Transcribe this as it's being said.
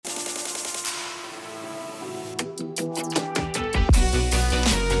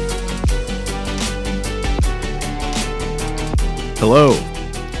Hello,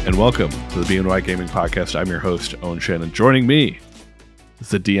 and welcome to the BNY Gaming Podcast. I'm your host, Owen Shannon. Joining me is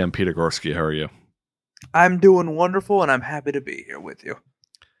the DM, Peter Gorski. How are you? I'm doing wonderful, and I'm happy to be here with you.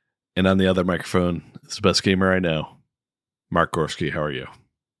 And on the other microphone is the best gamer I know, Mark Gorski. How are you?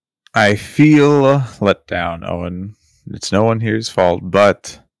 I feel let down, Owen. It's no one here's fault,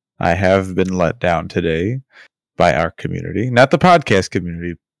 but I have been let down today by our community. Not the podcast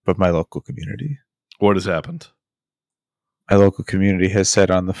community, but my local community. What has happened? My local community has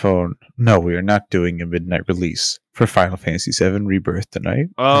said on the phone, no, we are not doing a midnight release for Final Fantasy VII Rebirth tonight.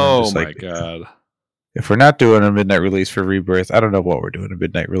 Oh my god. If we're not doing a midnight release for Rebirth, I don't know what we're doing a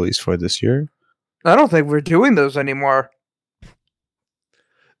midnight release for this year. I don't think we're doing those anymore.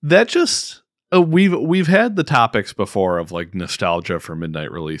 That just we've had the topics before of like nostalgia for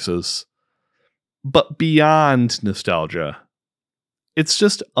midnight releases. But beyond nostalgia, it's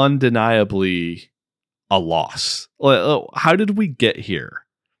just undeniably a loss. How did we get here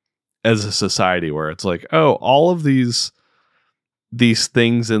as a society where it's like, oh, all of these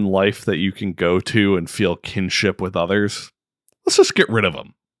things in life that you can go to and feel kinship with others, let's just get rid of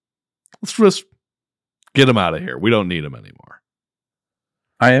them. Let's just get them out of here. We don't need them anymore.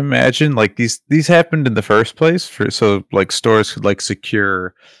 I imagine like these happened in the first place so like stores could like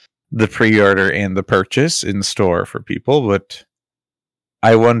secure the pre-order and the purchase in store for people, but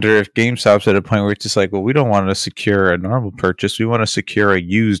I wonder if GameStop's at a point where it's just like, well, we don't want to secure a normal purchase. We want to secure a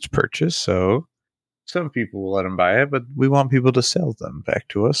used purchase. So some people will let them buy it, but we want people to sell them back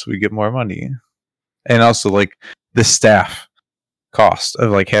to us. We get more money. And also like the staff cost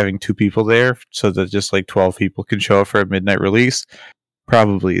of like having 2 people there so that just like 12 people can show up for a midnight release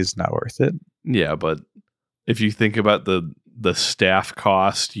probably is not worth it. Yeah, but if you think about the staff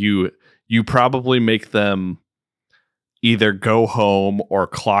cost, you probably make them either go home or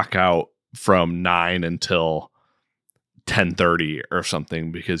clock out from 9 until 10:30 or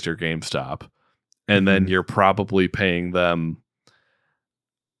something because you're GameStop. And then you're probably paying them,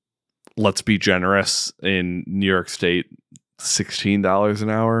 let's be generous, in New York State, $16 an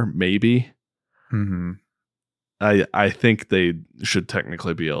hour, maybe. Mm-hmm. I think they should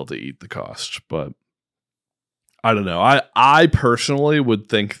technically be able to eat the cost, but I don't know. I personally would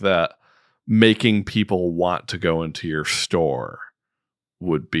think that making people want to go into your store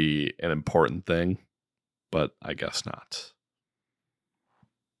would be an important thing, but I guess not.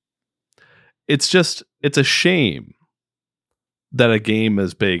 It's a shame that a game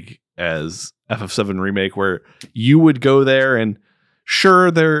as big as FF7 Remake, where you would go there and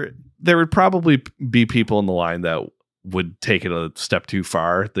sure, there would probably be people in the line that would take it a step too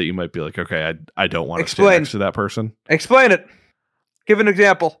far, that you might be like, okay, I don't want to stand next to that person. Explain it. Give an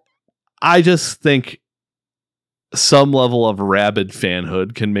example. I just think some level of rabid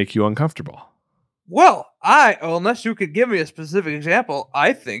fanhood can make you uncomfortable. Well, unless you could give me a specific example,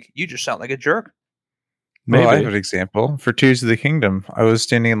 I think you just sound like a jerk. Maybe. Well, I have an example. For Tears of the Kingdom, I was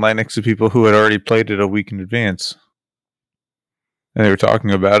standing in line next to people who had already played it a week in advance. And they were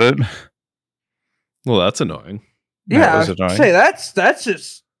talking about it. Well, that's annoying. Yeah, that was annoying. Say that's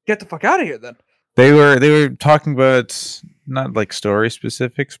just get the fuck out of here then. They were talking about not like story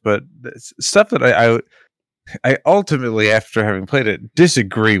specifics, but stuff that I ultimately, after having played it,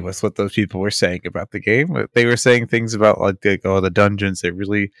 disagree with what those people were saying about the game. They were saying things about like the dungeons. They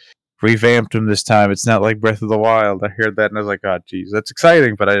really revamped them this time. It's not like Breath of the Wild. I heard that and I was like, oh, geez, that's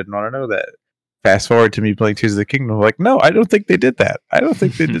exciting, but I didn't want to know that. Fast forward to me playing Tears of the Kingdom. I'm like, no, I don't think they did that. I don't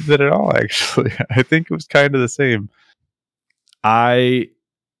think they did that at all, actually. I think it was kind of the same. I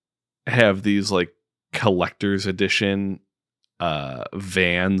have these like collector's edition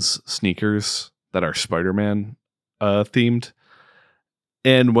Vans sneakers that are Spider-Man themed.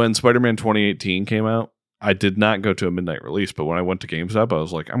 And when Spider-Man 2018 came out, I did not go to a midnight release, but when I went to GameStop, I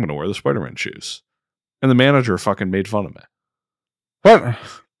was like, I'm going to wear the Spider-Man shoes. And the manager fucking made fun of me. What?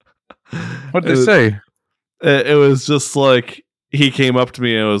 What did they say? It was just like, he came up to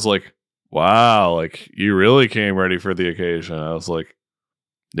me and was like, wow, like, you really came ready for the occasion. I was like,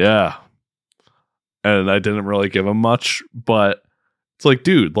 yeah. And I didn't really give him much, but it's like,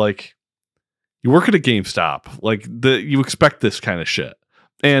 dude, like, you work at a GameStop. Like, you expect this kind of shit.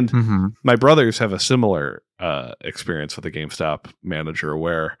 And my brothers have a similar experience with a GameStop manager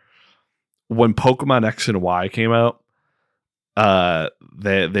where when Pokemon X and Y came out,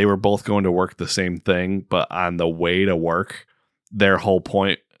 they were both going to work the same thing, but on the way to work, their whole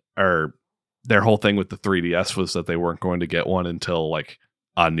thing with the 3DS was that they weren't going to get one until like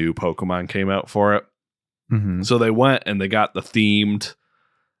a new Pokemon came out for it. Mm-hmm. So they went and they got the themed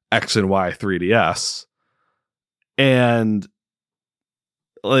X and Y 3DS, and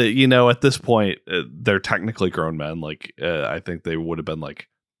at this point, they're technically grown men. Like, I think they would have been like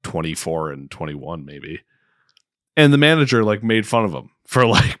 24 and 21, maybe. And the manager like made fun of him for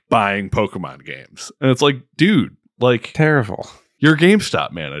like buying Pokemon games. And it's like, dude, like, Terrible. you're a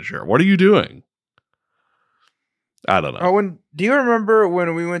GameStop manager. What are you doing? I don't know. Oh, do you remember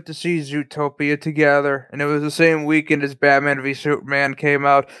when we went to see Zootopia together, and it was the same weekend as Batman v Superman came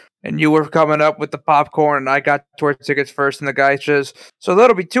out, and you were coming up with the popcorn, and I got tour tickets first, and the guy says, "So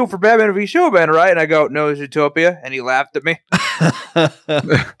that'll be 2 for Batman v Superman, right?" And I go, "No, Zootopia," and he laughed at me.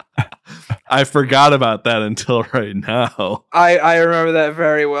 I forgot about that until right now. I remember that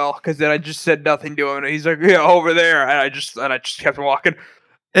very well, because then I just said nothing to him, and he's like, "Yeah, over there," and I just kept walking.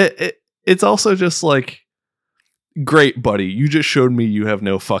 It's also just like, great, buddy. You just showed me you have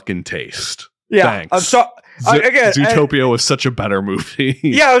no fucking taste. Yeah, thanks. I'm so again. Zootopia was such a better movie.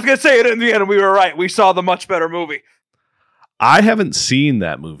 Yeah, I was gonna say it in the end. We were right. We saw the much better movie. I haven't seen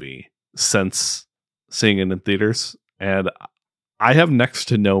that movie since seeing it in theaters, and I have next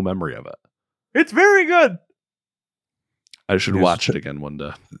to no memory of it. It's very good. I should watch it again one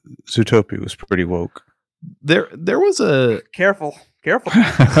day. Zootopia was pretty woke. There was a Careful.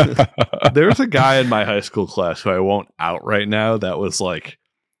 there was a guy in my high school class who I won't out right now that was like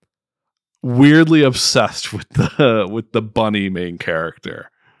weirdly obsessed with the bunny main character.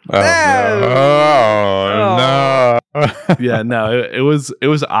 No. Yeah, no, it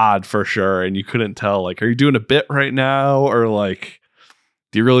was odd for sure, and you couldn't tell, like, are you doing a bit right now, or like,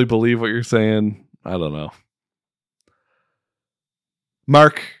 do you really believe what you're saying? I don't know.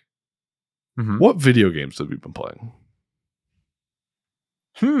 Mark, what video games have you been playing?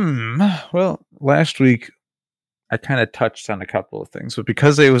 Well, last week I kind of touched on a couple of things, but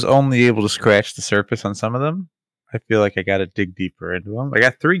because I was only able to scratch the surface on some of them, I feel like I got to dig deeper into them. I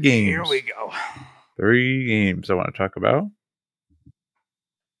got 3 games. Here we go. 3 games I want to talk about.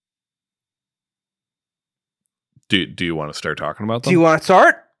 Do you want to start talking about them? Do you want to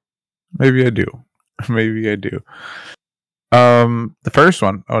start? Maybe I do. The first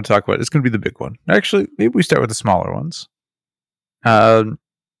one I want to talk about is going to be the big one. Actually, maybe we start with the smaller ones. I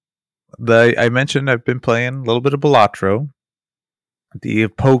mentioned I've been playing a little bit of Balatro, the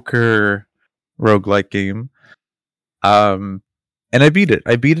poker roguelike game. And I beat it.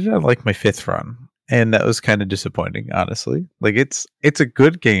 I beat it on like my 5th run, and that was kind of disappointing, honestly. Like, it's a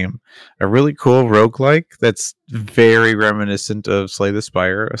good game, a really cool roguelike that's very reminiscent of Slay the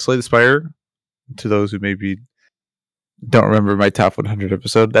Spire. Slay the Spire, to those who maybe don't remember my top 100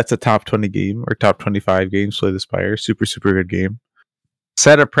 episode, that's a top 20 game or top 25 game. Slay the Spire, super good game.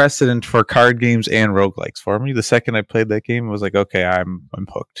 Set a precedent for card games and roguelikes for me. The second I played that game, I was like, okay, I'm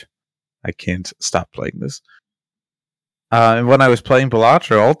hooked. I can't stop playing this. And when I was playing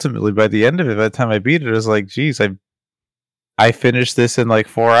Balatro, ultimately by the end of it, by the time I beat it, I was like, geez, I finished this in like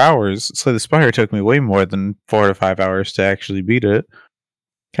 4 hours. Slay the Spire took me way more than 4 to 5 hours to actually beat it.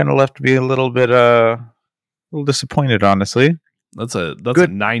 Kind of left me a little disappointed, honestly. That's a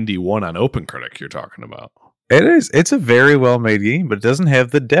Good. 91 on OpenCritic you're talking about. It is. It's a very well made game, but it doesn't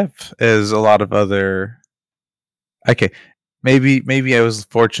have the depth as a lot of other. Okay, maybe I was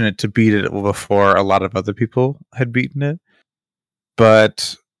fortunate to beat it before a lot of other people had beaten it,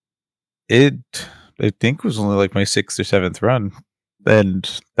 but I think was only like my 6th or 7th run,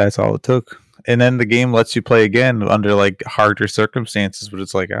 and that's all it took. And then the game lets you play again under like harder circumstances, but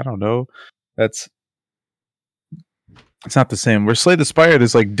it's like, I don't know, it's not the same. Where Slay the Spire,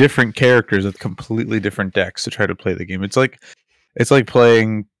 there's like different characters with completely different decks to try to play the game. It's like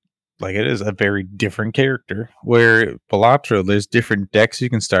playing, like, it is a very different character. Where Balatro, there's different decks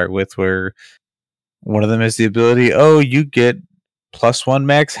you can start with, where one of them has the ability, you get +1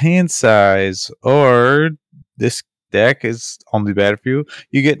 max hand size, or this deck is only bad for you.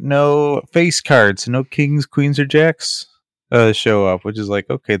 You get no face cards, no kings, queens, or jacks show up, which is like,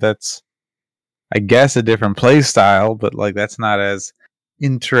 okay, that's, I guess, a different play style, but like, that's not as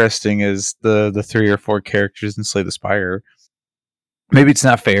interesting as the 3 or 4 characters in Slay the Spire. Maybe it's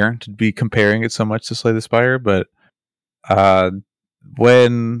not fair to be comparing it so much to Slay the Spire, but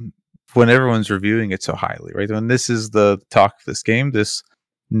when everyone's reviewing it so highly, right? When this is the talk of this game, this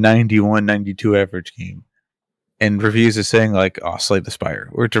 91, 92 average game, and reviews are saying like, oh, Slay the Spire,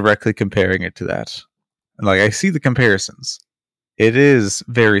 we're directly comparing it to that. And like, I see the comparisons. It is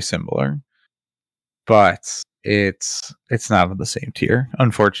very similar, but it's not on the same tier,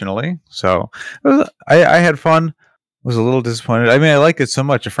 unfortunately. So I had fun. Was a little disappointed. I mean, I liked it so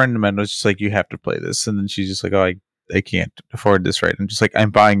much. A friend of mine was just like, you have to play this. And then she's just like, oh, I can't afford this, right? And just like,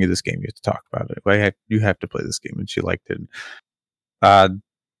 I'm buying you this game. You have to talk about it. You have to play this game. And she liked it.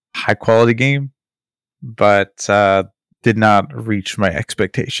 High quality game. But did not reach my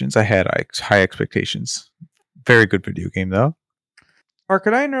expectations. I had high expectations. Very good video game, though. Mark,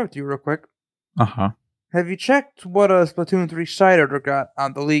 can I interrupt you real quick? Uh-huh. Have you checked what a Splatoon 3 side order got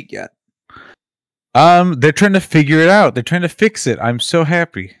on the league yet? They're trying to figure it out. They're trying to fix it. I'm so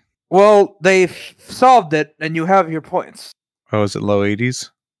happy. Well, they've solved it, and you have your points. Oh, is it low 80s?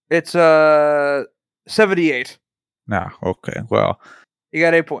 It's 78. No. Okay. Well, You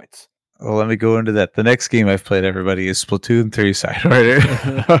got 8 points. well, let me go into that. The next game I've played, everybody, is Splatoon 3 Side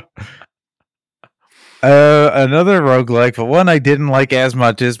Order. Another roguelike, but one I didn't like as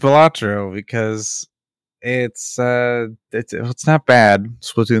much is Balatro because it's not bad.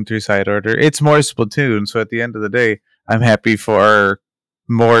 Splatoon 3 Side Order. It's more Splatoon, so at the end of the day, I'm happy for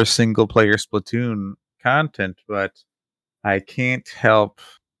more single player Splatoon content, but I can't help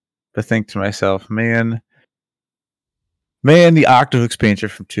but think to myself, man, the Octo expansion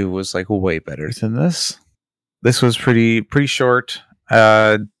from 2 was like way better than this. This was pretty short.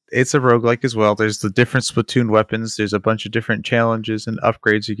 It's a roguelike as well. There's the different Splatoon weapons. There's a bunch of different challenges and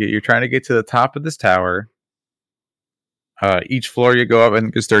upgrades you get. You're trying to get to the top of this tower. Each floor you go up,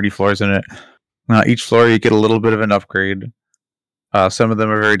 and there's 30 floors in it. Each floor you get a little bit of an upgrade. Some of them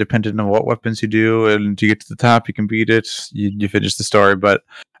are very dependent on what weapons you do, and you get to the top, you can beat it, you finish the story. But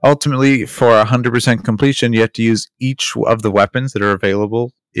ultimately, for 100% completion, you have to use each of the weapons that are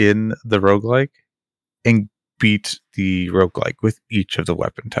available in the roguelike and beat the roguelike with each of the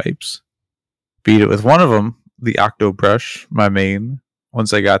weapon types. Beat it with one of them, the Octo Brush, my main.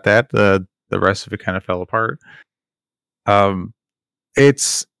 Once I got that, the rest of it kind of fell apart.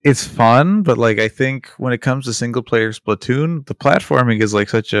 It's fun, but like I think when it comes to single player Splatoon, the platforming is like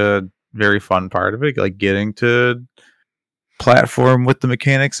such a very fun part of it. Like getting to platform with the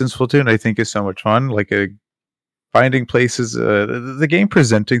mechanics in Splatoon, I think is so much fun. Like finding places, the game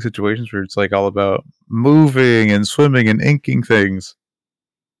presenting situations where it's like all about moving and swimming and inking things,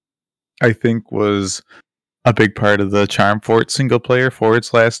 I think was a big part of the charm for it single player for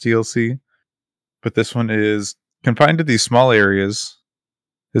its last DLC. But this one is confined to these small areas.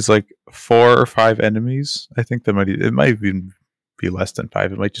 There's like 4 or 5 enemies. I think it might even be less than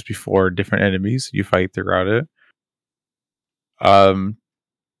 5. It might just be 4 different enemies you fight throughout it.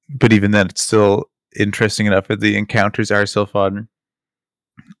 But even then, it's still interesting enough that the encounters are still fun.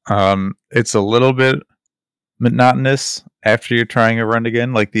 It's a little bit monotonous after you're trying a run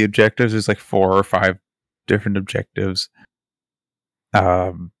again. Like the objectives, there's like 4 or 5 different objectives.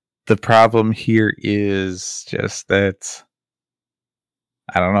 The problem here is just that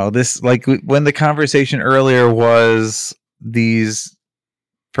I don't know. This, like, when the conversation earlier was these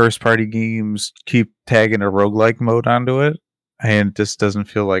first party games keep tagging a roguelike mode onto it, and this doesn't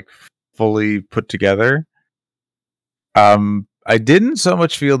feel like fully put together. I didn't so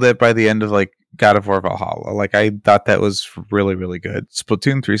much feel that by the end of like God of War Valhalla. Like I thought that was really, really good.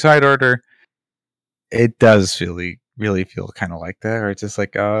 Splatoon 3 Side Order, it does really feel kind of like that. Or it's just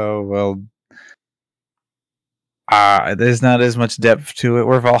like, oh well, there's not as much depth to it,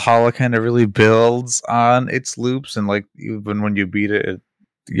 where Valhalla kind of really builds on its loops, and like even when you beat it,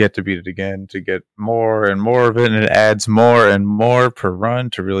 you have to beat it again to get more and more of it, and it adds more and more per run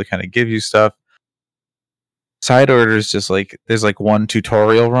to really kind of give you stuff. Side Order is just like there's like one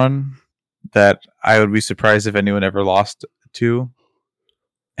tutorial run that I would be surprised if anyone ever lost to,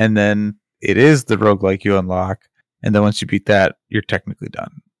 and then it is the roguelike you unlock, and then once you beat that, you're technically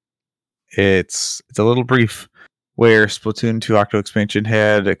done. It's a little brief. Where Splatoon 2 Octo Expansion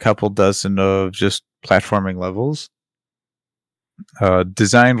had a couple dozen of just platforming levels,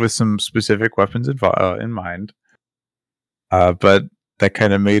 designed with some specific weapons in mind, but that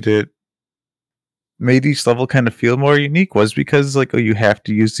kind of made each level kind of feel more unique. Was because like, oh, you have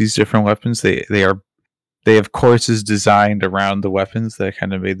to use these different weapons. They have courses designed around the weapons that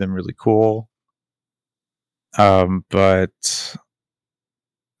kind of made them really cool. But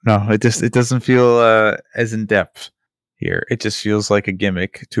no, it doesn't feel as in depth here. It just feels like a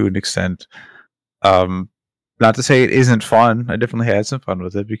gimmick to an extent. Not to say it isn't fun. I definitely had some fun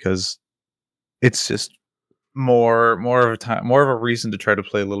with it because it's just more of a reason to try to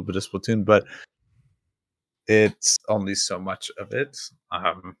play a little bit of Splatoon, but it's only so much of it.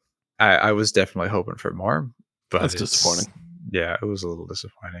 I was definitely hoping for more, but that's disappointing. Yeah, it was a little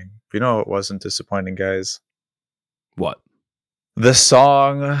disappointing. You know, it wasn't disappointing, guys. What? The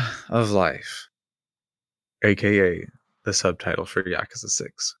Song of Life, aka the subtitle for Yakuza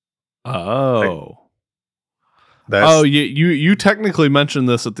 6. Oh. That's, you technically mentioned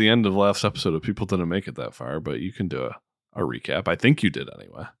this at the end of last episode if people didn't make it that far, but you can do a recap. I think you did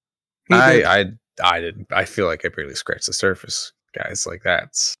anyway. I didn't. I feel like I barely scratched the surface, guys. Like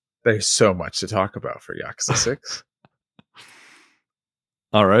there's so much to talk about for Yakuza 6.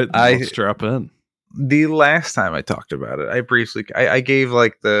 All right, I- let's drop in. The last time I talked about it, I gave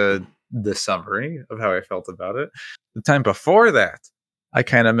like the summary of how I felt about it. The time before that, I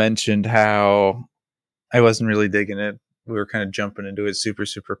kind of mentioned how I wasn't really digging it. We were kind of jumping into it super,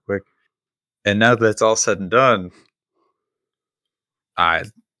 super quick. And now that it's all said and done, I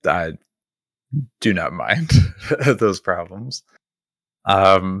do not mind those problems.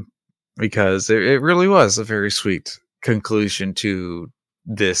 Because it really was a very sweet conclusion to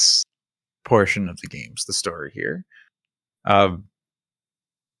this portion of the games, the story here. I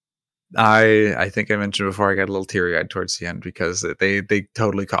think I mentioned before I got a little teary eyed towards the end because they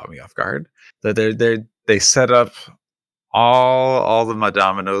totally caught me off guard. That they set up all the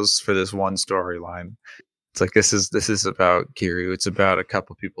dominoes for this one storyline. It's like this is about Kiryu. It's about a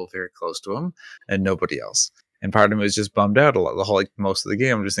couple people very close to him and nobody else. And part of me was just bummed out a lot. The whole like most of the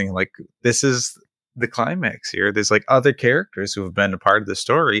game, I'm just thinking like this is the climax here. There's like other characters who have been a part of the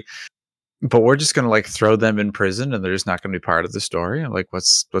story, but we're just gonna like throw them in prison and they're just not gonna be part of the story. I'm like,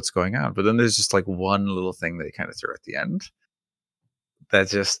 what's going on? But then there's just like one little thing they kind of throw at the end that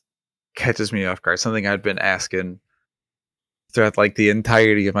just catches me off guard. Something I'd been asking throughout like the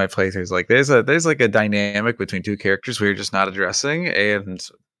entirety of my playthroughs. Like there's like a dynamic between two characters we're just not addressing, and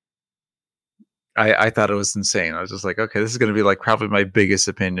I thought it was insane. I was just like, okay, this is gonna be like probably my biggest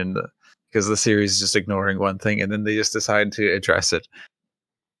opinion because the series is just ignoring one thing and then they just decide to address it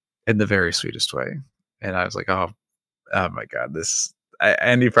in the very sweetest way. And I was like, oh my god,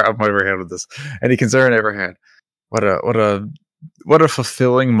 any problem I ever had with this, any concern I ever had, what a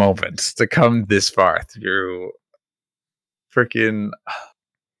fulfilling moment to come this far through freaking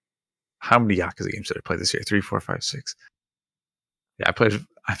how many Yakuza games did I play this year? 3, 4, 5, 6. Yeah, I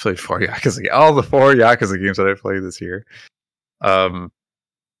played 4 Yakuza games. All the 4 Yakuza games that I played this year.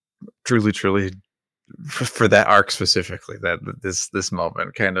 Truly for that arc specifically, that this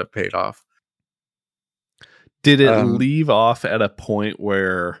moment kind of paid off. Did it leave off at a point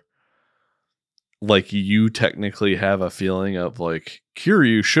where like you technically have a feeling of like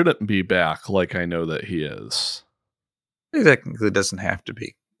Kiryu shouldn't be back like I know that he is? It technically doesn't have to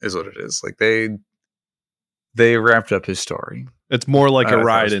be, is what it is. Like they wrapped up his story. It's more like a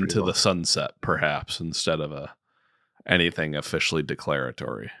ride into the sunset, perhaps, instead of anything officially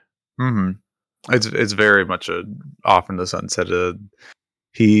declaratory. Mm-hmm. It's very much a off in the sunset.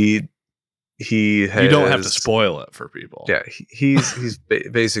 He has, you don't have to spoil it for people. Yeah, he's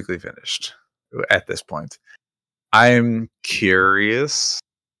basically finished at this point. I'm curious.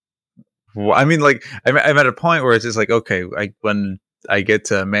 I mean, like I'm at a point where it's just like, okay, when I get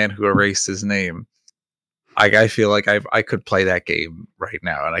to a man who erased his name, I feel like I could play that game right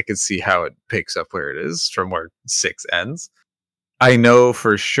now, and I could see how it picks up where it is from where 6 ends. I know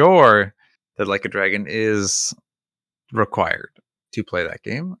for sure that Like a Dragon is required to play that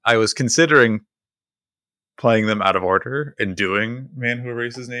game. I was considering playing them out of order and doing Man Who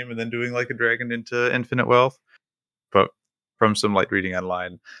Erased His Name and then doing Like a Dragon into Infinite Wealth, but from some light reading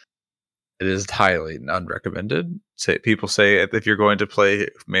online, it is highly unrecommended. People say if you're going to play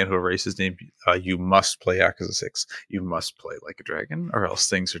Man Who Erased His Name, you must play Yakuza 6. You must play Like a Dragon, or else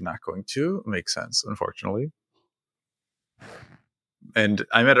things are not going to make sense, unfortunately. And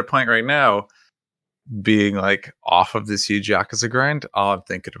I'm at a point right now, being like off of this huge Yakuza grind, all I'm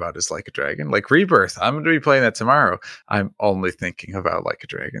thinking about is Like a Dragon. Like Rebirth, I'm going to be playing that tomorrow. I'm only thinking about Like a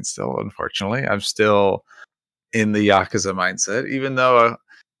Dragon still, unfortunately. I'm still in the Yakuza mindset, even though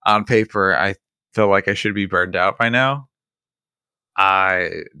on paper I feel like I should be burned out by now.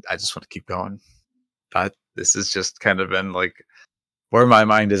 I just want to keep going. But this has just kind of been like where my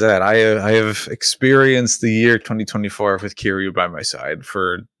mind is at. I have experienced the year 2024 with Kiryu by my side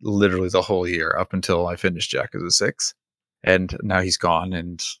for literally the whole year up until I finished Yakuza 6, and now he's gone,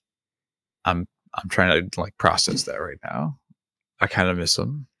 and I'm trying to like process that right now. I kind of miss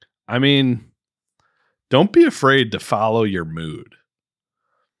him. I mean, don't be afraid to follow your mood.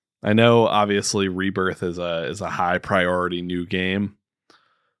 I know obviously Rebirth is a high priority new game,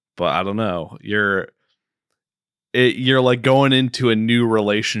 but I don't know. You're like going into a new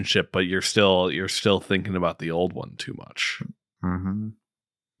relationship, but you're still thinking about the old one too much. Mm-hmm.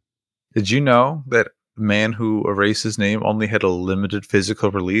 Did you know that Man Who Erased His Name only had a limited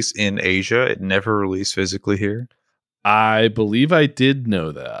physical release in Asia? It never released physically here. I believe I did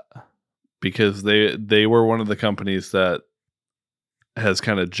know that because they were one of the companies that has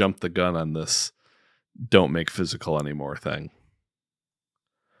kind of jumped the gun on this don't make physical anymore thing.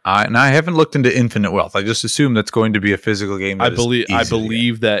 And I haven't looked into Infinite Wealth. I just assume that's going to be a physical game. I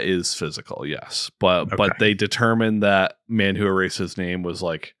believe that is physical, yes. But they determined that Man Who Erased His Name was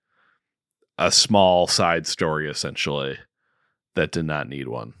like a small side story, essentially. that did not need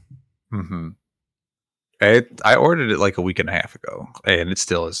one. Mm-hmm. I ordered it like a week and a half ago, and it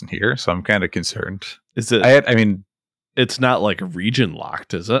still isn't here, so I'm kind of concerned. Is it? I mean, it's not like region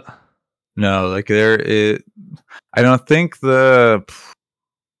locked, is it? No, like I don't think the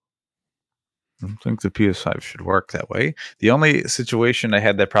PS5 should work that way. The only situation I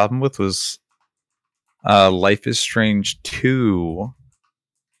had that problem with was Life is Strange 2,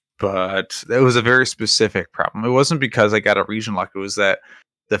 but it was a very specific problem. It wasn't because I got a region lock. It was that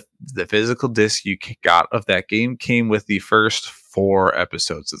the physical disc you got of that game came with the first 4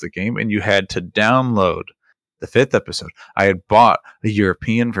 episodes of the game, and you had to download the 5th episode. I had bought the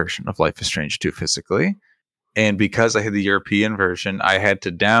European version of Life is Strange 2 physically, and because I had the European version, I had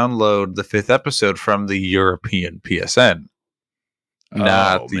to download the 5th episode from the European PSN,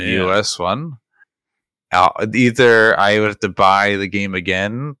 not the US one. Either I would have to buy the game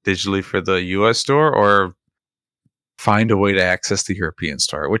again digitally for the US store, or find a way to access the European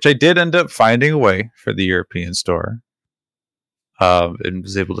store, which I did end up finding a way for the European store, and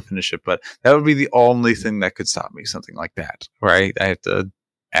was able to finish it. But that would be the only thing that could stop me, something like that, where I have to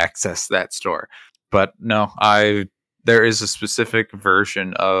access that store. But no, there is a specific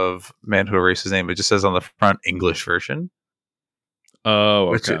version of Man Who Erased His Name. It just says on the front English version.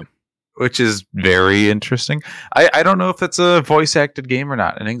 Oh, okay. Which is very interesting. I don't know if it's a voice acted game or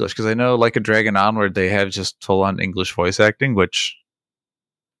not in English, because I know Like a Dragon Onward, they have just full on English voice acting, which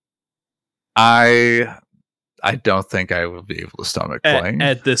I don't think I will be able to stomach playing.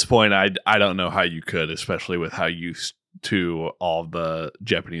 At this point, I don't know how you could, especially with how used to all the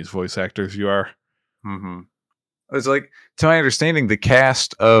Japanese voice actors you are. Mm-hmm. It's like, to my understanding, the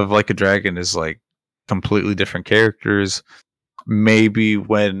cast of Like a Dragon is like completely different characters. Maybe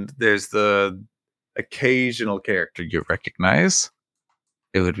when there's the occasional character you recognize,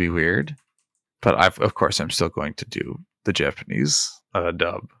 it would be weird. But of course, I'm still going to do the Japanese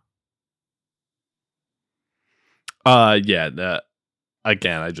dub. Yeah.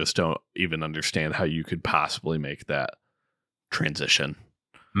 Again, I just don't even understand how you could possibly make that transition.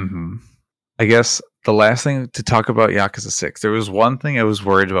 Mm-hmm. I guess the last thing to talk about Yakuza 6, there was one thing I was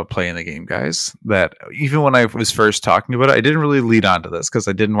worried about playing the game, guys, that even when I was first talking about it, I didn't really lead on to this because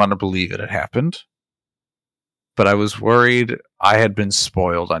I didn't want to believe it had happened. But I was worried I had been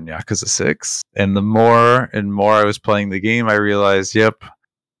spoiled on Yakuza 6. And the more and more I was playing the game, I realized, yep,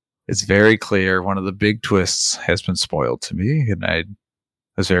 it's very clear one of the big twists has been spoiled to me. And I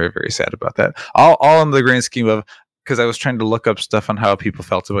was very, very sad about that. All in the grand scheme of, because I was trying to look up stuff on how people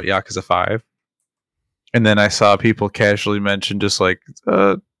felt about Yakuza 5. And then I saw people casually mention just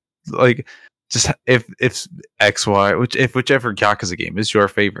just if XY, whichever Yakuza game is your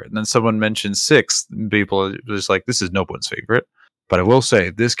favorite. And then someone mentioned 6, people are just like, this is no one's favorite. But I will say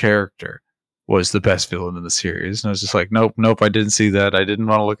this character was the best villain in the series. And I was just like, nope, I didn't see that. I didn't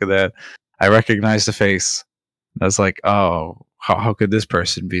want to look at that. I recognized the face. And I was like, oh, how could this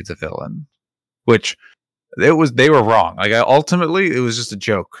person be the villain? Which they were wrong. Like, ultimately, it was just a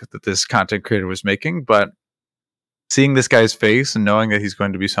joke that this content creator was making. But seeing this guy's face and knowing that he's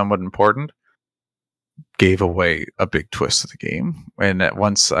going to be somewhat important gave away a big twist of the game. And at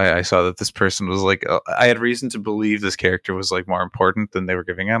once I saw that this person was like, I had reason to believe this character was like more important than they were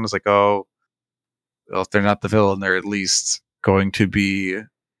giving on. I was like, oh, well, if they're not the villain, they're at least going to be.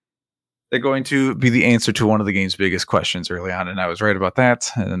 They're going to be the answer to one of the game's biggest questions early on, and I was right about that.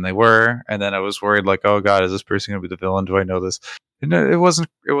 And then they were, and then I was worried, like, oh god, is this person going to be the villain? Do I know this? And it wasn't.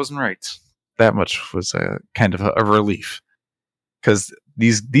 It wasn't right. That much was kind of a relief, because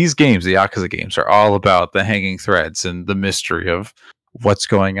these games, the Yakuza games, are all about the hanging threads and the mystery of what's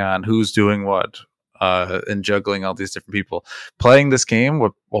going on, who's doing what, and juggling all these different people. Playing this game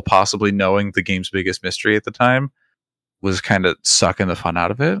while possibly knowing the game's biggest mystery at the time was kind of sucking the fun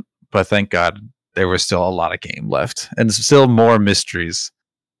out of it. But thank God there was still a lot of game left, and still more mysteries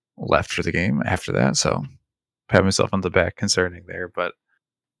left for the game after that. So pat myself on the back concerning there. But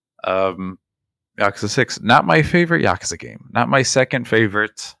Yakuza 6, not my favorite Yakuza game. Not my second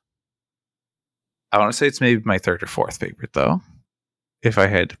favorite. I want to say it's maybe my third or fourth favorite, though, if I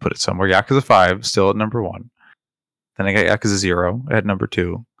had to put it somewhere. Yakuza 5, still at number 1. Then I got Yakuza 0 at number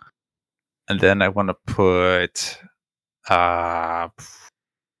 2. And then I want to put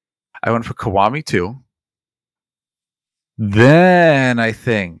Kiwami 2. Then I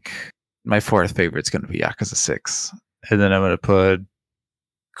think my fourth favorite is going to be Yakuza 6. And then I'm going to put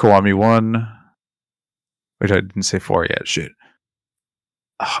Kiwami 1, which I didn't say 4 yet. Shit.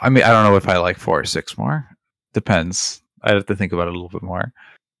 I mean, I don't know if I like 4 or 6 more. Depends. I'd have to think about it a little bit more.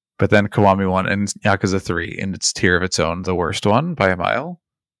 But then Kiwami 1 and Yakuza 3 in its tier of its own, the worst one by a mile.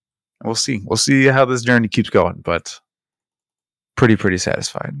 And we'll see. We'll see how this journey keeps going. But pretty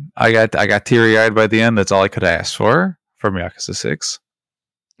satisfied. I got teary eyed by the end. That's all I could ask for from Yakuza 6.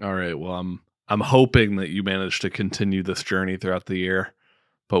 All right. Well, I'm hoping that you manage to continue this journey throughout the year,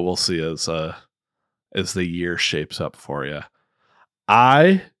 but we'll see as the year shapes up for you.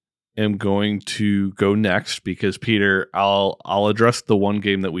 I am going to go next because Peter, I'll address the one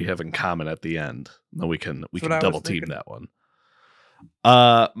game that we have in common at the end. Then we can double team that one.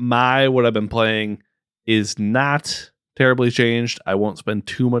 What I've been playing is not terribly changed. I won't spend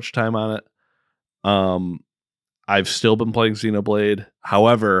too much time on it. I've still been playing Xenoblade.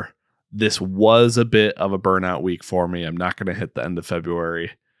 However, this was a bit of a burnout week for me. I'm not going to hit the end of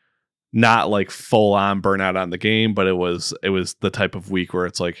February. Not like full on burnout on the game, but it was the type of week where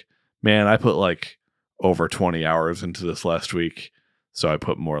it's like, man, I put like over 20 hours into this last week. So I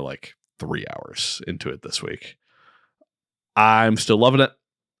put more like 3 hours into it this week. I'm still loving it.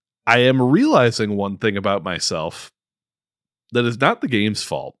 I am realizing one thing about myself that is not the game's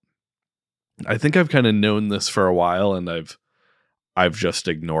fault. I think I've kind of known this for a while and I've just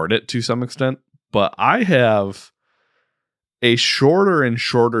ignored it to some extent, but I have a shorter and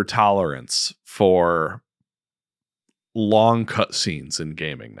shorter tolerance for long cutscenes in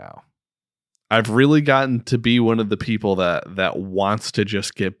gaming now. I've really gotten to be one of the people that wants to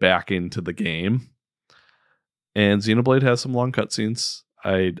just get back into the game. And Xenoblade has some long cutscenes.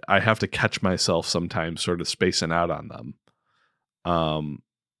 I have to catch myself sometimes sort of spacing out on them.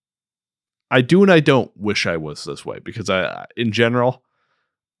 I do and I don't wish I was this way because in general,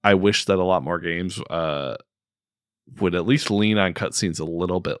 I wish that a lot more games would at least lean on cutscenes a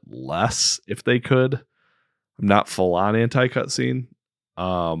little bit less if they could. I'm not full on anti-cutscene.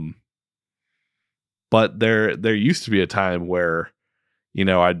 But there used to be a time where, you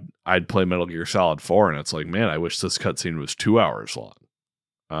know, I'd play Metal Gear Solid 4 and it's like, man, I wish this cutscene was 2 hours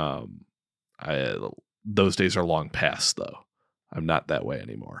long. Those days are long past though. I'm not that way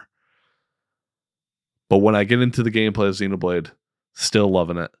anymore. But when I get into the gameplay of Xenoblade, still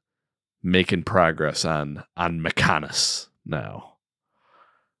loving it, making progress on Mechanus now.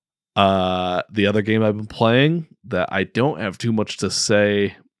 The other game I've been playing that I don't have too much to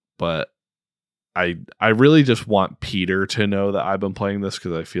say, but I really just want Peter to know that I've been playing this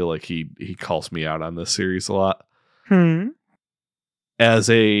because I feel like he calls me out on this series a lot. As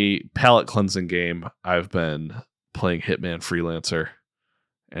a palate cleansing game, I've been playing Hitman Freelancer,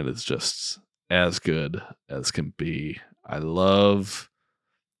 and it's just as good as can be. I love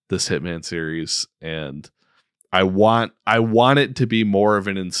this Hitman series, and I want it to be more of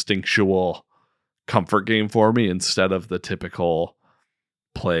an instinctual comfort game for me instead of the typical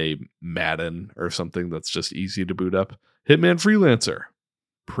play Madden or something that's just easy to boot up. Hitman Freelancer,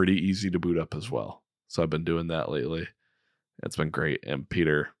 pretty easy to boot up as well. So I've been doing that lately. It's been great. And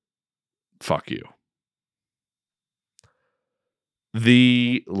Peter, fuck you.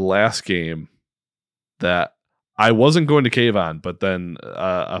 The last game that I wasn't going to cave on, but then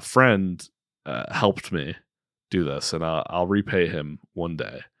a friend helped me do this, and I'll repay him one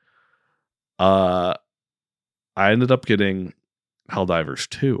day. I ended up getting Helldivers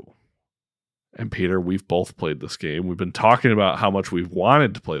 2. And Peter, we've both played this game. We've been talking about how much we've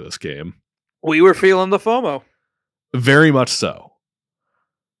wanted to play this game. We were feeling the FOMO. Very much so.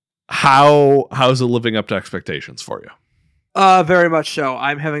 How's it living up to expectations for you? Very much so.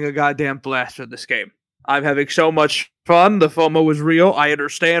 I'm having a goddamn blast with this game. I'm having so much fun. The FOMO was real. I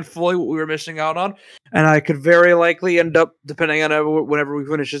understand fully what we were missing out on. And I could very likely end up, depending on whenever we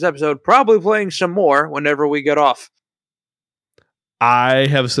finish this episode, probably playing some more whenever we get off. I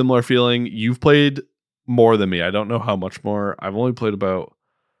have a similar feeling. You've played more than me. I don't know how much more. I've only played about...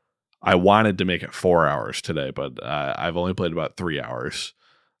 I wanted to make it 4 hours today, but I've only played about 3 hours.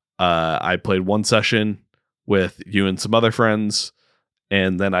 I played one session with you and some other friends,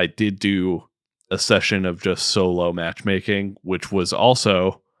 and then I did do a session of just solo matchmaking, which was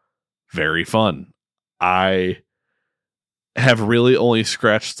also very fun. I have really only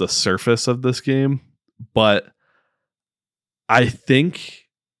scratched the surface of this game, but I think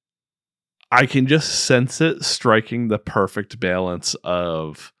I can just sense it striking the perfect balance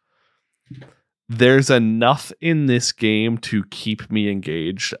of there's enough in this game to keep me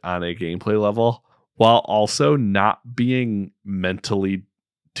engaged on a gameplay level while also not being mentally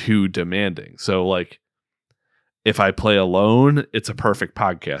too demanding. So like if I play alone, it's a perfect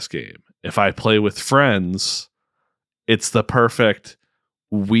podcast game. If I play with friends, it's the perfect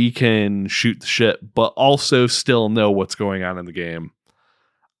we can shoot the shit, but also still know what's going on in the game.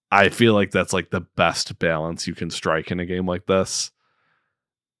 I feel like that's like the best balance you can strike in a game like this.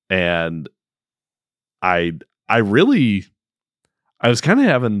 And I was kind of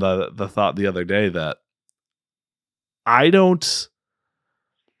having the thought the other day that I don't.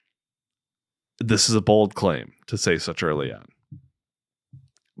 This is a bold claim to say such early on,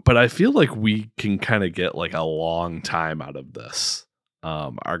 but I feel like we can kind of get like a long time out of this.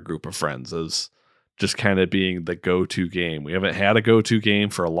 Our group of friends is just kind of being the go-to game. We haven't had a go-to game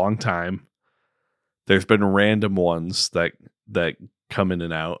for a long time. There's been random ones that come in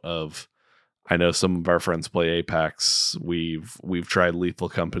and out of. I know some of our friends play Apex. We've tried Lethal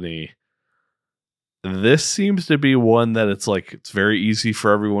Company. This seems to be one that it's very easy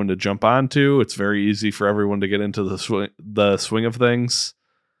for everyone to jump onto. It's very easy for everyone to get into the swing of things.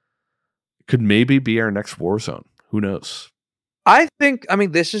 Could maybe be our next Warzone. Who knows? I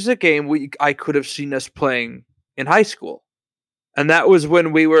mean, this is a game I could have seen us playing in high school. And that was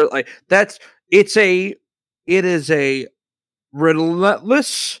when we were like, it is a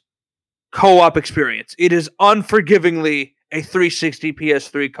relentless co-op experience. It is unforgivingly a 360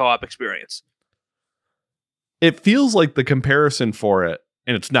 PS3 co-op experience. It feels like the comparison for it,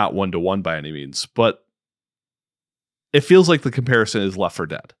 and it's not 1-to-1 by any means, but it feels like the comparison is Left 4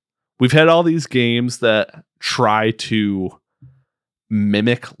 Dead. We've had all these games that try to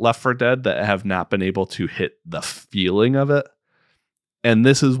mimic Left 4 Dead that have not been able to hit the feeling of it. And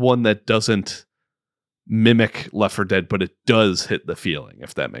this is one that doesn't mimic Left 4 Dead, but it does hit the feeling,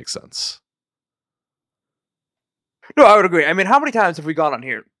 if that makes sense. No, I would agree. I mean, how many times have we gone on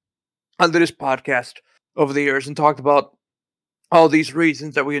here, onto this podcast over the years and talked about all these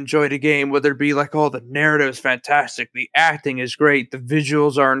reasons that we enjoyed a game, whether it be like, oh, the narrative is fantastic, the acting is great, the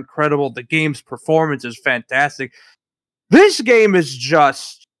visuals are incredible, the game's performance is fantastic. This game is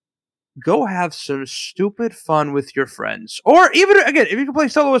just go have some stupid fun with your friends. Or even, again, if you can play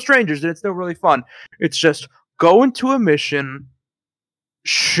solo with strangers, then it's still really fun. It's just go into a mission,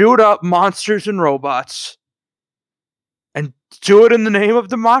 shoot up monsters and robots, and do it in the name of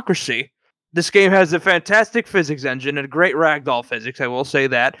democracy. This game has a fantastic physics engine and great ragdoll physics, I will say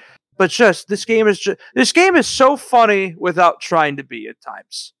that. But just this game is so funny without trying to be at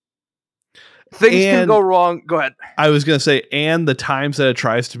times. Things can go wrong. Go ahead. I was going to say, and the times that it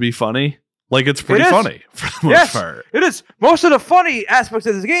tries to be funny, like it's pretty funny for the most part. It is. Most of the funny aspects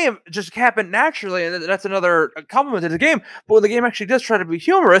of this game just happen naturally, and that's another compliment to the game. But when the game actually does try to be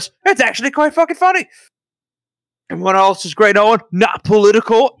humorous, it's actually quite fucking funny. And what else is great, Owen? Not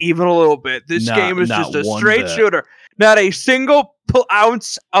political, even a little bit. This game is just a straight shooter. Not a single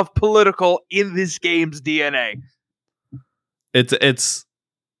ounce of political in this game's DNA. It's.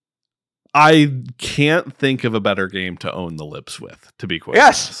 I can't think of a better game to own the lips with, to be quite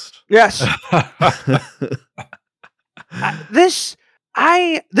honest. Yes.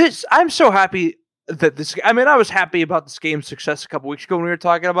 I'm so happy that this. I mean, I was happy about this game's success a couple weeks ago when we were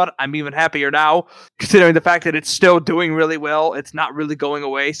talking about it. I'm even happier now, considering the fact that it's still doing really well. It's not really going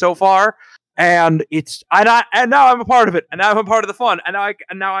away so far, and now I'm a part of it, and now I'm a part of the fun, and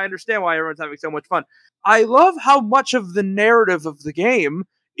now I understand why everyone's having so much fun. I love how much of the narrative of the game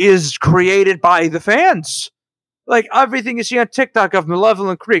is created by the fans. Like everything you see on TikTok of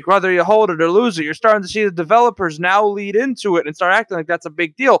Malevolent Creek, whether you hold it or lose it, you're starting to see the developers now lead into it and start acting like that's a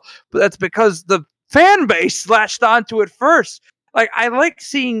big deal. But that's because the fan base latched onto it first. Like I like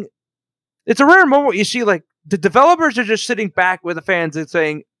seeing, it's a rare moment you see like the developers are just sitting back with the fans and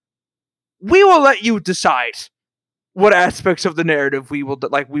saying, we will let you decide what aspects of the narrative we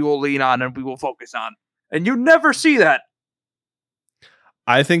will lean on and we will focus on. And you never see that.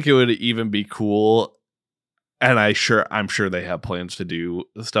 I think it would even be cool, and I'm sure they have plans to do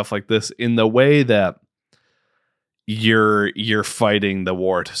stuff like this in the way that you're fighting the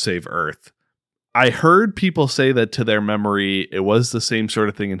war to save Earth. I heard people say that to their memory, it was the same sort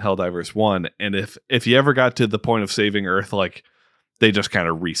of thing in Helldivers 1, and if you ever got to the point of saving Earth, like they just kind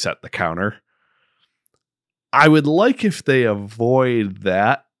of reset the counter. I would like if they avoid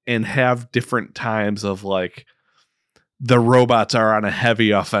that and have different times of like, the robots are on a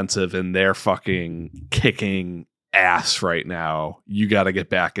heavy offensive and they're fucking kicking ass right now. You got to get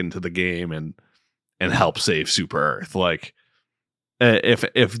back into the game and help save Super Earth. Like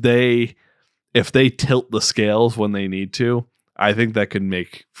if they tilt the scales when they need to, I think that could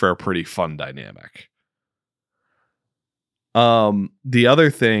make for a pretty fun dynamic. The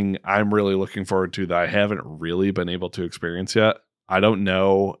other thing I'm really looking forward to that I haven't really been able to experience yet. I don't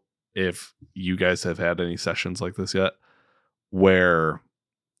know if you guys have had any sessions like this yet, where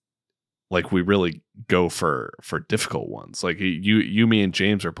like we really go for difficult ones. Like you, me and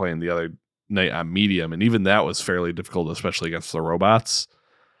James are playing the other night on medium, and even that was fairly difficult, especially against the robots.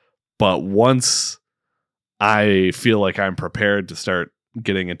 But once I feel like I'm prepared to start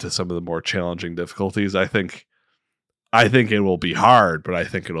getting into some of the more challenging difficulties, I think I think it will be hard, but I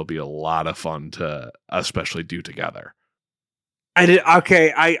think it'll be a lot of fun to especially do together.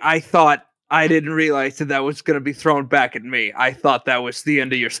 I thought I didn't realize that was going to be thrown back at me. I thought that was the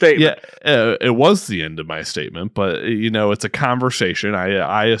end of your statement. Yeah, it was the end of my statement, but it's a conversation.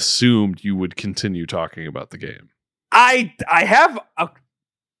 I assumed you would continue talking about the game. I have.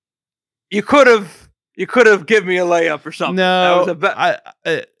 You could have given me a layup or something. No,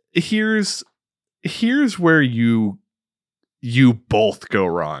 that was here's where you both go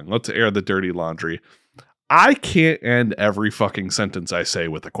wrong. Let's air the dirty laundry. I can't end every fucking sentence I say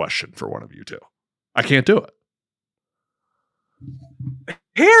with a question for one of you two. I can't do it.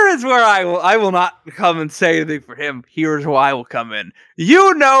 Here is where I will not come and say anything for him. Here's where I will come in.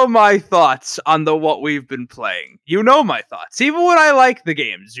 You know my thoughts on what we've been playing. You know my thoughts. Even when I like the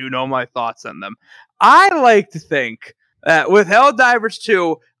games, you know my thoughts on them. I like to think that with Helldivers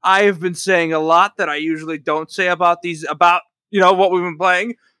 2, I have been saying a lot that I usually don't say about what we've been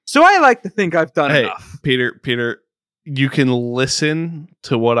playing. So I like to think I've done enough. Peter, you can listen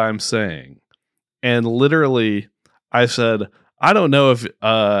to what I'm saying. And literally, I said, I don't know if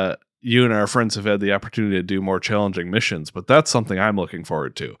you and our friends have had the opportunity to do more challenging missions, but that's something I'm looking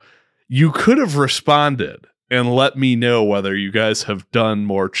forward to. You could have responded and let me know whether you guys have done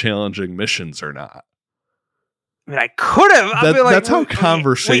more challenging missions or not. I mean, I could have. That's how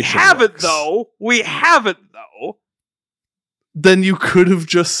conversation works. We haven't, though. Then you could have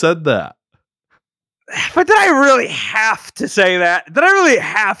just said that. But did I really have to say that? Did I really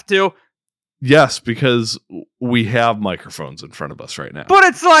have to? Yes, because we have microphones in front of us right now. But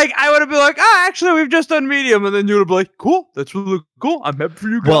it's like, I would have been like, actually, we've just done medium. And then you would have been like, cool, that's really cool. I'm happy for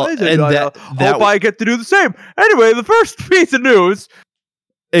you guys. And I hope I get to do the same. Anyway, the first piece of news.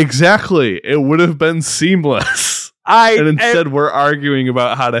 Exactly. It would have been seamless. And instead, we're arguing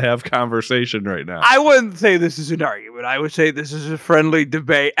about how to have conversation right now. I wouldn't say this is an argument. I would say this is a friendly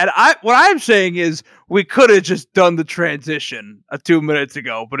debate. And what I'm saying is we could have just done the transition 2 minutes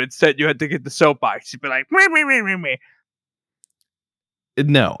ago, but instead you had to get the soapbox. You'd be like, me.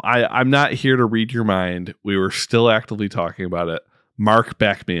 No, I'm not here to read your mind. We were still actively talking about it. Mark,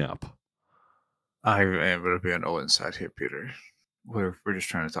 back me up. I am going to be on Owen's side here, Peter. We're just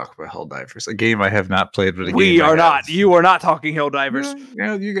trying to talk about Helldivers, a game I have not played, but we are not. You are not talking Helldivers.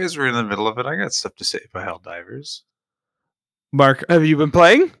 Yeah, you guys were in the middle of it. I got stuff to say about Helldivers. Mark, have you been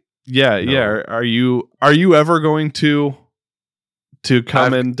playing? Yeah, no. Yeah. Are you ever going to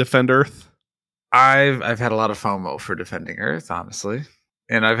come and defend Earth? I've had a lot of FOMO for defending Earth, honestly,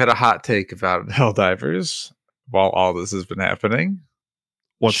 and I've had a hot take about Helldivers while all this has been happening.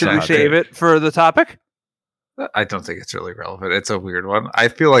 Should we save it for the topic? I don't think it's really relevant. It's a weird one. I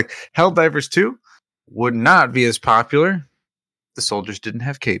feel like Helldivers 2 would not be as popular. The soldiers didn't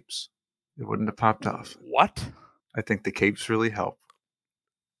have capes. It wouldn't have popped off. What? I think the capes really help.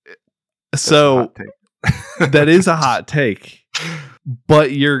 So that is a hot take, but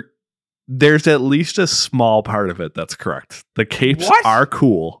there's at least a small part of it that's correct. The capes are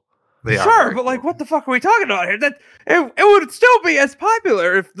cool. They are but like, what the fuck are we talking about here? That it would still be as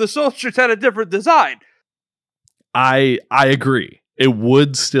popular if the soldiers had a different design. I agree. It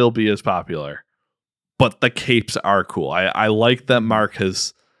would still be as popular, but the capes are cool. I like that Mark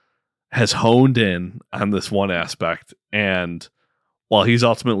has honed in on this one aspect, and while he's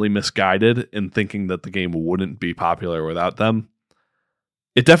ultimately misguided in thinking that the game wouldn't be popular without them,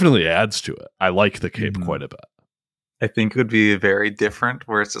 it definitely adds to it. I like the cape quite a bit. I think it would be very different,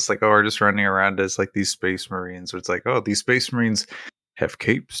 where it's just like, oh, we're just running around as like these space marines. Or it's like, oh, these space marines have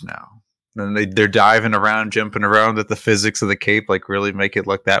capes now. And they're diving around, jumping around, that the physics of the cape like really make it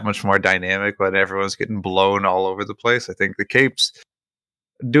look that much more dynamic when everyone's getting blown all over the place. I think the cape's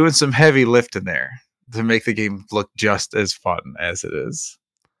doing some heavy lifting there to make the game look just as fun as it is.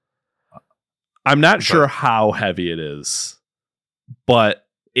 I'm not sure how heavy it is, but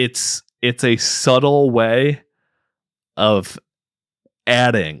it's a subtle way of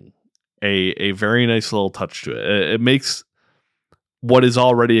adding a very nice little touch to it. It makes what is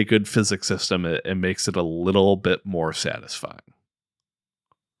already a good physics system, it makes it a little bit more satisfying.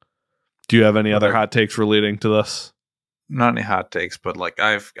 Do you have any other hot takes relating to this? Not any hot takes, but like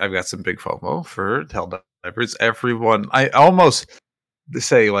I've got some big FOMO for Helldivers. Everyone, I almost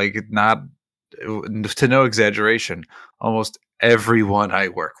say, like, not to no exaggeration, almost everyone I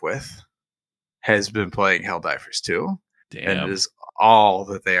work with has been playing Helldivers 2. Damn. And it is all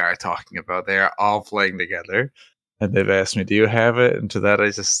that they are talking about. They are all playing together. And they've asked me, do you have it? And to that,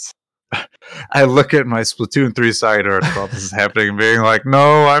 I look at my Splatoon 3 side art while this is happening and being like,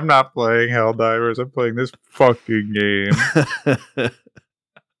 no, I'm not playing Helldivers. I'm playing this fucking game.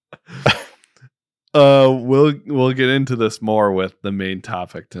 We'll get into this more with the main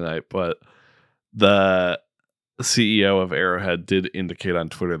topic tonight, but the CEO of Arrowhead did indicate on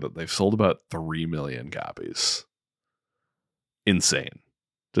Twitter that they've sold about 3 million copies. Insane.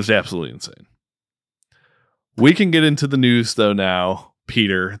 Just absolutely insane. We can get into the news though now.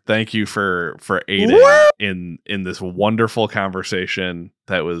 Peter, thank you for aiding in this wonderful conversation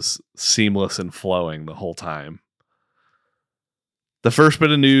that was seamless and flowing the whole time. The first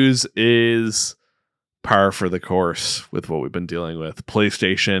bit of news is par for the course with what we've been dealing with.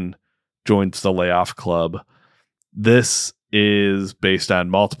 PlayStation joins the layoff club. This is based on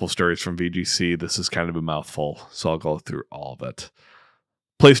multiple stories from VGC. This is kind of a mouthful, so I'll go through all of it.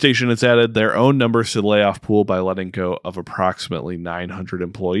 PlayStation has added their own numbers to the layoff pool by letting go of approximately 900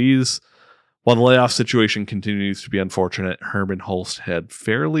 employees. While the layoff situation continues to be unfortunate, Herman Hulst had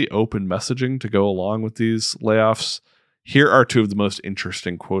fairly open messaging to go along with these layoffs. Here are two of the most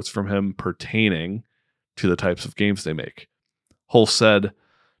interesting quotes from him pertaining to the types of games they make. Hulst said,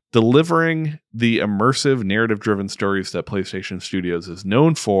 "Delivering the immersive, narrative-driven stories that PlayStation Studios is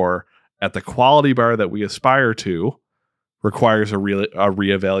known for at the quality bar that we aspire to requires a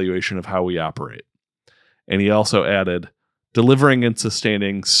reevaluation of how we operate." And he also added, "Delivering and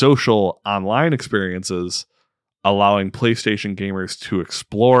sustaining social online experiences, allowing PlayStation gamers to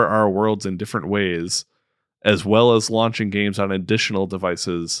explore our worlds in different ways, as well as launching games on additional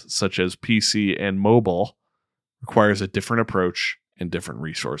devices such as PC and mobile, requires a different approach and different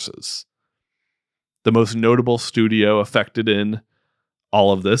resources." The most notable studio affected in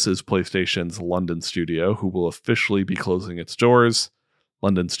all of this is PlayStation's London studio, who will officially be closing its doors.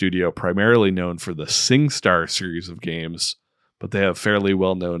 London studio primarily known for the SingStar series of games, but they have fairly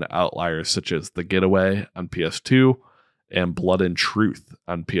well-known outliers such as The Getaway on PS2 and Blood and Truth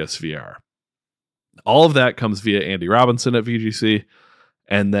on PSVR. All of that comes via Andy Robinson at VGC,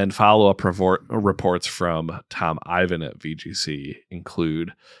 and then follow-up reports from Tom Ivan at VGC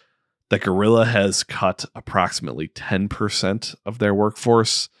include that Guerrilla has cut approximately 10% of their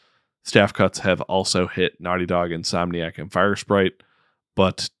workforce. Staff cuts have also hit Naughty Dog, Insomniac, and Firesprite,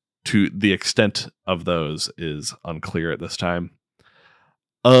 but to the extent of those is unclear at this time.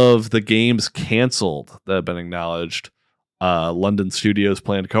 Of the games canceled that have been acknowledged, London Studios'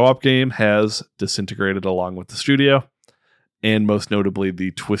 planned co-op game has disintegrated along with the studio, and most notably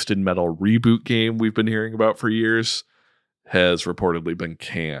the Twisted Metal reboot game we've been hearing about for years has reportedly been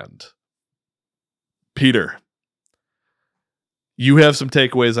canned. Peter, you have some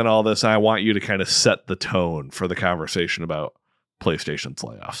takeaways on all this, and I want you to kind of set the tone for the conversation about PlayStation's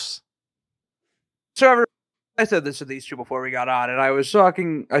layoffs. So I said this to these two before we got on, and I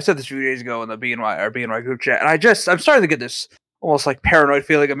said this a few days ago in the BNY group chat, and I'm starting to get this almost like paranoid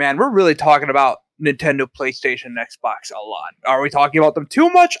feeling of, man, we're really talking about Nintendo, PlayStation, and Xbox a lot. Are we talking about them too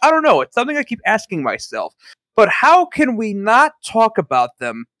much? I don't know. It's something I keep asking myself. But how can we not talk about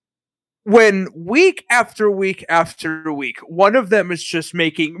them when week after week after week, one of them is just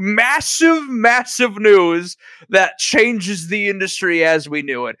making massive, massive news that changes the industry as we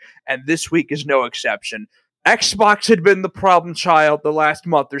knew it? And this week is no exception. Xbox had been the problem child the last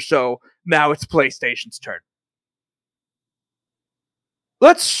month or so. Now it's PlayStation's turn.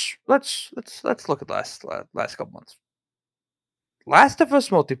 Let's look at the last couple months. Last of Us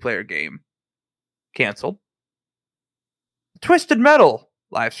multiplayer game canceled. Twisted Metal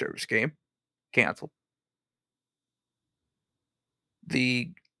live service game canceled.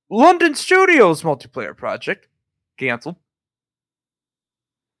 The London Studios multiplayer project canceled.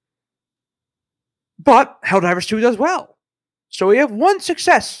 But Helldivers 2 does well. So we have one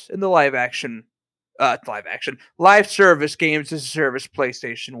success in the live service games as a service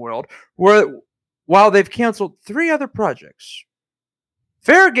PlayStation world, where while they've canceled 3 other projects.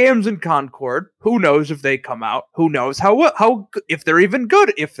 Fair Games and Concord, who knows if they come out? Who knows how if they're even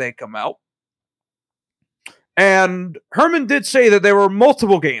good if they come out? And Herman did say that there were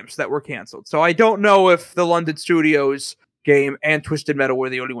multiple games that were canceled. So I don't know if the London Studios game and Twisted Metal were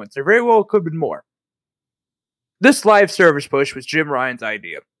the only ones. There very well could have been more. This live service push was Jim Ryan's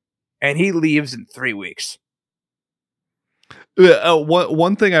idea, and he leaves in 3 weeks.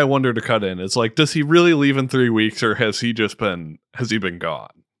 One thing I wonder to cut in is, like, does he really leave in 3 weeks, or has he been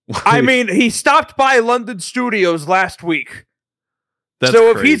gone? I mean, he stopped by London Studios last week. That's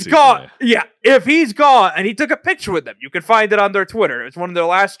so if crazy he's gone, if he's gone, and he took a picture with them, you can find it on their Twitter. It's one of their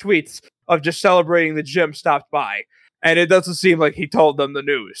last tweets of just celebrating that Jim stopped by, and it doesn't seem like he told them the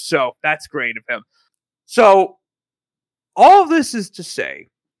news. So that's great of him. So all of this is to say,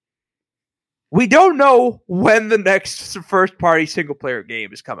 we don't know when the next first-party single-player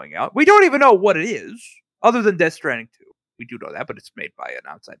game is coming out. We don't even know what it is, other than Death Stranding 2. We do know that, but it's made by an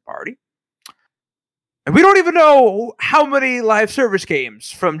outside party. And we don't even know how many live service games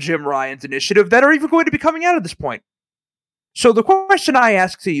from Jim Ryan's initiative that are even going to be coming out at this point. So the question I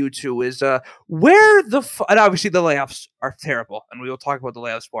ask to you two is, where the and obviously the layoffs are terrible, and we will talk about the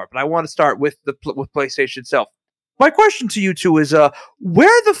layoffs more. But I want to start with with PlayStation itself. My question to you two is,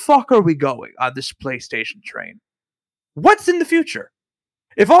 where the fuck are we going on this PlayStation train? What's in the future?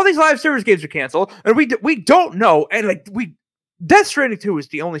 If all these live service games are canceled, and we don't know, and Death Stranding 2 is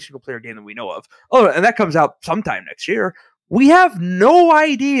the only single player game that we know of. Oh, and that comes out sometime next year. We have no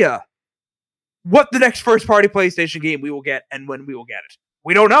idea what the next first-party PlayStation game we will get and when we will get it.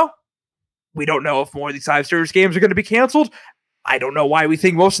 We don't know. We don't know if more of these live service games are going to be canceled. I don't know why we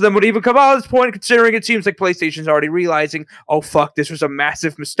think most of them would even come out at this point, considering it seems like PlayStation's already realizing, oh, fuck, this was a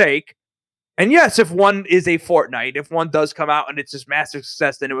massive mistake. And yes, if one is a Fortnite, if one does come out and it's this massive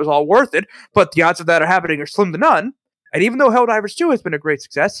success, then it was all worth it. But the odds of that are happening are slim to none. And even though Helldivers 2 has been a great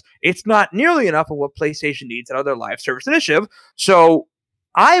success, it's not nearly enough of what PlayStation needs in other live service initiative. So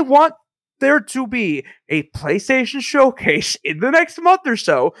I want there to be a PlayStation showcase in the next month or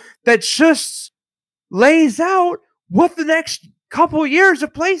so that just lays out what the next couple years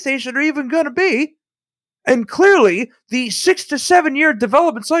of PlayStation are even going to be. And clearly, the 6 to 7 year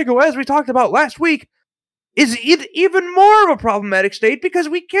development cycle, as we talked about last week, is even more of a problematic state because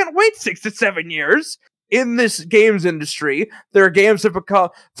we can't wait 6 to 7 years in this games industry. There are games that become,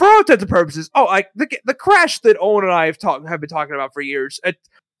 for all intents and purposes, the crash that Owen and I have been talking about for years.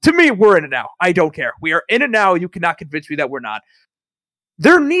 To me, we're in it now. I don't care. We are in it now. You cannot convince me that we're not.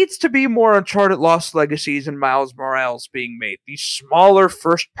 There needs to be more Uncharted Lost Legacies and Miles Morales being made. These smaller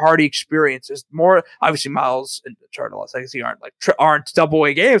first-party experiences. More, obviously, Miles and Uncharted Lost Legacy aren't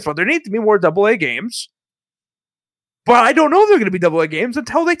AA games, but there need to be more AA games. But I don't know if they're going to be AA games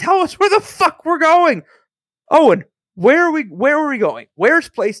until they tell us where the fuck we're going. Owen, where are we going? Where's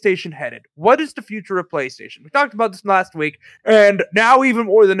PlayStation headed? What is the future of PlayStation? We talked about this last week, and now even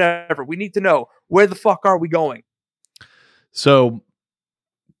more than ever, we need to know, where the fuck are we going? So,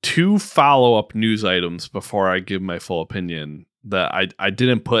 2 follow-up news items before I give my full opinion that I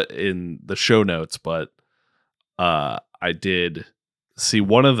didn't put in the show notes, but I did see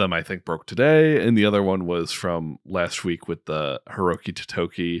one of them I think broke today, and the other one was from last week with the Hiroki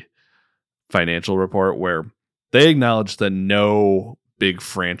Totoki financial report, where they acknowledged that no big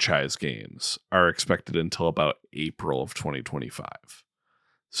franchise games are expected until about April of 2025.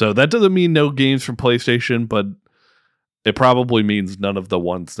 So that doesn't mean no games from PlayStation, but it probably means none of the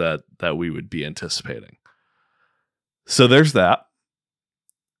ones that we would be anticipating. So there's that.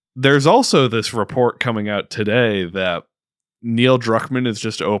 There's also this report coming out today that Neil Druckmann is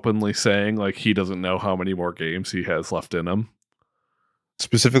just openly saying like he doesn't know how many more games he has left in him.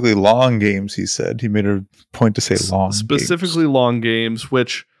 Specifically long games, he said. He made a point to say long Specifically long games,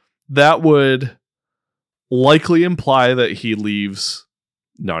 which that would likely imply that he leaves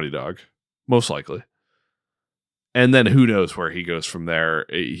Naughty Dog. Most likely. And then who knows where he goes from there.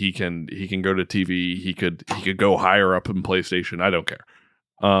 He can go to TV. He could go higher up in PlayStation. I don't care.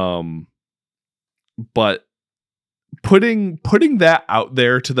 But putting that out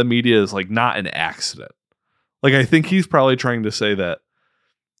there to the media is like not an accident. Like I think he's probably trying to say that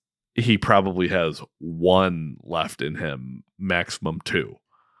he probably has 1 left in him, maximum 2.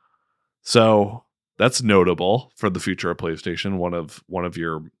 So that's notable for the future of PlayStation. One of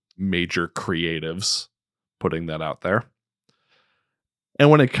your major creatives putting that out there. And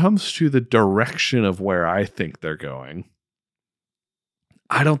when it comes to the direction of where I think they're going,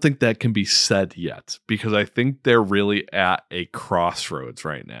 I don't think that can be said yet, because I think they're really at a crossroads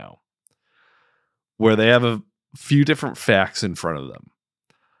right now where they have a few different facts in front of them.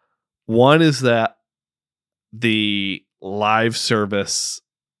 One is that the live service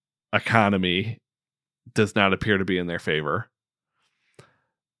economy does not appear to be in their favor.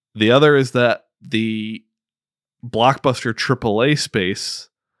 The other is that the blockbuster AAA space,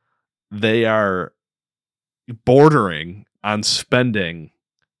 they are bordering on spending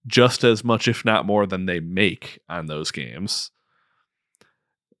just as much, if not more, than they make on those games.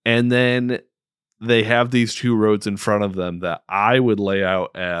 And then they have these 2 roads in front of them that I would lay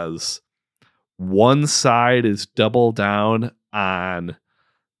out as one side is double down on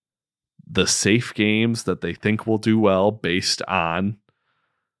the safe games that they think will do well based on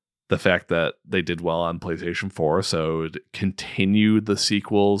the fact that they did well on PlayStation 4. So continue the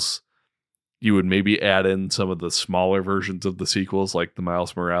sequels. You would maybe add in some of the smaller versions of the sequels like the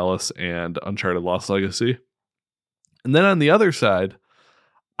Miles Morales and Uncharted Lost Legacy. And then on the other side,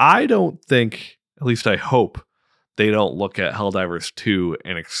 I don't think, at least I hope, they don't look at Helldivers 2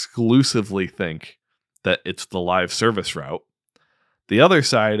 and exclusively think that it's the live service route. The other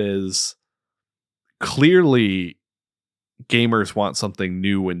side is clearly gamers want something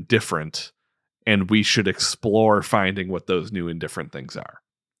new and different, and we should explore finding what those new and different things are.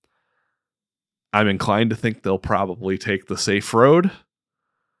 I'm inclined to think they'll probably take the safe road,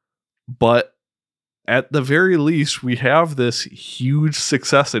 but at the very least, we have this huge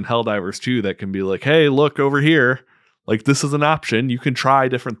success in Helldivers 2 that can be like, hey, look over here. Like, this is an option. You can try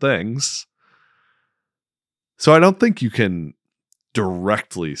different things. So I don't think you can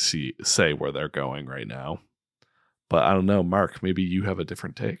directly say where they're going right now. But I don't know, Mark, maybe you have a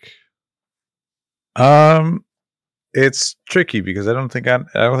different take. It's tricky because I don't think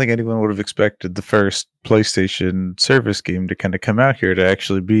anyone would have expected the first PlayStation service game to kind of come out here to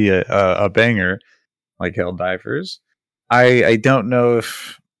actually be a banger like Helldivers. I don't know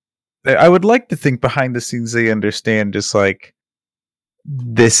if I would like to think behind the scenes they understand just like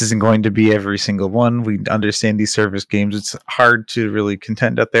this isn't going to be every single one. We understand these service games. It's hard to really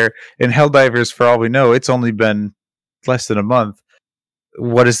contend out there. And Helldivers, for all we know, it's only been less than a month.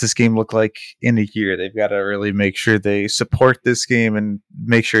 What does this game look like in a year? They've got to really make sure they support this game and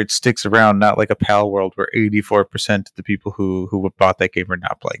make sure it sticks around, not like a Palworld where 84% of the people who bought that game are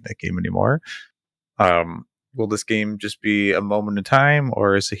not playing that game anymore. Will this game just be a moment in time,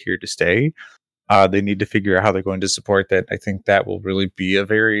 or is it here to stay? They need to figure out how they're going to support that. I think that will really be a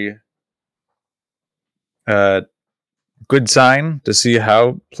very good sign to see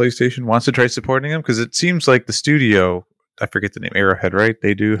how PlayStation wants to try supporting them, because it seems like the studio, I forget the name, Arrowhead, right?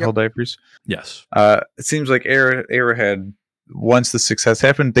 They do Helldivers? Yes. It seems like Arrowhead, once the success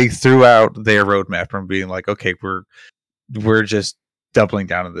happened, they threw out their roadmap from being like, okay, we're just doubling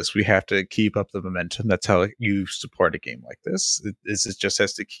down on this. We have to keep up the momentum. That's how you support a game like this. It just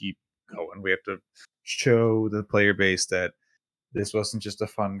has to keep going. We have to show the player base that this wasn't just a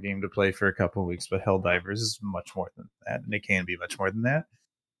fun game to play for a couple of weeks, but Helldivers is much more than that, and it can be much more than that.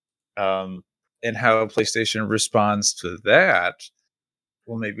 And how PlayStation responds to that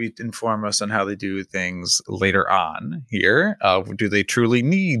will maybe inform us on how they do things later on here. Do they truly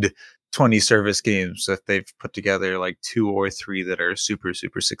need 20 service games if they've put together like 2 or 3 that are super,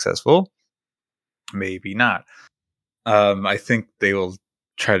 super successful? Maybe not. I think they will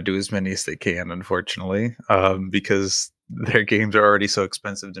try to do as many as they can, unfortunately, because their games are already so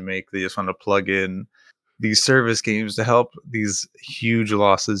expensive to make. They just want to plug in these service games to help these huge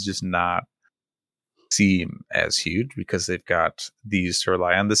losses just not seem as huge, because they've got these to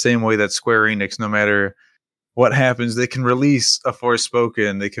rely on. The same way that Square Enix, no matter what happens, they can release a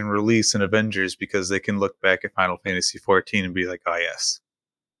Forspoken, they can release an Avengers, because they can look back at Final Fantasy 14 and be like, oh yes,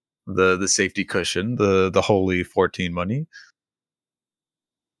 the safety cushion, the holy 14 money.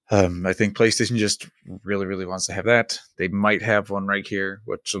 I think PlayStation just really, really wants to have that. They might have one right here,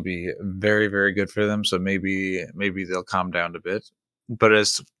 which will be very, very good for them. So maybe they'll calm down a bit. But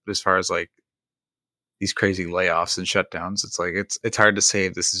as far as like these crazy layoffs and shutdowns, it's like it's hard to say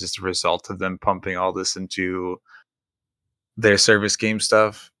if this is just a result of them pumping all this into their service game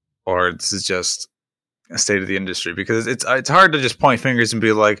stuff, or this is just a state of the industry, because it's hard to just point fingers and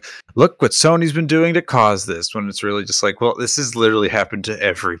be like, look what Sony's been doing to cause this, when it's really just like, well, this has literally happened to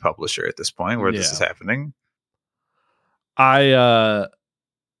every publisher at this point where this is happening.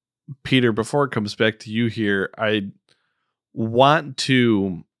 Peter, before it comes back to you here, I want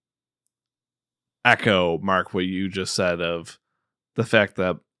to echo, Mark, what you just said of the fact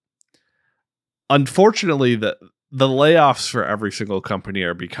that unfortunately the layoffs for every single company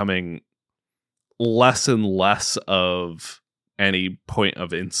are becoming less and less of any point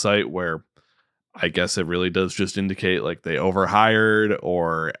of insight, where I guess it really does just indicate like they overhired,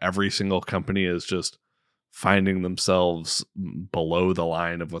 or every single company is just finding themselves below the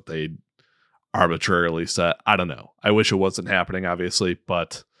line of what they arbitrarily set. I don't know. I wish it wasn't happening, obviously,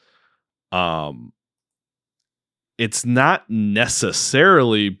 but it's not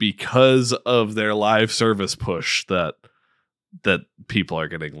necessarily because of their live service push that people are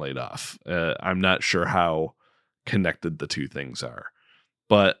getting laid off. I'm not sure how connected the two things are.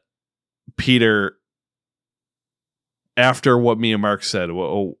 But Peter, after what me and Mark said,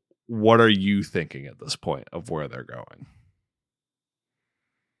 what are you thinking at this point of where they're going?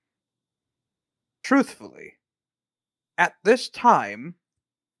 Truthfully, at this time,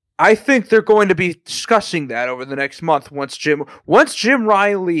 I think they're going to be discussing that over the next month once Jim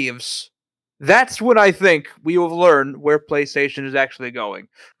Ryan leaves. That's when I think we will learn where PlayStation is actually going.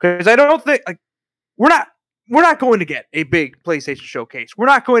 Because I don't think we're not going to get a big PlayStation showcase. We're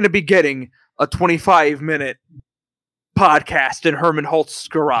not going to be getting a 25-minute podcast in Herman Holtz's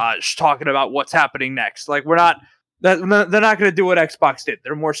garage talking about what's happening next. Like, we're not. They're not going to do what Xbox did.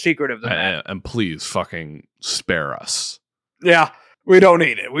 They're more secretive than that. And please fucking spare us. Yeah. We don't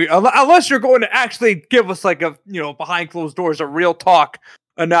need it. Unless you're going to actually give us like a, behind closed doors, a real talk,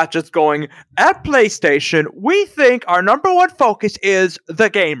 and not just going, at PlayStation, we think our number one focus is the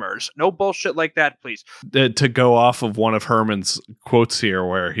gamers. No bullshit like that, please. To go off of one of Herman's quotes here,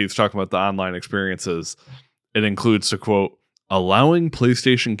 where he's talking about the online experiences, it includes the quote, allowing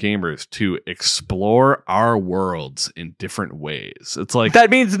PlayStation gamers to explore our worlds in different ways. It's like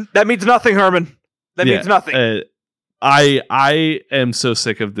that means nothing, Herman. That means nothing. I am so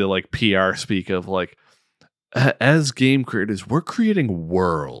sick of the like PR speak of like, as game creators, we're creating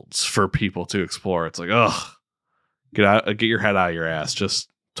worlds for people to explore. It's like, ugh, get your head out of your ass. Just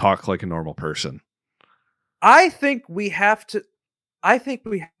talk like a normal person. I think we have to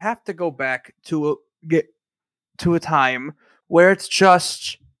go back to a time where it's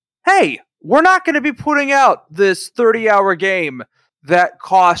just, hey, we're not going to be putting out this 30-hour game that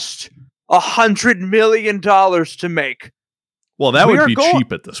cost $100 million to make. Well, that would be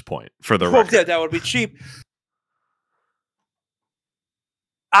cheap at this point, for the record. Yeah, that would be cheap.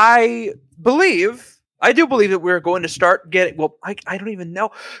 I do believe that we're going to start getting, well, I don't even know.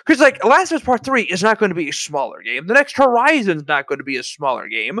 Because, like, Last of Us Part 3 is not going to be a smaller game. The next Horizon's not going to be a smaller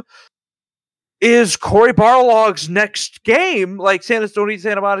game. Is Cory Barlog's next game, like Santa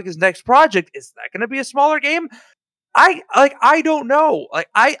Monica's next project, is that going to be a smaller game? I don't know. Like,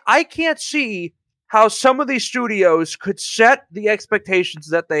 I can't see how some of these studios could set the expectations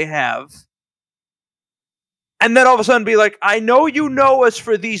that they have, and then all of a sudden be like, I know you know us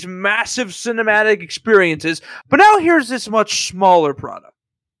for these massive cinematic experiences, but now here's this much smaller product.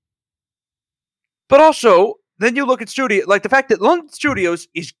 But also, then you look at the fact that London Studios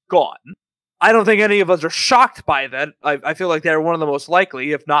is gone. I don't think any of us are shocked by that. I feel like they're one of the most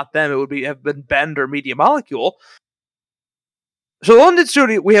likely. If not them, it would have been Bend or Media Molecule. So London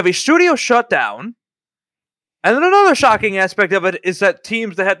Studio, we have a studio shut down. And then another shocking aspect of it is that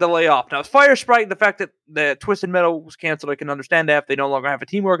teams that had to lay off. Now, Fire Sprite, the fact that the Twisted Metal was canceled, I can understand that. If they no longer have a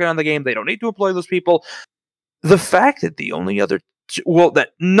team working on the game, they don't need to employ those people. The fact that the only other... that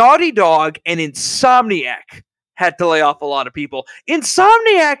Naughty Dog and Insomniac had to lay off a lot of people.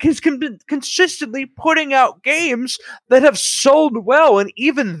 Insomniac has been consistently putting out games that have sold well, and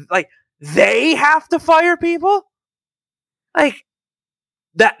even, like, they have to fire people? Like...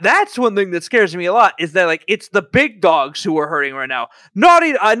 That's one thing that scares me a lot, is that, like, it's the big dogs who are hurting right now.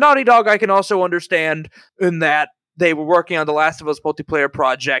 Naughty Dog I can also understand in that they were working on the Last of Us multiplayer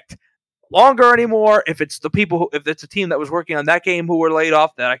project longer anymore. If it's if it's a team that was working on that game who were laid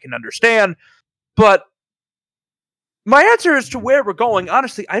off, that I can understand. But my answer as to where we're going,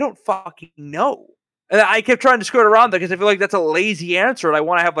 honestly, I don't fucking know. And I kept trying to skirt around that because I feel like that's a lazy answer, and I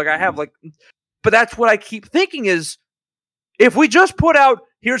want to have but that's what I keep thinking is, if we just put out,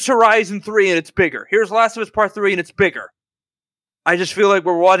 here's Horizon 3 and it's bigger, here's Last of Us Part 3 and it's bigger, I just feel like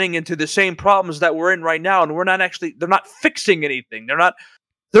we're running into the same problems that we're in right now, and they're not fixing anything.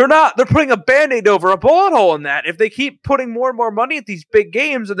 They're putting a Band-Aid over a bullet hole in that. If they keep putting more and more money at these big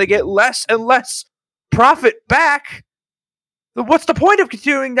games and they get less and less profit back, what's the point of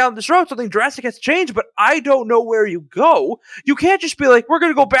continuing down this road? Something drastic has changed, but I don't know where you go. You can't just be like, we're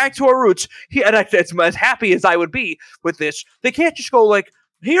going to go back to our roots. And as happy as I would be with this, they can't just go like,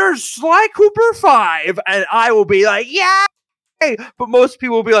 here's Sly Cooper 5, and I will be like, yeah! But most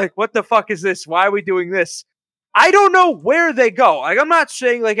people will be like, what the fuck is this? Why are we doing this? I don't know where they go. Like, I'm not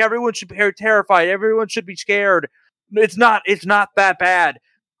saying like everyone should be terrified. Everyone should be scared. It's not that bad.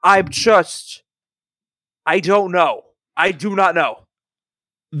 I don't know. I do not know.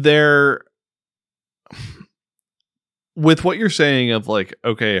 With what you're saying of like,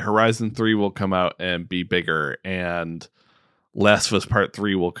 okay, Horizon 3 will come out and be bigger, and Last of Us Part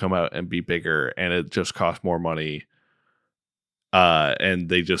 3 will come out and be bigger, and it just costs more money, and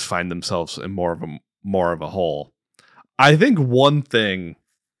they just find themselves in more of a hole. I think one thing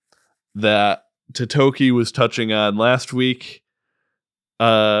that Totoki was touching on last week,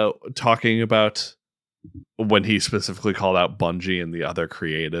 talking about when he specifically called out Bungie and the other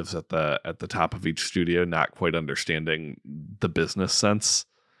creatives at the top of each studio not quite understanding the business sense.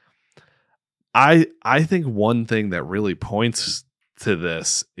 I think one thing that really points to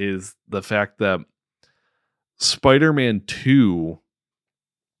this is the fact that Spider-Man 2,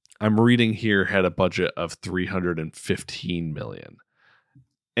 I'm reading here, had a budget of $315 million.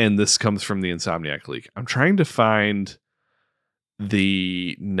 And this comes from the Insomniac leak. I'm trying to find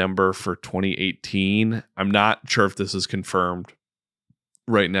the number for 2018. I'm not sure if this is confirmed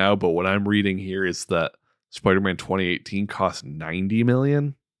right now, but what I'm reading here is that Spider-Man 2018 cost $90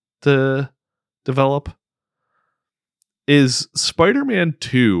 million to develop. Is Spider-Man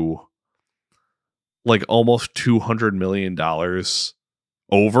 2 like almost $200 million,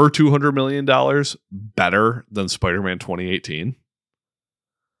 over $200 million better than Spider-Man 2018?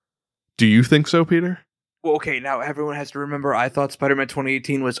 Do you think so, Peter? Well, okay, now everyone has to remember I thought Spider-Man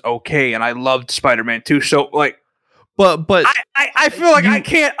 2018 was okay, and I loved Spider-Man 2, so, like... But I feel like I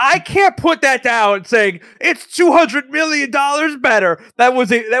can't put that down saying it's $200 million better. That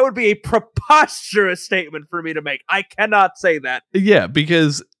would be a preposterous statement for me to make. I cannot say that. Yeah,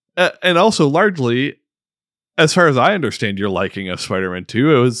 because and also largely, as far as I understand your liking of Spider-Man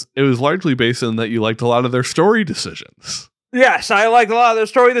 2, it was largely based on that you liked a lot of their story decisions. Yes, I liked a lot of their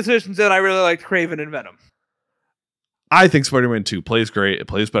story decisions, and I really liked Kraven and Venom. I think Spider-Man 2 plays great. It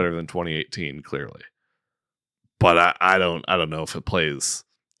plays better than 2018, clearly. But I don't know if it plays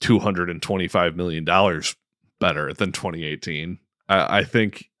 $225 million better than 2018. I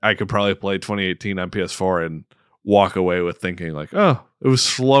think I could probably play 2018 on PS4 and walk away with thinking like, oh, it was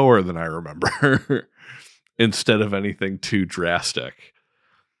slower than I remember instead of anything too drastic.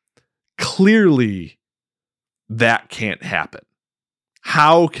 Clearly, that can't happen.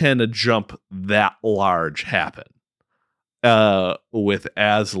 How can a jump that large happen with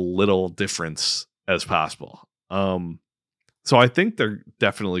as little difference as possible? So I think they're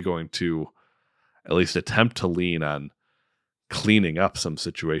definitely going to at least attempt to lean on cleaning up some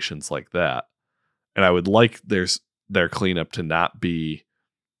situations like that. And I would like their cleanup to not be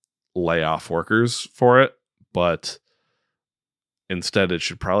lay off workers for it, but instead it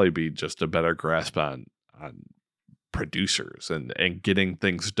should probably be just a better grasp on producers and getting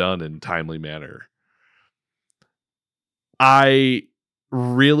things done in a timely manner. I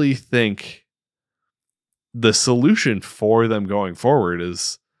really think the solution for them going forward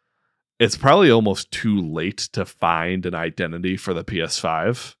is it's probably almost too late to find an identity for the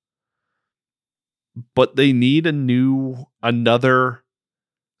PS5, but they need another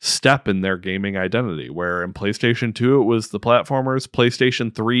step in their gaming identity, where in PlayStation 2, it was the platformers.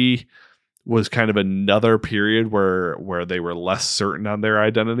 PlayStation 3 was kind of another period where they were less certain on their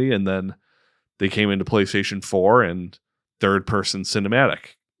identity. And then they came into PlayStation 4 and third person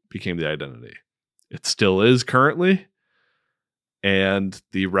cinematic became the identity. It still is currently. And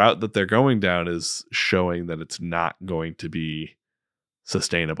the route that they're going down is showing that it's not going to be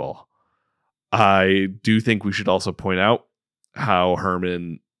sustainable. I do think we should also point out how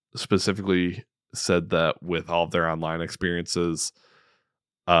Herman specifically said that with all of their online experiences,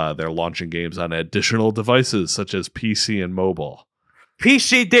 they're launching games on additional devices such as PC and mobile.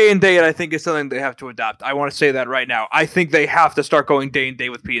 PC day and date, I think, is something they have to adopt. I want to say that right now. I think they have to start going day and date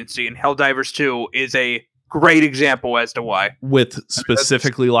with PNC, and Helldivers 2 is a great example as to why. With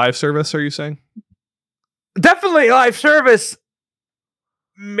specifically live service, are you saying? Definitely live service.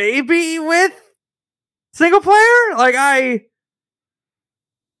 Maybe with single player? Like,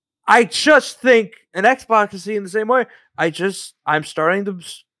 I just think, and Xbox is seeing the same way,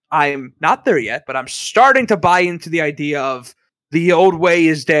 I'm not there yet, but I'm starting to buy into the idea of the old way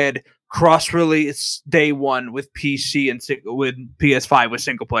is dead, cross-release day one with PC and with PS5 with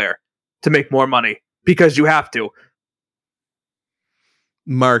single player to make more money, because you have to.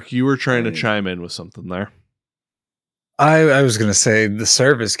 Mark, you were trying to chime in with something there. I was going to say the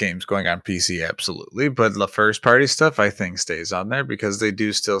service games going on PC, absolutely. But the first party stuff, I think, stays on there because they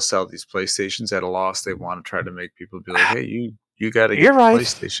do still sell these PlayStations at a loss. They want to try to make people be like, hey, you got to get right.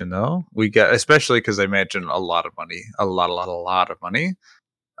 PlayStation, though. We got, especially because I imagine a lot of money of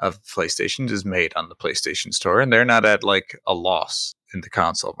PlayStation is made on the PlayStation Store. And they're not at like a loss in the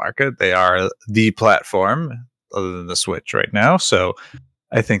console market. They are the platform other than the Switch right now. So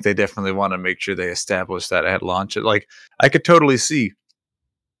I think they definitely want to make sure they establish that at launch. Like, I could totally see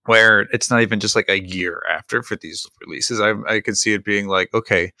where it's not even just like a year after for these releases. I could see it being like,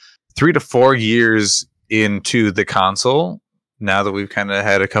 okay, 3 to 4 years into the console, now that we've kind of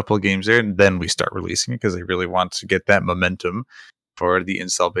had a couple of games there, and then we start releasing it because they really want to get that momentum for the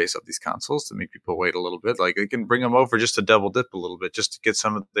install base of these consoles to make people wait a little bit. Like, they can bring them over just to double dip a little bit, just to get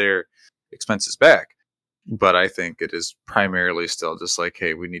some of their expenses back. But I think it is primarily still just like,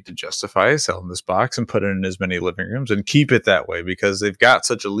 hey, we need to justify selling this box and put it in as many living rooms and keep it that way because they've got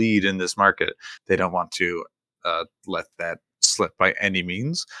such a lead in this market. They don't want to let that slip by any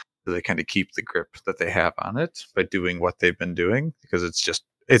means. So they kind of keep the grip that they have on it by doing what they've been doing because it's just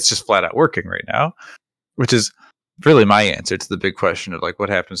flat out working right now, which is really my answer to the big question of like what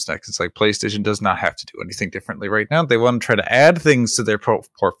happens next. It's like PlayStation does not have to do anything differently right now. They want to try to add things to their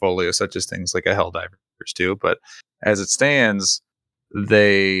portfolio, such as things like a Helldivers do, but as it stands,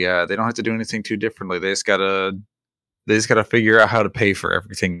 they don't have to do anything too differently. They just gotta figure out how to pay for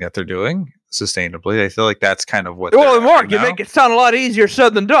everything that they're doing sustainably. I feel like that's kind of what. Well, Mark, you make it sound a lot easier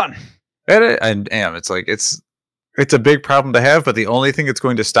said than done. And it's like it's a big problem to have, but the only thing that's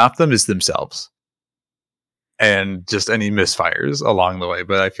going to stop them is themselves. And just any misfires along the way.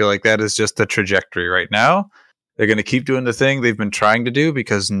 But I feel like that is just the trajectory right now. They're going to keep doing the thing they've been trying to do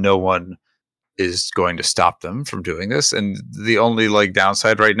because no one is going to stop them from doing this. And the only like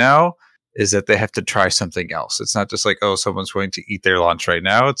downside right now is that they have to try something else. It's not just like, oh, someone's going to eat their lunch right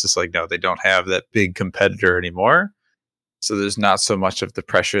now. It's just like, no, they don't have that big competitor anymore. So there's not so much of the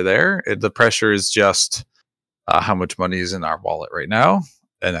pressure there. The pressure is just how much money is in our wallet right now.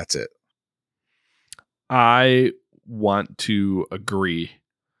 And that's it. I want to agree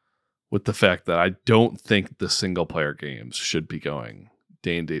with the fact that I don't think the single player games should be going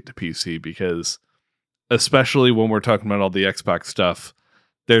day and date to PC, because especially when we're talking about all the Xbox stuff,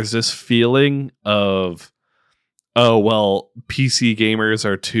 there's this feeling of, oh, well, PC gamers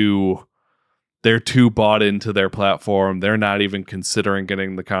are they're too bought into their platform. They're not even considering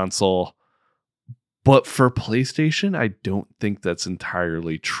getting the console. But for PlayStation, I don't think that's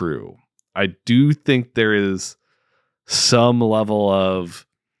entirely true. I do think there is some level of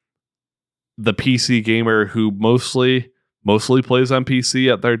the PC gamer who mostly plays on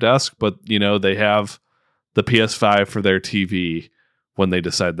PC at their desk, but they have the PS5 for their TV when they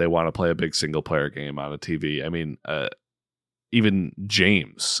decide they want to play a big single player game on a TV. I mean, even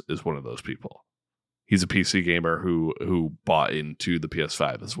James is one of those people. He's a PC gamer who bought into the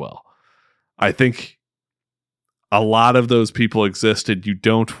PS5 as well. I think a lot of those people existed. You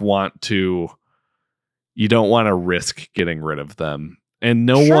don't want to risk getting rid of them. And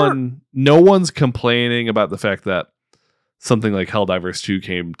no one's complaining about the fact that something like Helldivers 2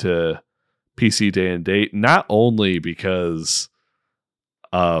 came to PC day and date, not only because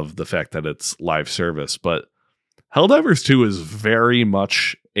of the fact that it's live service, but Helldivers 2 is very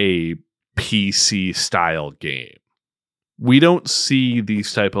much a PC style game. We don't see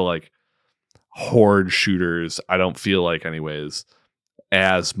these type of like horde shooters, I don't feel like anyways,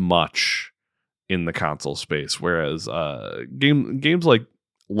 as much in the console space, whereas games like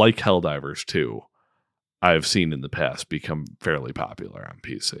Helldivers 2 I've seen in the past become fairly popular on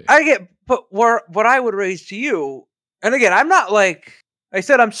PC. I get, but what I would raise to you, and again, I'm not like I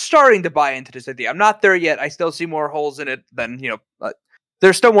said, I'm starting to buy into this idea. I'm not there yet. I still see more holes in it than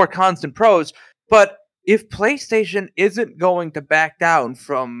there's still more cons than pros. But if PlayStation isn't going to back down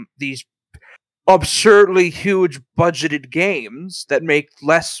from these absurdly huge budgeted games that make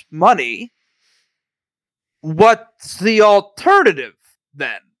less money, what's the alternative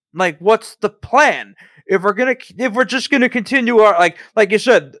then? Like, what's the plan? If we're just gonna continue our like you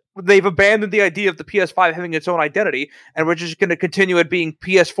said, they've abandoned the idea of the PS5 having its own identity, and we're just gonna continue it being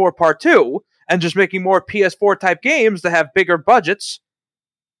PS4 Part 2 and just making more PS4 type games that have bigger budgets.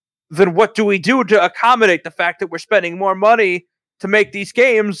 Then what do we do to accommodate the fact that we're spending more money to make these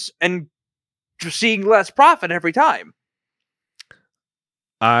games and seeing less profit every time?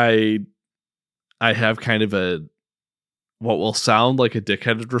 I have kind of what will sound like a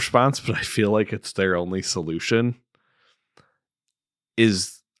dickheaded response, but I feel like it's their only solution,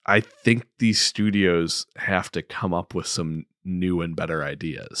 is I think these studios have to come up with some new and better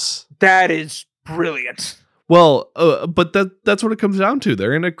ideas. That is brilliant. Well, but that's what it comes down to.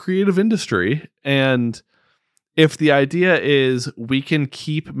 They're in a creative industry, and if the idea is we can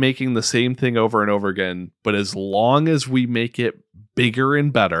keep making the same thing over and over again, but as long as we make it bigger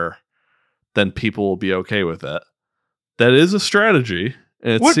and better, then people will be okay with it. That is a strategy,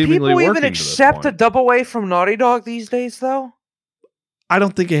 and it's seemingly working. Would people even accept a double A from Naughty Dog these days, though? I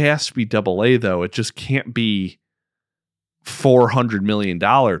don't think it has to be double A, though. It just can't be $400 million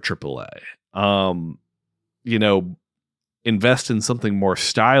AAA. Invest in something more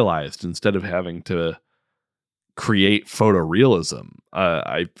stylized instead of having to create photorealism.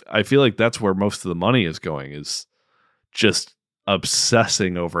 I feel like that's where most of the money is going, is just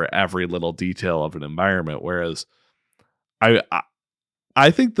obsessing over every little detail of an environment. Whereas I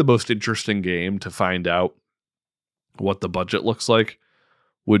think the most interesting game to find out what the budget looks like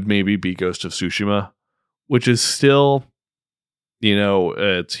would maybe be Ghost of Tsushima, which is still,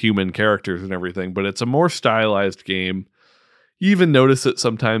 it's human characters and everything, but it's a more stylized game. You even notice it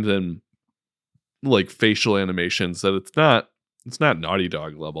sometimes in like facial animations that it's not Naughty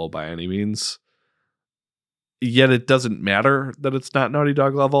Dog level by any means. Yet it doesn't matter that it's not Naughty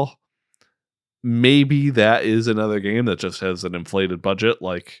Dog level. Maybe that is another game that just has an inflated budget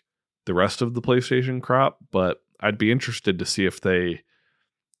like the rest of the PlayStation crop, but I'd be interested to see if they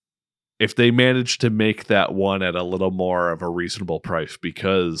manage to make that one at a little more of a reasonable price,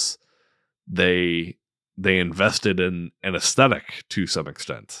 because they invested in an aesthetic to some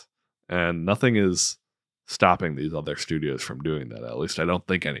extent, and nothing is stopping these other studios from doing that. At least I don't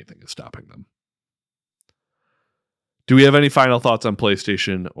think anything is stopping them. Do we have any final thoughts on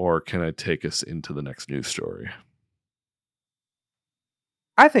PlayStation, or can I take us into the next news story?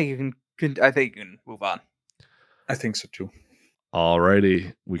 I think you can move on. I think so too.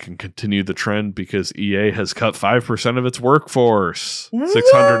 Alrighty, we can continue the trend because EA has cut 5% of its workforce, Woo!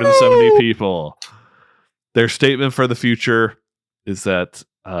 670 people. Their statement for the future is that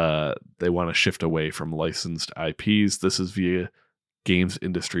they want to shift away from licensed IPs. This is via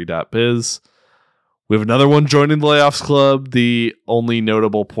gamesindustry.biz. We have another one joining the layoffs club. The only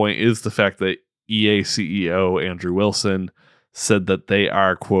notable point is the fact that EA CEO Andrew Wilson said that they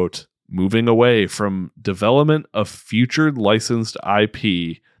are, quote, moving away from development of future licensed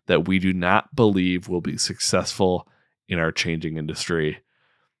IP that we do not believe will be successful in our changing industry.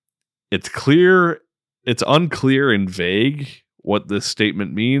 It's unclear and vague what this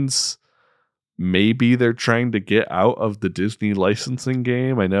statement means. Maybe they're trying to get out of the Disney licensing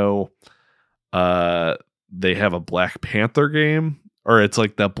game. I know they have a Black Panther game, or it's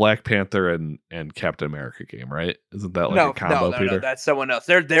like the Black Panther and Captain America game, right? Isn't that like a combo, Peter? No, that's someone else.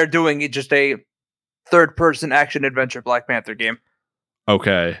 They're doing it just a third-person action adventure Black Panther game.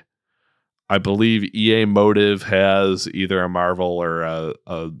 Okay. I believe EA Motive has either a Marvel or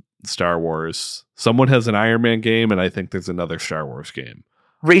a Star Wars. Someone has an Iron Man game, and I think there's another Star Wars game.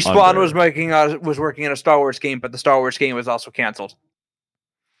 Respawn was working on a Star Wars game, but the Star Wars game was also canceled.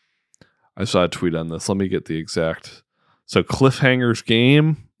 I saw a tweet on this. Let me get the exact. So Cliffhanger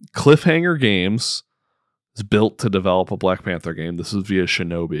Games is built to develop a Black Panther game. This is via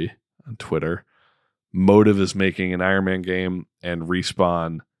Shinobi on Twitter. Motive is making an Iron Man game, and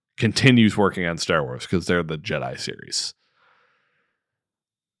Respawn continues working on Star Wars because they're the Jedi series.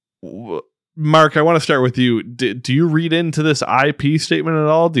 Mark, I want to start with you. Do you read into this IP statement at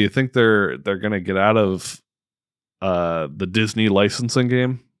all? Do you think they're going to get out of the Disney licensing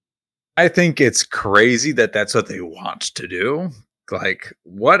game? I think it's crazy that that's what they want to do. Like,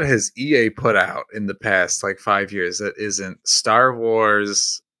 what has EA put out in the past 5 years that isn't Star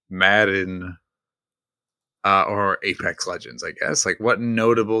Wars, Madden, or Apex Legends? I guess. Like, what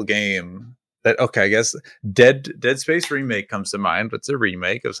notable game that? Okay, I guess Dead Space remake comes to mind, but it's a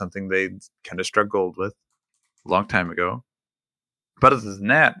remake of something they kind of struggled with a long time ago. But other than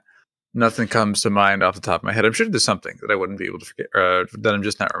that, nothing comes to mind off the top of my head. I'm sure there's something that I wouldn't be able to forget, that I'm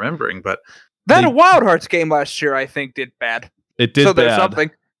just not remembering. But that Wild Hearts game last year, I think, did bad. It did so bad. There's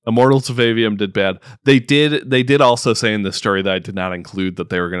something. Immortals of Avium did bad. They did also say in this story that I did not include that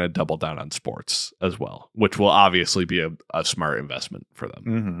they were going to double down on sports as well, which will obviously be a smart investment for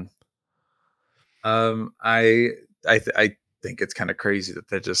them. Mm-hmm. I think it's kind of crazy that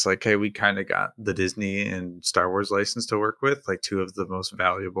they're just like, hey, we kind of got the Disney and Star Wars license to work with, like two of the most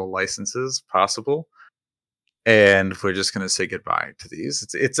valuable licenses possible, and we're just going to say goodbye to these.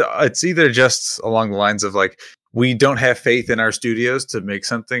 It's either just along the lines of like, we don't have faith in our studios to make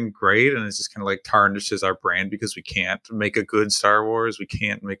something great, and it's just kind of like tarnishes our brand because we can't make a good Star Wars, we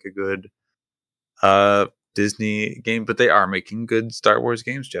can't make a good Disney game, but they are making good Star Wars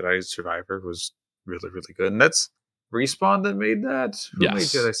games. Jedi Survivor was really, really good, and that's Respawn that made that. Who made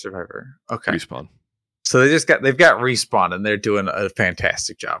Jedi Survivor? Okay, Respawn. So they've got Respawn, and they're doing a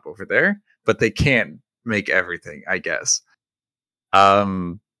fantastic job over there, but they can't make everything, I guess.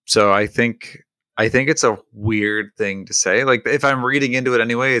 So I think it's a weird thing to say. Like, if I'm reading into it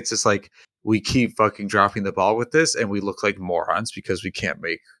anyway, it's just like, we keep fucking dropping the ball with this, and we look like morons because we can't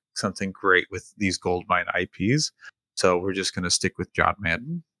make something great with these goldmine IPs. So we're just going to stick with John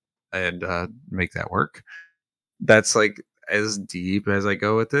Madden and make that work. That's like as deep as I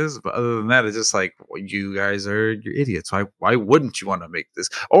go with this. But other than that, it's just like, well, you guys you're idiots. Why wouldn't you want to make this?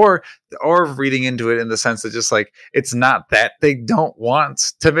 Or reading into it in the sense that just like, it's not that they don't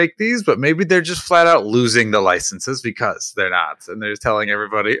want to make these, but maybe they're just flat out losing the licenses because they're not. And they're just telling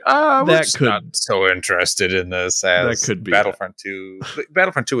everybody, we're not so interested in this as that could be Battlefront 2.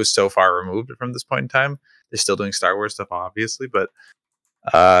 Battlefront 2 is so far removed from this point in time. They're still doing Star Wars stuff, obviously, but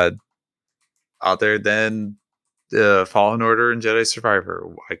other than Fallen Order and Jedi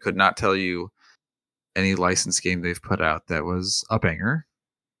Survivor, I could not tell you any licensed game they've put out that was a banger.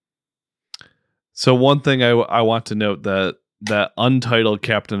 So one thing I want to note, that untitled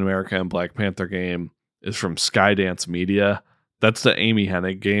Captain America and Black Panther game is from Skydance Media. That's the Amy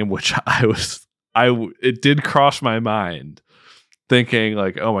Hennig game, which it did cross my mind thinking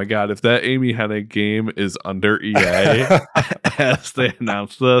like, oh my God, if that Amy Hennig game is under EA as they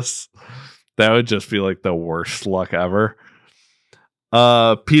announced this, that would just be like the worst luck ever.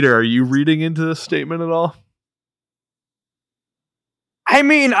 Peter, are you reading into this statement at all? I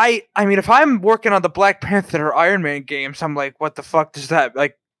mean, if I'm working on the Black Panther or Iron Man games, I'm like, what the fuck does that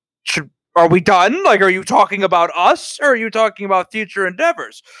like? Are we done? Like, are you talking about us, or are you talking about future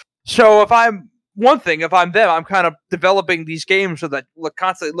endeavors? So if I'm if I'm them, I'm kind of developing these games so that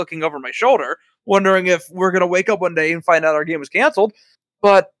constantly looking over my shoulder, wondering if we're gonna wake up one day and find out our game was canceled.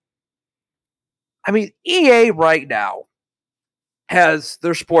 But I mean, EA right now has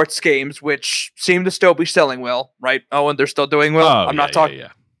their sports games, which seem to still be selling well, right? Oh, and they're still doing well. I'm not talking.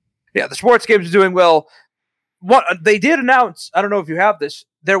 Yeah, the sports games are doing well. What they did announce, I don't know if you have this,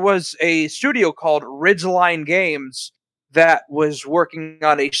 there was a studio called Ridgeline Games that was working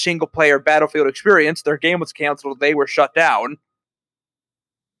on a single-player Battlefield experience. Their game was canceled. They were shut down.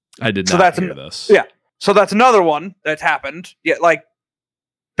 I did not hear this. Yeah, so that's another one that's happened. Yeah, like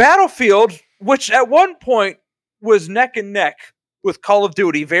Battlefield, which at one point was neck and neck with Call of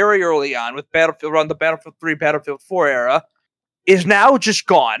Duty very early on, with Battlefield around the Battlefield 3, Battlefield 4 era, is now just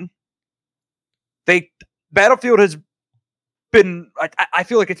gone. Battlefield has been, I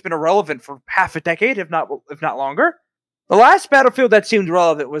feel like it's been irrelevant for half a decade, if not longer. The last Battlefield that seemed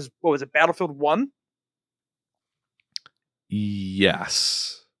relevant was, what was it, Battlefield 1?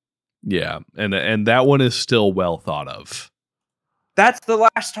 Yes. Yeah, and that one is still well thought of. That's the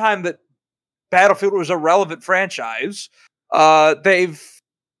last time that Battlefield was a relevant franchise. Here's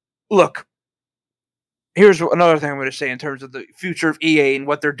another thing I'm going to say in terms of the future of EA and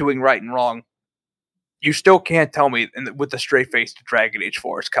what they're doing right and wrong. You still can't tell me with a straight face that Dragon Age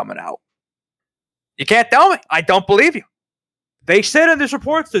 4 is coming out. You can't tell me. I don't believe you. They said in this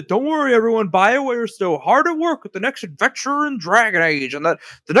report that, don't worry, everyone, BioWare is still hard at work with the next adventure in Dragon Age, and that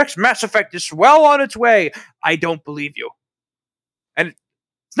the next Mass Effect is well on its way. I don't believe you. And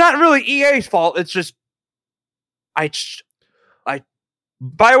it's not really EA's fault. It's just, BioWare's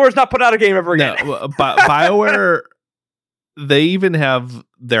not putting out a game ever again. No, BioWare, they even have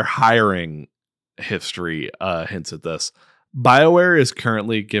their hiring history hints at this. BioWare is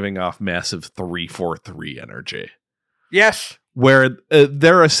currently giving off massive 343 energy. Yes. Where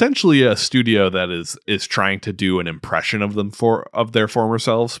they're essentially a studio that is trying to do an impression of them of their former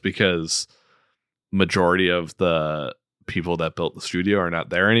selves, because majority of the people that built the studio are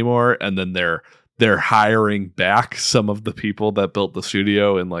not there anymore, and then they're hiring back some of the people that built the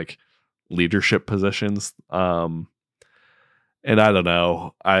studio in like leadership positions. And I don't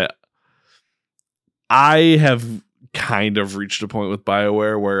know. I have kind of reached a point with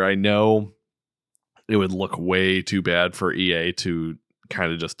BioWare where I know it would look way too bad for EA to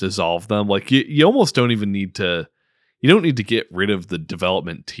kind of just dissolve them. Like you almost don't even need to, you don't need to get rid of the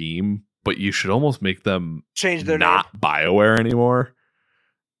development team, but you should almost make them change their not name. BioWare anymore.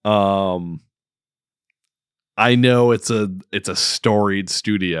 I know it's a storied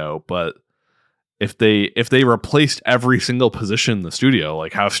studio, but if they replaced every single position in the studio,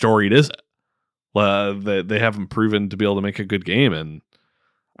 like how storied is it? They haven't proven to be able to make a good game, and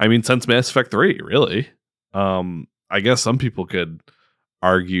I mean, since Mass Effect 3, really. I guess some people could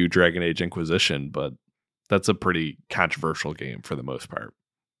argue Dragon Age Inquisition, but that's a pretty controversial game for the most part.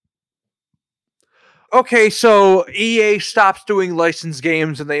 Okay, so EA stops doing licensed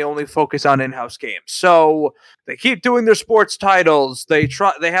games and they only focus on in-house games. So they keep doing their sports titles. They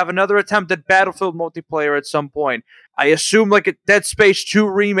have another attempt at Battlefield multiplayer at some point. I assume like a Dead Space 2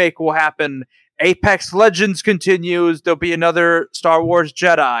 remake will happen. Apex Legends continues. There'll be another Star Wars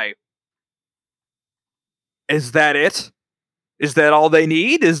Jedi. Is that it? Is that all they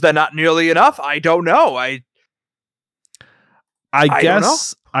need? Is that not nearly enough? I don't know. I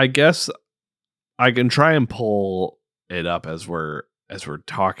guess I can try and pull it up as we're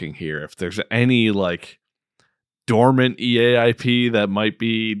talking here. If there's any like dormant EA IP that might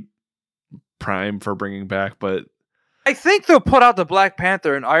be prime for bringing back, but I think they'll put out the Black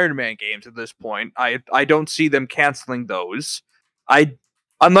Panther and Iron Man games at this point. I don't see them canceling those.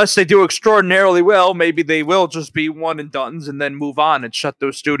 Unless they do extraordinarily well, maybe they will just be one and dones and then move on and shut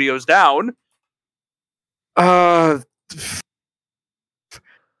those studios down. I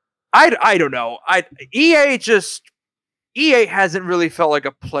don't know. EA hasn't really felt like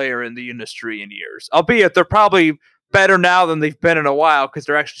a player in the industry in years. Albeit they're probably better now than they've been in a while, because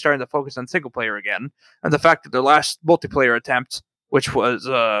they're actually starting to focus on single player again. And the fact that their last multiplayer attempt, which was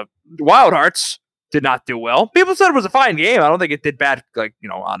Wild Hearts, did not do well. People said it was a fine game. I don't think it did bad, like,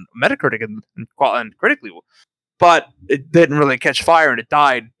 on Metacritic and critically, but it didn't really catch fire and it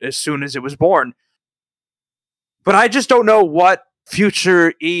died as soon as it was born. But I just don't know what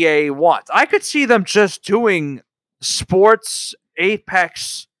future EA wants. I could see them just doing sports,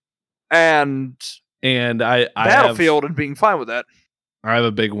 Apex, and Battlefield and being fine with that. I have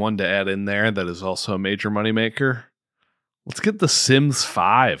a big one to add in there that is also a major moneymaker. Let's get the Sims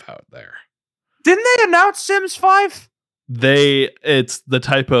 5 out there. Didn't they announce Sims 5? It's the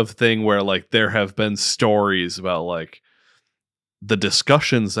type of thing where like there have been stories about like the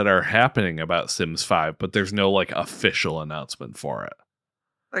discussions that are happening about Sims 5, but there's no like official announcement for it.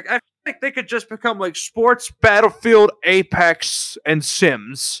 Like, I think they could just become like Sports, Battlefield, Apex, and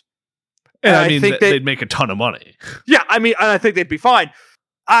Sims. And I mean, they'd make a ton of money. Yeah, I mean, and I think they'd be fine.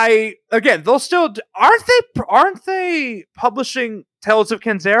 They'll still aren't they publishing Tales of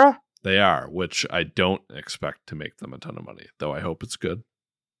Kenzera? They are, which I don't expect to make them a ton of money, though I hope it's good.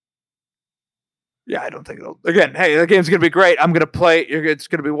 Yeah, I don't think it'll. Again, hey, the game's gonna be great. I'm gonna play. It's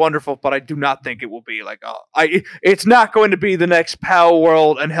gonna be wonderful, but I do not think it will be like. It's not going to be the next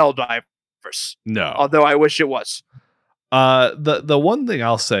Palworld and Helldivers. No, although I wish it was. The one thing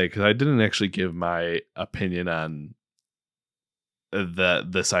I'll say, because I didn't actually give my opinion on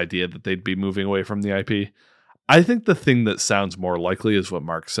this idea that they'd be moving away from the IP. I think the thing that sounds more likely is what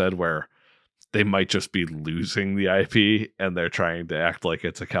Mark said, where they might just be losing the IP and they're trying to act like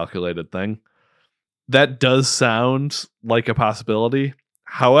it's a calculated thing. That does sound like a possibility.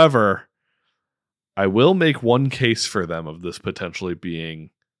 However, I will make one case for them of this potentially being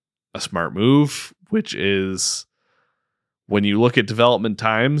a smart move, which is when you look at development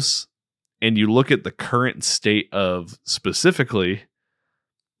times and you look at the current state of specifically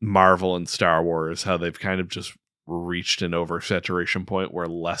Marvel and Star Wars, how they've kind of just reached an oversaturation point where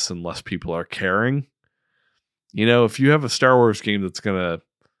less and less people are caring. You know, if you have a Star Wars game that's going to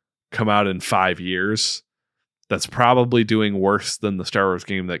come out in 5 years, that's probably doing worse than the Star Wars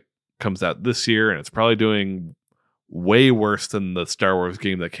game that comes out this year, and it's probably doing way worse than the Star Wars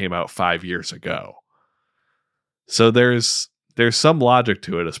game that came out 5 years ago. So there's some logic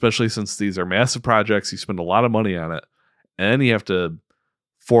to it, especially since these are massive projects. You spend a lot of money on it, and then you have to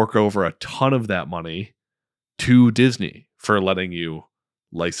fork over a ton of that money to Disney for letting you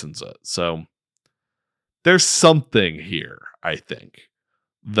license it. So there's something here, I think.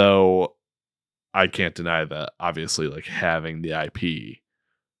 Though I can't deny that obviously like having the IP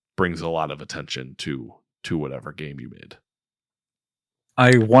brings a lot of attention to whatever game you made.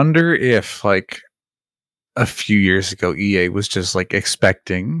 I wonder if like a few years ago EA was just like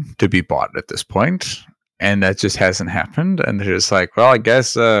expecting to be bought at this point, and that just hasn't happened, and they're just like, well, I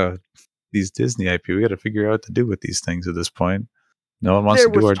guess these Disney IP, we got to figure out what to do with these things at this point. No one wants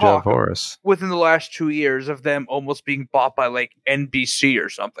to do our job for us. Within the last 2 years of them almost being bought by like NBC or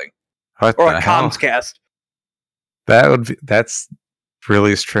something. What or a Comcast. That's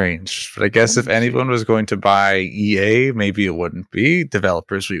really strange. But I guess if anyone was going to buy EA, maybe it wouldn't be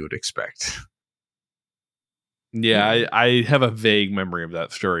developers we would expect. Yeah, I have a vague memory of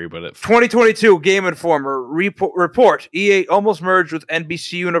that story, but 2022 Game Informer report: EA almost merged with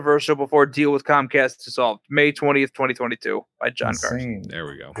NBC Universal before deal with Comcast dissolved. May 20th, 2022 by John Carson. There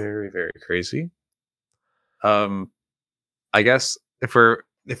we go. Very, very crazy. I guess if we're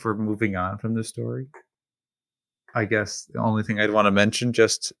moving on from this story, I guess the only thing I'd want to mention,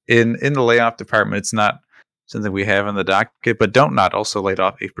 just in the layoff department, it's not something we have in the docket, but Don't Not also laid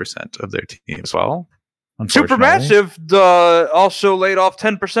off 8% of their team as well. Supermassive also laid off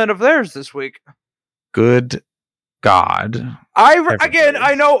 10% of theirs this week. Good God.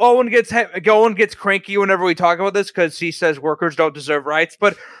 I know Owen gets cranky whenever we talk about this because he says workers don't deserve rights,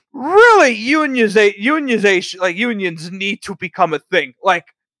 but really unionization, like unions need to become a thing. Like,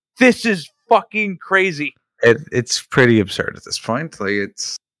 this is fucking crazy. It's pretty absurd at this point. Like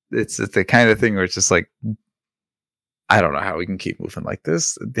it's the kind of thing where it's just like, I don't know how we can keep moving like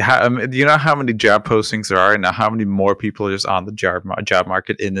this. You know how many job postings there are, and now how many more people are just on the job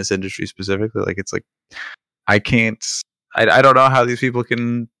market in this industry specifically? Like, it's like, I don't know how these people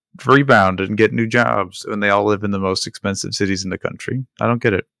can rebound and get new jobs when they all live in the most expensive cities in the country. I don't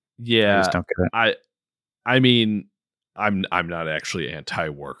get it. Yeah, I just don't get it. I mean, I'm not actually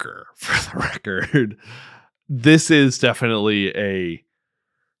anti-worker, for the record. This is definitely a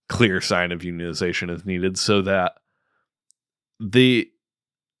clear sign of unionization is needed, so that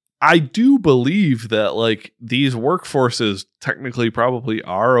I do believe that like these workforces technically probably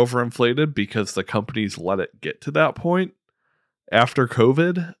are overinflated because the companies let it get to that point after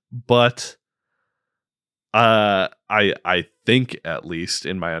COVID. But I think, at least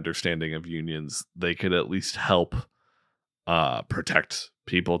in my understanding of unions, they could at least help protect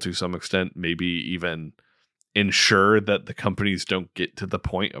people to some extent, maybe even ensure that the companies don't get to the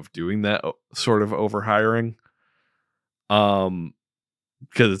point of doing that sort of overhiring.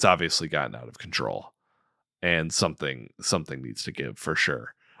 Because it's obviously gotten out of control, and something needs to give for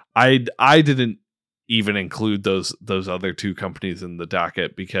sure. I didn't even include those other two companies in the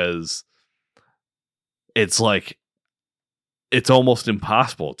docket because it's like it's almost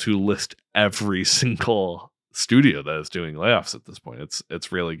impossible to list every single studio that is doing layoffs at this point.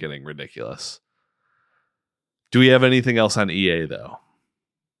 It's really getting ridiculous. Do we have anything else on EA though?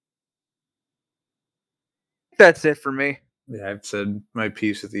 That's it for me. Yeah, I've said my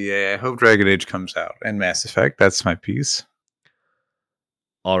piece with EA. I hope Dragon Age comes out and Mass Effect. That's my piece.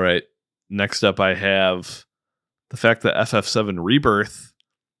 All right. Next up, I have the fact that FF7 Rebirth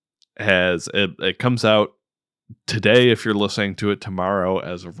it comes out today if you're listening to it tomorrow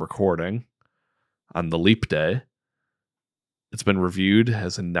as of recording on the leap day. It's been reviewed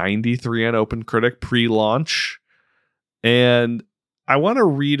as a 93 on OpenCritic pre-launch. And I want to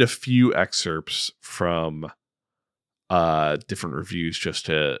read a few excerpts from different reviews just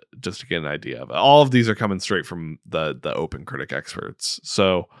to get an idea of it. All of these are coming straight from the OpenCritic experts.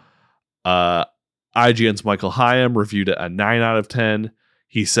 So IGN's Michael Hyam reviewed it a 9 out of 10.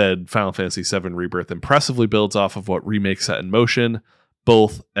 He said Final Fantasy VII Rebirth impressively builds off of what Remake set in motion,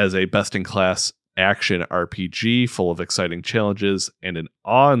 both as a best-in-class action RPG full of exciting challenges and an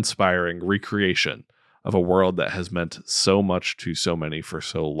awe-inspiring recreation of a world that has meant so much to so many for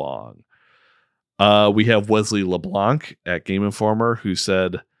so long. We have Wesley LeBlanc at Game Informer who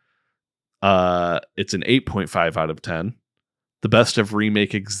said it's an 8.5 out of 10. The best of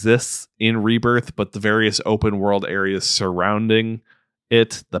Remake exists in Rebirth, but the various open world areas surrounding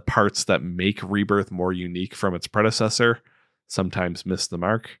it, the parts that make Rebirth more unique from its predecessor, sometimes miss the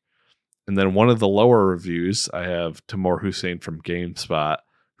mark. And then one of the lower reviews, I have Timur Hussein from GameSpot,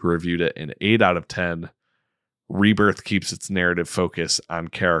 who reviewed it an 8 out of 10. Rebirth keeps its narrative focus on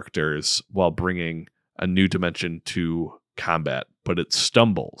characters while bringing a new dimension to combat, but it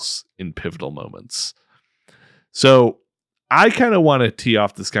stumbles in pivotal moments. So I kind of want to tee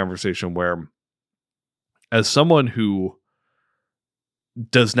off this conversation where, as someone who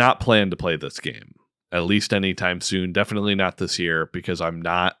does not plan to play this game, at least anytime soon, definitely not this year, because I'm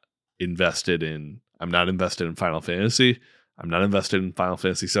not invested in Final Fantasy. I'm not invested in Final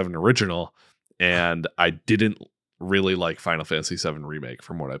Fantasy VII Original, and I didn't really like Final Fantasy VII Remake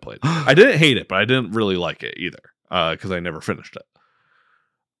from what I played. I didn't hate it, but I didn't really like it either, because I never finished it.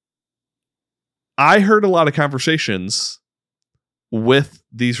 I heard a lot of conversations with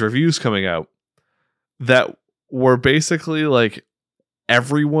these reviews coming out that were basically like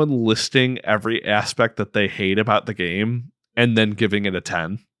everyone listing every aspect that they hate about the game and then giving it a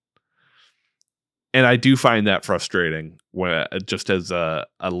 10. And I do find that frustrating when, just as a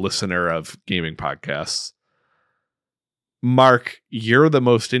listener of gaming podcasts. Mark, you're the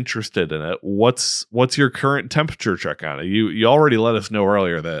most interested in it. What's your current temperature check on it? You already let us know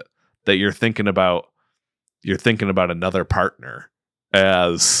earlier that you're thinking about another partner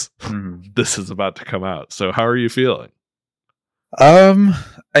as this is about to come out. So how are you feeling?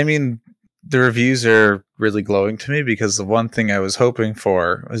 I mean, the reviews are really glowing to me because the one thing I was hoping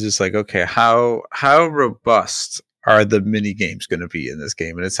for was just like, okay, how robust are the mini games going to be in this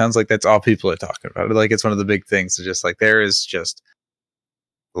game? And it sounds like that's all people are talking about. Like, it's one of the big things. It's just like there is just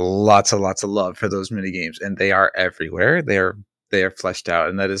lots and lots of love for those mini games, and they are everywhere. They are fleshed out,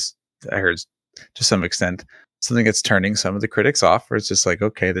 and that is, I heard, to some extent, something that's turning some of the critics off. Where it's just like,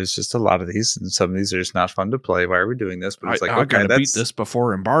 okay, there's just a lot of these, and some of these are just not fun to play. Why are we doing this? But it's like, I gotta beat this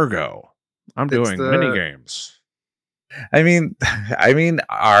before embargo. I'm doing mini games. I mean,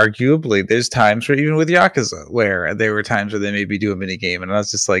 arguably, there's times where even with Yakuza, where there were times where they maybe do a mini game, and I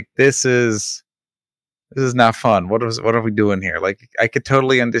was just like, this is not fun. What are we doing here? Like, I could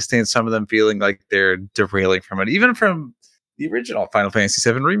totally understand some of them feeling like they're derailing from it, even from the original Final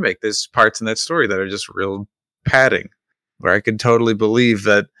Fantasy VII Remake. There's parts in that story that are just real padding, where I could totally believe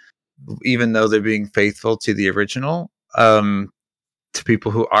that even though they're being faithful to the original, to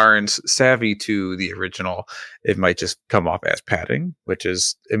people who aren't savvy to the original, it might just come off as padding, which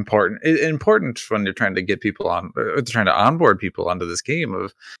is important when you're trying to get people on, or trying to onboard people onto this game.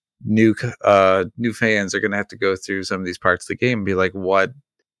 Of new fans are going to have to go through some of these parts of the game and be like, what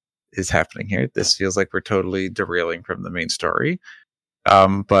is happening here? This feels like we're totally derailing from the main story.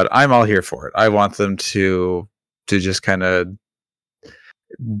 But I'm all here for it. I want them to just kind of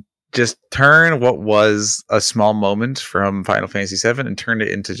just turn what was a small moment from Final Fantasy VII and turn it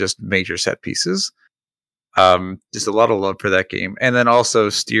into just major set pieces. Just a lot of love for that game. And then also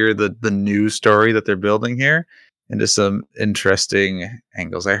steer the new story that they're building here into some interesting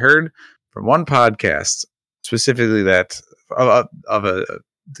angles. I heard from one podcast specifically that of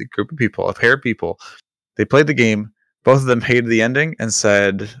the group of people, a pair of people, they played the game. Both of them hated the ending and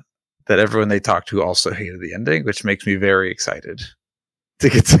said that everyone they talked to also hated the ending, which makes me very excited to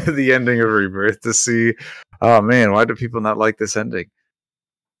get to the ending of Rebirth to see, oh man, why do people not like this ending?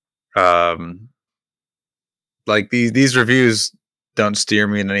 like these reviews don't steer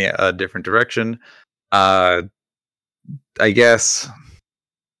me in any different direction. I guess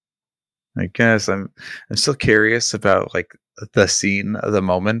I'm still curious about like the scene of the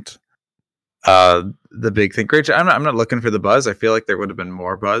moment. The big thing. Great. I'm not looking for the buzz. I feel like there would have been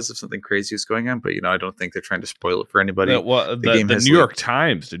more buzz if something crazy was going on, but I don't think they're trying to spoil it for anybody. The New York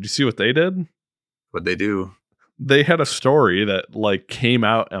Times. Did you see what they did? What'd they do? They had a story that like came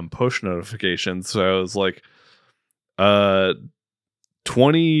out on push notifications. So it was like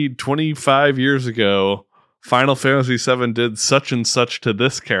 25 years ago, Final Fantasy VII did such and such to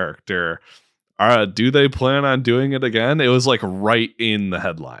this character. Do they plan on doing it again? It was like right in the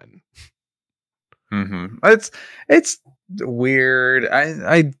headline. Mm-hmm. It's weird.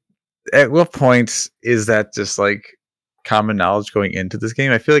 I at what point is that just like common knowledge going into this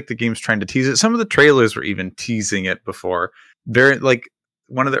game? I feel like the game's trying to tease it. Some of the trailers were even teasing it before. Very like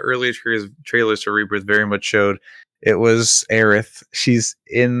one of the earliest trailers for Rebirth very much showed it was Aerith. She's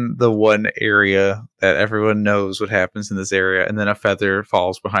in the one area that everyone knows what happens in this area, and then a feather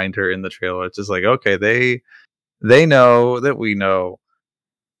falls behind her in the trailer. It's just like, okay, they know that we know.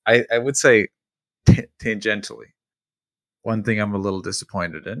 I would say tangentially, one thing I'm a little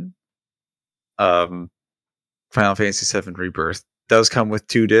disappointed in. Final Fantasy VII Rebirth does come with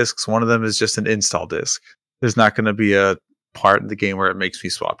 2 discs. One of them is just an install disc. There's not going to be a part in the game where it makes me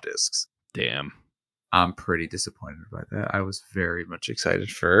swap discs. Damn. I'm pretty disappointed by that. I was very much excited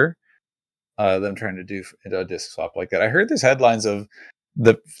for them trying to do a disc swap like that. I heard there's headlines of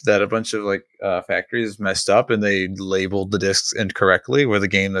that a bunch of like factories messed up and they labeled the discs incorrectly, where the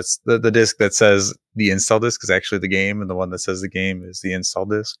game that's the disc that says the install disc is actually the game, and the one that says the game is the install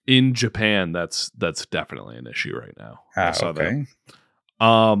disc. In Japan, that's definitely an issue right now. I saw okay.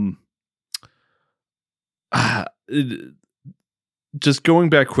 That. Just going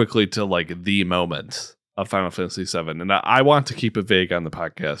back quickly to like the moment of Final Fantasy VII, and I want to keep it vague on the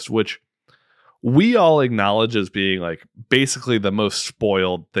podcast, which we all acknowledge as being like basically the most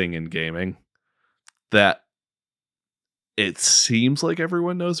spoiled thing in gaming. That it seems like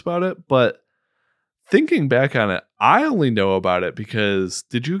everyone knows about it, but thinking back on it, I only know about it because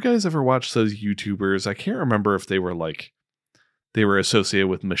did you guys ever watch those YouTubers? I can't remember if they were associated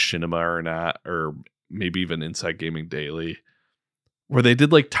with Machinima or not, or maybe even Inside Gaming Daily, where they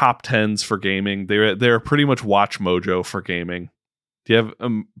did like top 10s for gaming. They're pretty much Watch Mojo for gaming. Do you have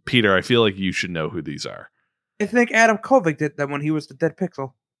Peter? I feel like you should know who these are. I think Adam Kovic did them when he was the Dead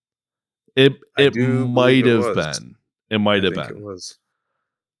Pixel. It might have been. It might have been. It was.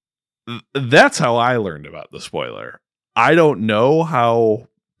 That's how I learned about the spoiler. I don't know how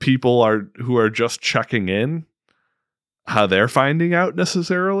people who are just checking in, how they're finding out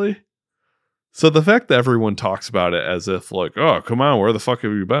necessarily. So the fact that everyone talks about it as if like, oh, come on, where the fuck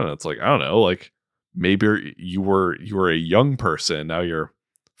have you been? It's like, I don't know, like maybe you were a young person. Now you're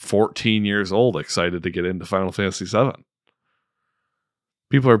 14 years old, excited to get into Final Fantasy VII.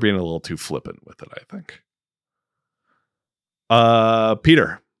 People are being a little too flippant with it, I think.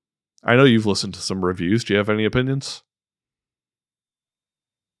 Peter, I know you've listened to some reviews. Do you have any opinions?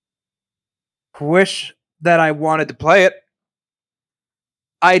 Wish that I wanted to play it.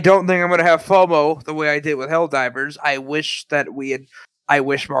 I don't think I'm going to have FOMO the way I did with Helldivers. I wish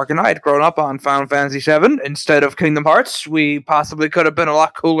Mark and I had grown up on Final Fantasy VII instead of Kingdom Hearts. We possibly could have been a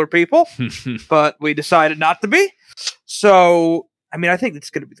lot cooler people, but we decided not to be. So, I mean, I think it's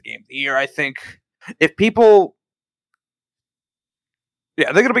going to be the game of the year. I think if people...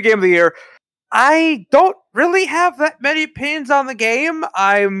 Yeah, they're going to be game of the year. I don't really have that many opinions on the game.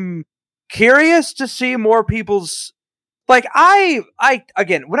 I'm curious to see more people's... Like, I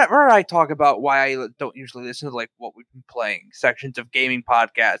again, whenever I talk about why I don't usually listen to, like, what we've been playing, sections of gaming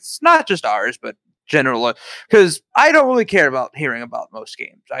podcasts, not just ours, but general, because I don't really care about hearing about most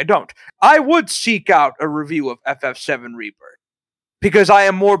games. I don't. I would seek out a review of FF7 Rebirth, because I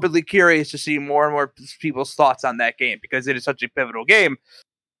am morbidly curious to see more and more people's thoughts on that game, because it is such a pivotal game.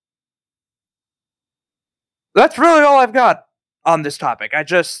 That's really all I've got on this topic.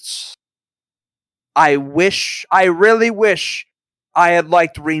 I really wish I had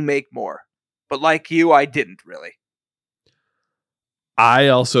liked Remake more. But like you, I didn't really. I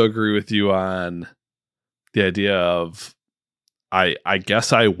also agree with you on the idea of I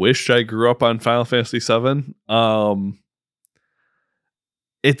guess I wish I grew up on Final Fantasy VII.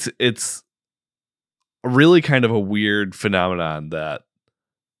 It's really kind of a weird phenomenon that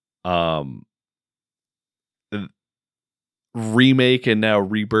Remake and now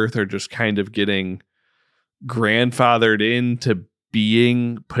Rebirth are just kind of getting grandfathered into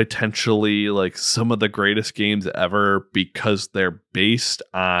being potentially like some of the greatest games ever because they're based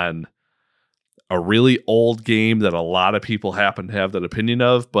on a really old game that a lot of people happen to have that opinion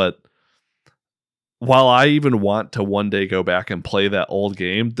of, but while I even want to one day go back and play that old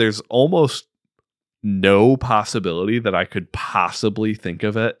game, there's almost no possibility that I could possibly think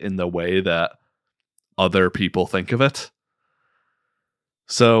of it in the way that other people think of it.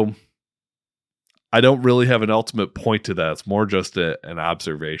 So I don't really have an ultimate point to that. It's more just an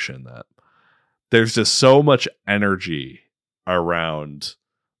observation that there's just so much energy around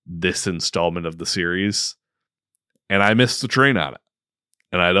this installment of the series, and I missed the train on it.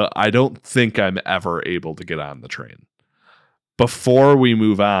 And I don't think I'm ever able to get on the train. Before we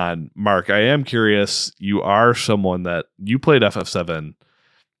move on, Mark, I am curious. You are someone that you played FF7,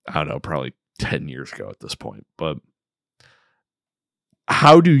 I don't know, probably 10 years ago at this point. But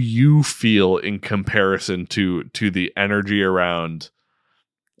how do you feel in comparison to the energy around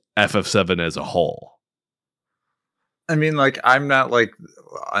FF7 as a whole? I mean, like, I'm not like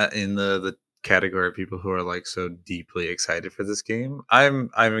in the category of people who are like so deeply excited for this game. I'm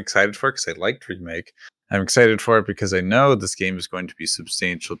excited for it because I liked Remake. I'm excited for it because I know this game is going to be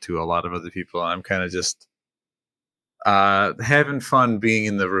substantial to a lot of other people. I'm kind of just having fun being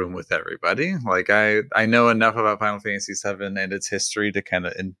in the room with everybody. Like, I know enough about Final Fantasy VII and its history to kind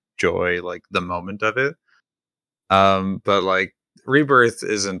of enjoy like the moment of it. But like Rebirth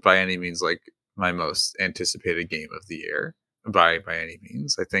isn't by any means like my most anticipated game of the year by any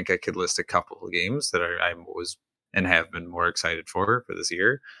means. I think I could list a couple of games that I'm always and have been more excited for this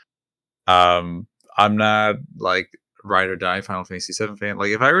year. I'm not like ride or die Final Fantasy VII fan.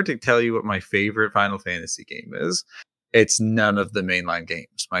 Like, if I were to tell you what my favorite Final Fantasy game is, it's none of the mainline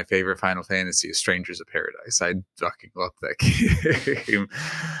games. My favorite Final Fantasy is Strangers of Paradise. I fucking love that game.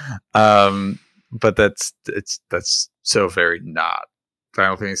 But that's so very not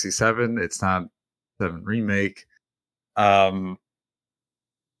Final Fantasy VII. It's not 7 Remake.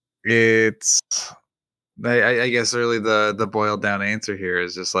 It's I guess really the boiled down answer here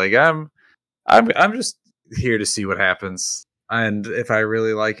is just like I'm just here to see what happens, and if I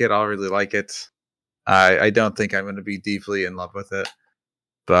really like it, I'll really like it. I don't think I'm going to be deeply in love with it,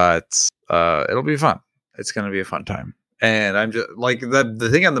 but it'll be fun. It's going to be a fun time, and I'm just like the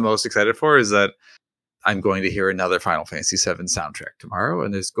thing I'm the most excited for is that I'm going to hear another Final Fantasy VII soundtrack tomorrow,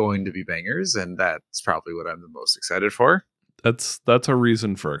 and there's going to be bangers, and that's probably what I'm the most excited for. That's a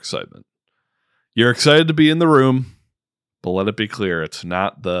reason for excitement. You're excited to be in the room, but let it be clear, it's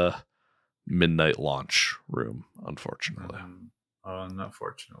not the midnight launch room, unfortunately.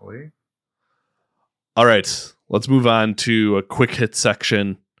 Unfortunately. All right, let's move on to a quick hit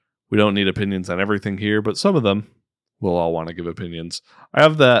section. We don't need opinions on everything here, but some of them we'll all want to give opinions. I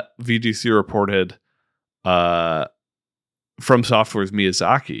have that VGC reported From Software's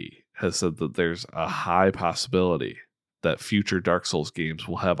Miyazaki has said that there's a high possibility that future Dark Souls games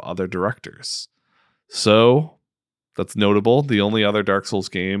will have other directors. So that's notable. The only other Dark Souls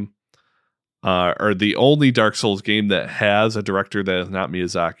game, or the only Dark Souls game that has a director that is not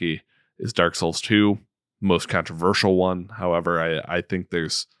Miyazaki, is Dark Souls 2, most controversial one. However, I think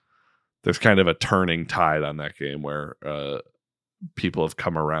there's kind of a turning tide on that game where people have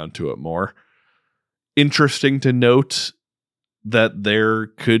come around to it more. Interesting to note that there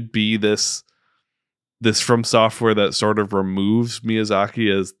could be this From Software that sort of removes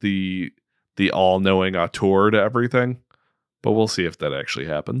Miyazaki as the all-knowing auteur to everything, but we'll see if that actually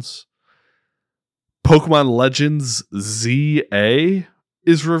happens. Pokemon Legends ZA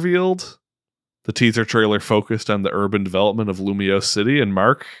is revealed. The teaser trailer focused on the urban development of Lumiose City, and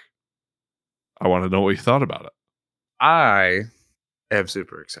Mark, I want to know what you thought about it. I am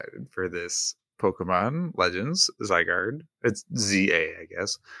super excited for this Pokemon Legends Zygarde. It's ZA, I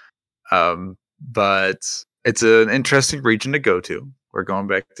guess. But it's an interesting region to go to. We're going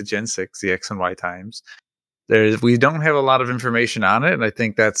back to Gen 6, the X and Y times. We don't have a lot of information on it, and I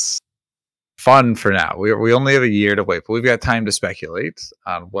think that's fun for now. We only have a year to wait, but we've got time to speculate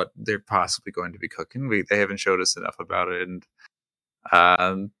on what they're possibly going to be cooking. They haven't showed us enough about it,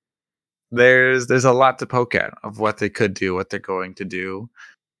 and there's a lot to poke at of what they could do, what they're going to do.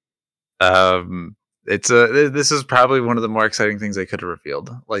 This is probably one of the more exciting things they could have revealed.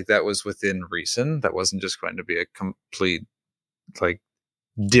 Like, that was within reason. That wasn't just going to be a complete like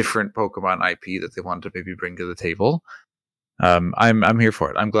different Pokemon IP that they wanted to maybe bring to the table. I'm here for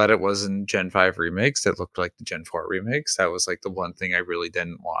it. I'm glad it wasn't Gen 5 remakes that looked like the Gen 4 remakes. That was like the one thing I really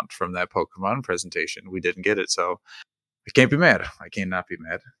didn't want from that Pokemon presentation. We didn't get it, so I can't be mad. I cannot be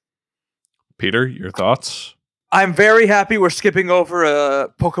mad. Peter, your thoughts? I'm very happy we're skipping over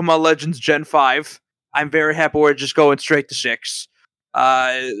Pokemon Legends Gen 5. I'm very happy we're just going straight to 6.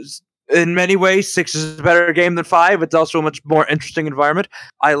 in many ways, 6 is a better game than 5. It's also a much more interesting environment.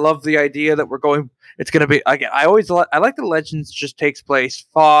 I love the idea that we're going. It's going to be again. I like that Legends just takes place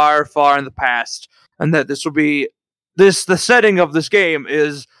far, far in the past, and that this will be this. The setting of this game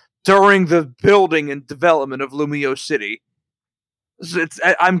is during the building and development of Lumio City. So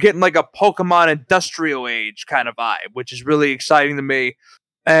I'm getting like a Pokemon Industrial Age kind of vibe, which is really exciting to me.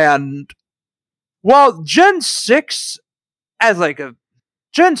 And while Gen 6 as like a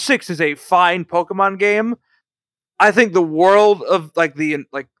Gen 6 is a fine Pokemon game, I think the world of the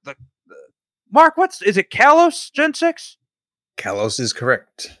Mark, is it Kalos Gen 6? Kalos is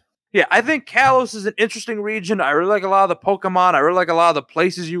correct. Yeah, I think Kalos is an interesting region. I really like a lot of the Pokemon. I really like a lot of the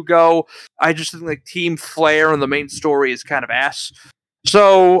places you go. I just think like Team Flare and the main story is kind of ass.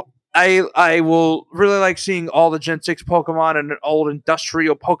 So I will really like seeing all the Gen 6 Pokemon in an old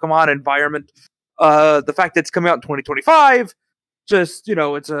industrial Pokemon environment. The fact that it's coming out in 2025, just,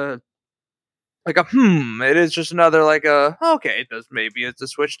 it's it is just another okay, maybe it's a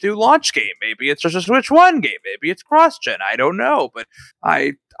Switch 2 launch game, maybe it's just a Switch 1 game, maybe it's cross-gen, I don't know, but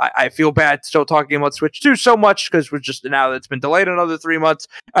I feel bad still talking about Switch 2 so much, because we're just, now that it's been delayed another 3 months,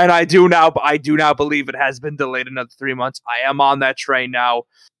 and I do now believe it has been delayed another 3 months. I am on that train now,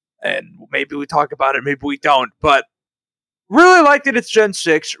 and maybe we talk about it, maybe we don't, but really liked it, it's Gen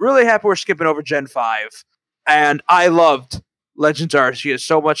 6, really happy we're skipping over Gen 5, and I loved Legends Arceus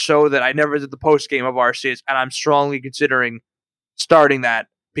so much so that I never did the post game of Arceus, and I'm strongly considering starting that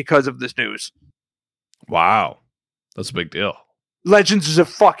because of this news. Wow, that's a big deal. Legends is a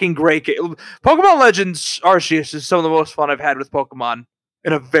fucking great game. Pokemon Legends Arceus is some of the most fun I've had with Pokemon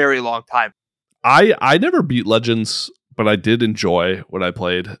in a very long time. I never beat Legends, but I did enjoy what I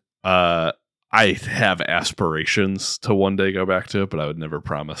played. I have aspirations to one day go back to it, but I would never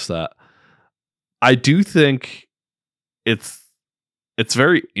promise that. I do think it's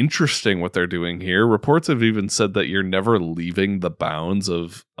very interesting what they're doing here. Reports have even said that you're never leaving the bounds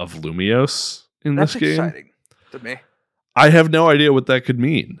of Lumios in this game. That's exciting to me. I have no idea what that could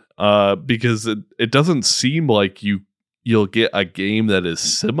mean, because it doesn't seem like you'll get a game that is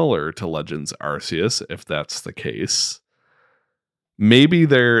similar to Legends Arceus, if that's the case. Maybe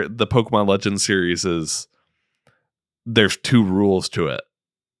the Pokemon Legends series there's 2 rules to it.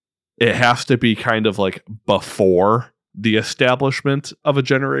 It has to be kind of like before the establishment of a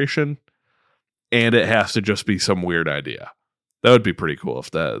generation, and it has to just be some weird idea. That would be pretty cool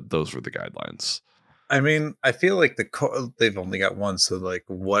if those were the guidelines. I mean, I feel like they've only got one, so like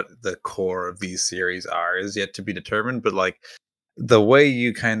what the core of these series are is yet to be determined, but like the way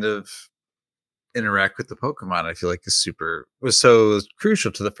you kind of interact with the Pokemon, I feel like was so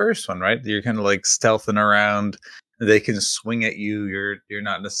crucial to the first one, right? You're kind of like stealthing around, they can swing at you, you're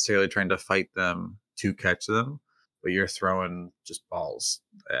not necessarily trying to fight them to catch them, but you're throwing just balls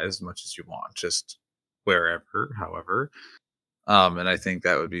as much as you want, just wherever, however. And I think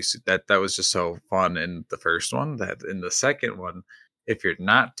that would be that was just so fun in the first one. That in the second one, if you're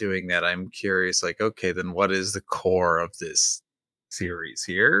not doing that, I'm curious, like, okay, then what is the core of this series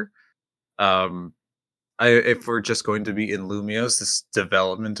here? If we're just going to be in Lumios, this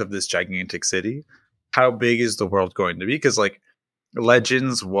development of this gigantic city, how big is the world going to be? Because like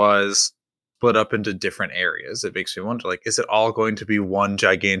Legends was split up into different areas. It makes me wonder, like, is it all going to be one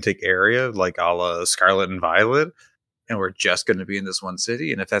gigantic area, like a la Scarlet and Violet, and we're just going to be in this one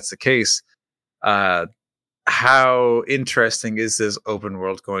city? And if that's the case, how interesting is this open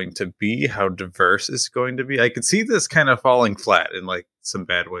world going to be? How diverse is it going to be? I could see this kind of falling flat in like some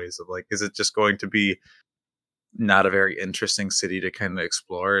bad ways of like, is it just going to be not a very interesting city to kind of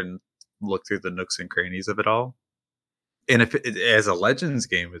explore and look through the nooks and crannies of it all? And if as a Legends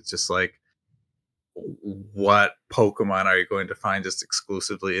game, it's just like, what Pokemon are you going to find just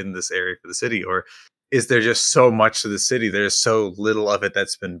exclusively in this area for the city? Or is there just so much to the city? There's so little of it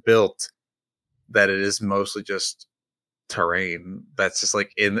that's been built that it is mostly just terrain that's just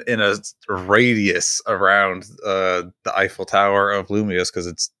like in a radius around the Eiffel Tower of Lumios, because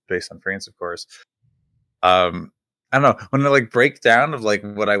it's based on France, of course. I don't know, when I like break down of like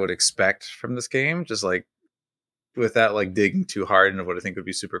what I would expect from this game, just like without like digging too hard into what I think would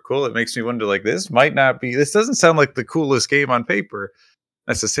be super cool, it makes me wonder, like, this doesn't sound like the coolest game on paper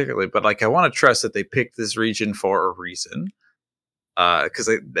necessarily, but like I want to trust that they picked this region for a reason, because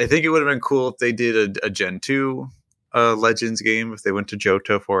I think it would have been cool if they did a Gen 2 Legends game. If they went to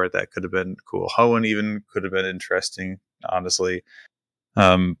Johto for it, that could have been cool. Hoenn even could have been interesting, honestly.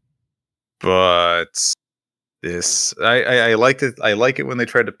 But this, I liked it. I like it when they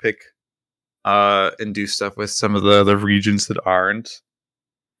try to pick and do stuff with some of the regions that aren't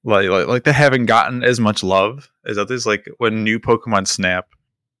like they haven't gotten as much love as others. Like when new Pokemon Snap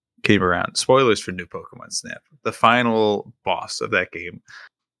came around. Spoilers for New Pokemon Snap. The final boss of that game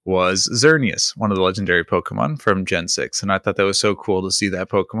was Xerneas, one of the legendary Pokemon from Gen 6. And I thought that was so cool to see that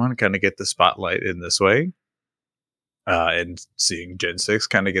Pokemon kind of get the spotlight in this way. And seeing Gen 6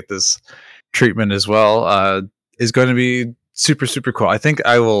 kind of get this treatment as well is going to be super, super cool. I think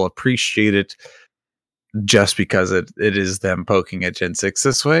I will appreciate it just because it is them poking at Gen 6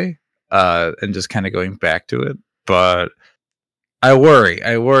 this way and just kind of going back to it. But I worry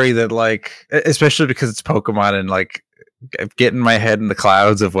that, like, especially because it's Pokemon and, like, getting my head in the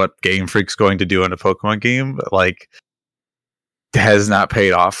clouds of what Game Freak's going to do in a Pokemon game, like, has not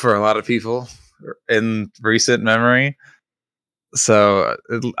paid off for a lot of people in recent memory. So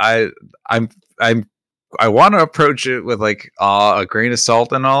I want to approach it with, like, a grain of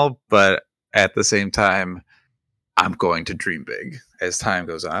salt and all, but at the same time, I'm going to dream big as time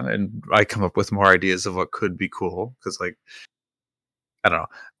goes on, and I come up with more ideas of what could be cool. Because, like, I don't know,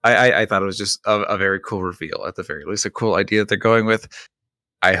 I thought it was just a very cool reveal, at the very least, a cool idea that they're going with.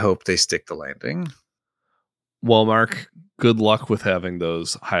 I hope they stick the landing. Well, Mark, good luck with having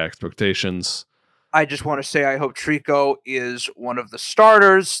those high expectations. I just want to say I hope Trico is one of the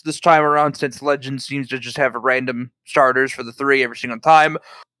starters this time around, since Legend seems to just have random starters for the 3 every single time.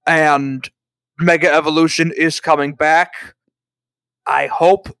 And Mega Evolution is coming back. I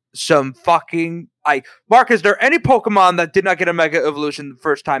hope some fucking... Mark, is there any Pokemon that did not get a Mega Evolution the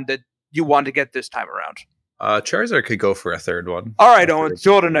first time that you want to get this time around? Charizard could go for a third one. All right, Owen,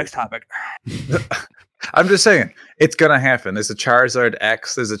 go to the next topic. I'm just saying, it's going to happen. There's a Charizard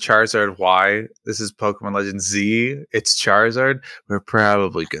X, there's a Charizard Y. This is Pokemon Legend Z. It's Charizard. We're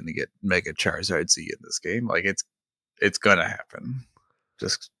probably going to get Mega Charizard Z in this game. Like, it's going to happen.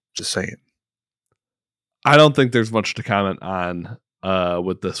 Just saying. I don't think there's much to comment on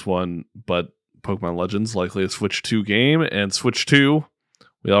with this one, but Pokemon Legends likely a Switch 2 game, and Switch 2,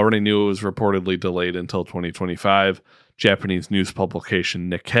 we already knew it was reportedly delayed until 2025. Japanese news publication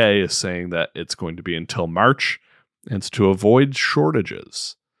Nikkei is saying that it's going to be until March, and it's to avoid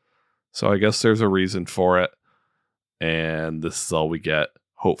shortages. So I guess there's a reason for it, and this is all we get.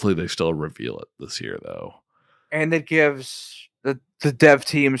 Hopefully they still reveal it this year, though. And it gives the dev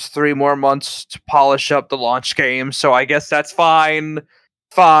teams 3 more months to polish up the launch game, so I guess that's fine.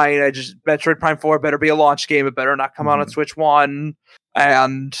 Metroid Prime 4 better be a launch game. It better not come out on Switch 1.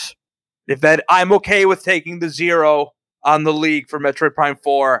 And if that, I'm okay with taking the 0 on the League for Metroid Prime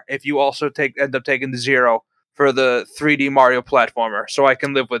 4 if you also end up taking the 0 for the 3D Mario platformer. So I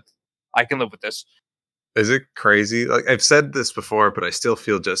can live with this. Is it crazy? Like, I've said this before, but I still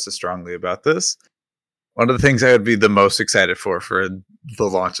feel just as strongly about this. One of the things I would be the most excited for the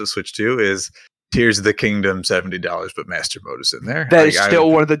launch of Switch 2 is Tears of the Kingdom, $70, but Master Mode is in there. That is still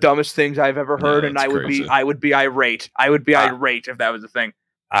one of the dumbest things I've ever heard, and I would crazy. be irate. I would be irate if that was a thing.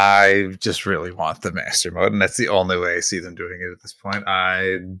 I just really want the Master Mode, and that's the only way I see them doing it at this point.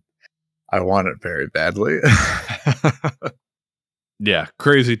 I want it very badly. Yeah,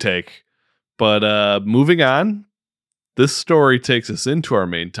 crazy take. But moving on, this story takes us into our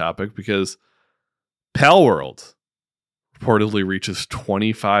main topic because Palworld reportedly reaches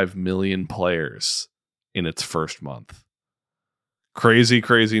 25 million players in its first month.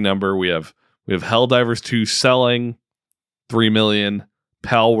 Crazy number. We have Helldivers 2 selling 3 million,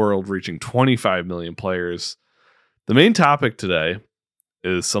 Palworld reaching 25 million players. The main topic today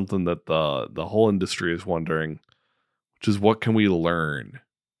is something that the whole industry is wondering, which is what can we learn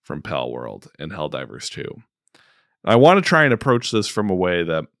from Palworld and Helldivers 2? I want to try and approach this from a way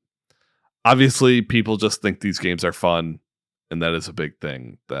that obviously people just think these games are fun, and that is a big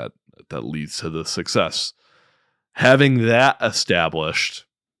thing that leads to the success. Having that established,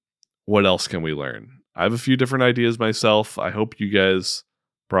 what else can we learn? I have a few different ideas myself. I hope you guys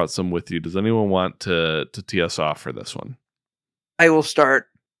brought some with you. Does anyone want to tee us off for this one? I will start.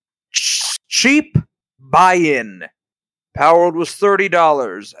 Cheap buy-in. Palworld was $30.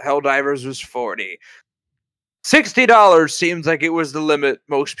 Helldivers was $40. $60 seems like it was the limit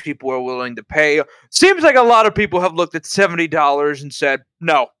most people were willing to pay. Seems like a lot of people have looked at $70 and said,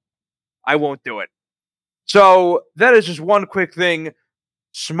 no, I won't do it. So that is just one quick thing.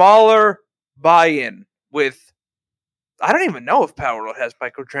 Smaller buy-in with... I don't even know if Palworld has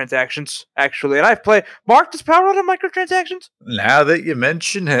microtransactions, actually. And I've played... Mark, does Palworld have microtransactions? Now that you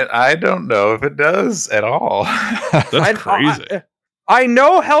mention it, I don't know if it does at all. That's crazy. I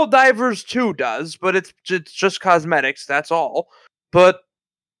know Helldivers 2 does, but it's just cosmetics, that's all.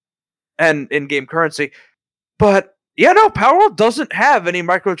 And in-game currency. But, yeah, no, Palworld doesn't have any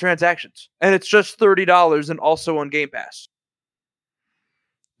microtransactions. And it's just $30 and also on Game Pass.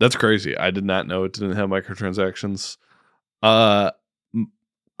 That's crazy. I did not know it didn't have microtransactions. I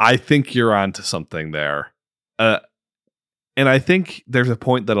I think you're onto something there. And I think there's a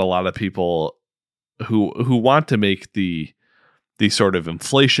point that a lot of people who want to make the sort of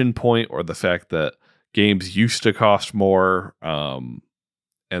inflation point, or the fact that games used to cost more, and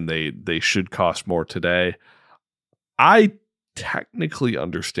they should cost more today. I technically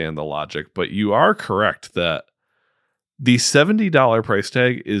understand the logic, but you are correct that the $70 price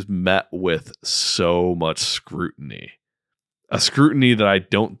tag is met with so much scrutiny. A scrutiny that I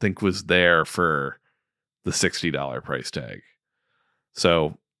don't think was there for the $60 price tag.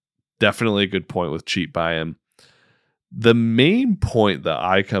 So definitely a good point with cheap buy-in. The main point that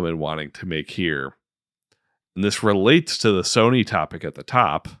I come in wanting to make here, and this relates to the Sony topic at the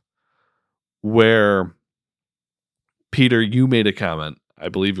top, where Peter, you made a comment, I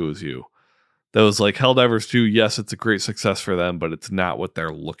believe it was you, that was like, Helldivers 2, yes, it's a great success for them, but it's not what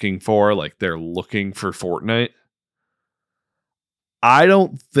they're looking for. Like, they're looking for Fortnite. I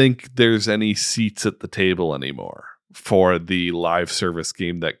don't think there's any seats at the table anymore for the live service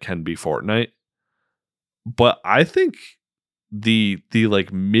game that can be Fortnite. But I think the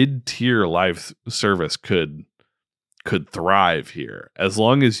like mid-tier live service could thrive here, as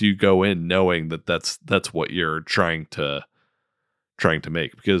long as you go in knowing that that's what you're trying to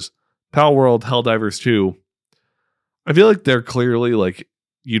make. Because Palworld, Helldivers 2, I feel like they're clearly, like,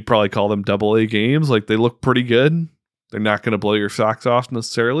 you'd probably call them AA games. Like, they look pretty good. They're not going to blow your socks off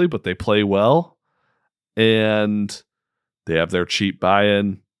necessarily, but they play well, and they have their cheap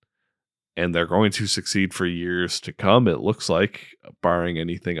buy-in, and they're going to succeed for years to come, it looks like, barring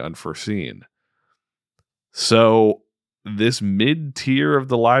anything unforeseen. So this mid-tier of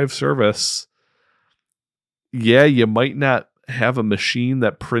the live service, yeah, you might not have a machine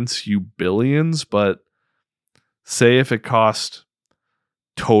that prints you billions, but say if it cost,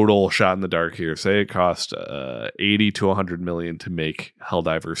 total shot in the dark here, say it cost 80 to 100 million to make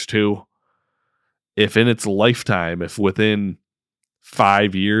Helldivers 2. If in its lifetime, if within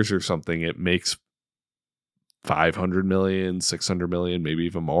 5 years or something, it makes 500 million, 600 million, maybe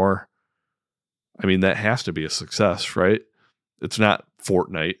even more, I mean, that has to be a success, right? It's not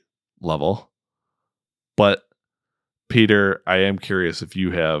Fortnite level. But Peter, I am curious if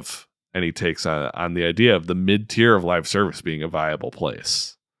you have any takes on the idea of the mid-tier of live service being a viable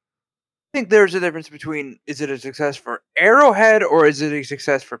place. I think there's a difference between, is it a success for Arrowhead or is it a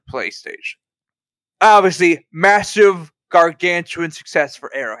success for PlayStation? Obviously, massive, gargantuan success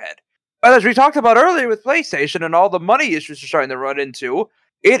for Arrowhead. But as we talked about earlier with PlayStation and all the money issues they're starting to run into,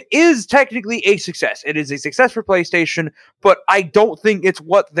 it is technically a success. It is a success for PlayStation, but I don't think it's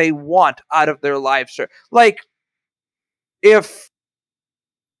what they want out of their live service. Like, if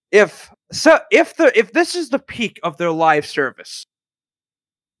this is the peak of their live service,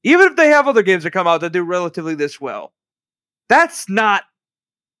 even if they have other games that come out that do relatively this well, that's not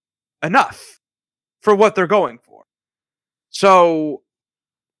enough for what they're going for. So,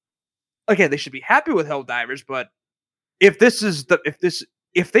 again, they should be happy with Helldivers, but if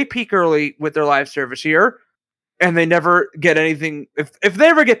they peak early with their live service here, and they never get anything, if they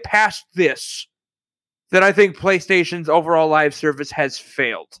ever get past this, then I think PlayStation's overall live service has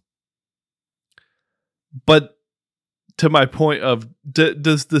failed. But to my point of,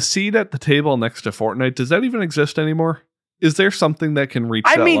 does the seat at the table next to Fortnite, does that even exist anymore? Is there something that can reach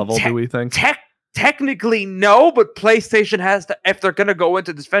that level, do we think? Technically, no, but PlayStation has to, if they're going to go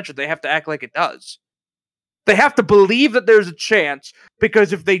into this venture, they have to act like it does. They have to believe that there's a chance,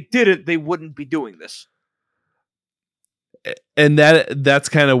 because if they didn't, they wouldn't be doing this. And that's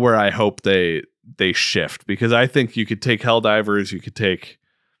kind of where I hope they shift, because I think you could take Helldivers, you could take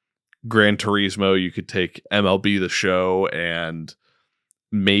Gran Turismo, you could take MLB The Show, and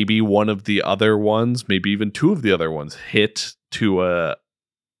maybe one of the other ones, maybe even two of the other ones, hit to a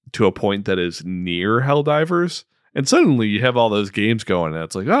point that is near Helldivers, and suddenly you have all those games going, and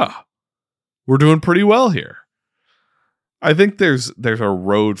it's like, we're doing pretty well here. I think there's a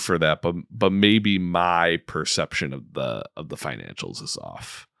road for that, but maybe my perception of the financials is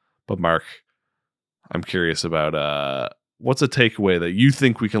off. But Mark, I'm curious about what's a takeaway that you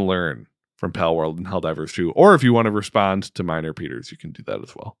think we can learn from Palworld and Helldivers 2, or if you want to respond to mine or Peter's, you can do that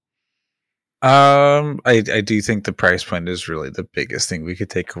as well. I do think the price point is really the biggest thing we could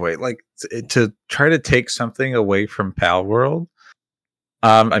take away. Like, to try to take something away from Palworld.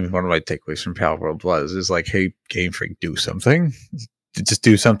 I mean, one of my takeaways from Palworld is like, hey, Game Freak, do something. Just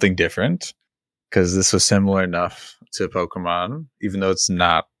do something different. Because this was similar enough to Pokemon, even though it's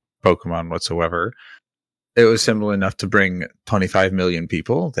not Pokemon whatsoever. It was similar enough to bring 25 million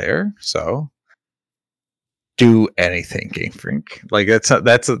people there. So do anything, Game Freak. Like, that's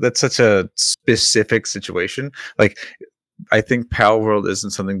such a specific situation. Like, I think Palworld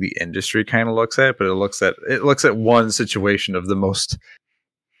isn't something the industry kind of looks at, but it looks at one situation of the most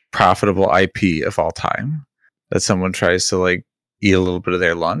profitable IP of all time that someone tries to like eat a little bit of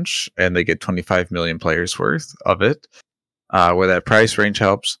their lunch and they get 25 million players worth of it. Where that price range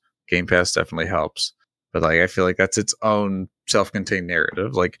helps, Game Pass definitely helps. But like I feel like that's its own self-contained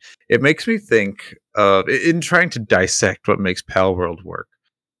narrative. Like it makes me think of in trying to dissect what makes Palworld work.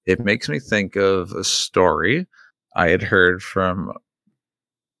 It makes me think of a story I had heard from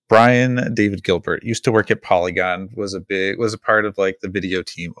Brian David Gilbert. Used to work at Polygon, was a part of like the video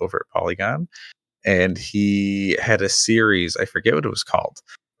team over at Polygon, and he had a series, I forget what it was called,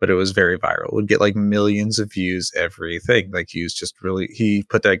 but it was very viral. It would get like millions of views everything. Like he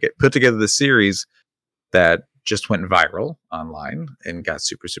put together the series that just went viral online and got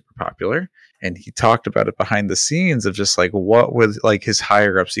super, super popular. And he talked about it behind the scenes of just like what was like his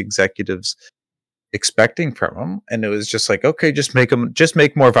higher ups, the executives expecting from him. And it was just like, okay, just make more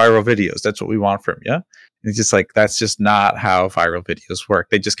viral videos. That's what we want from you. And it's just like, that's just not how viral videos work.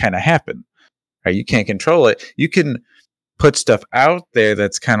 They just kind of happen. Right? You can't control it. You can put stuff out there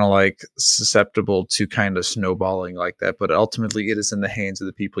that's kind of like susceptible to kind of snowballing like that, but ultimately it is in the hands of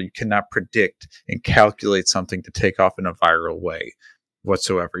the people. You cannot predict and calculate something to take off in a viral way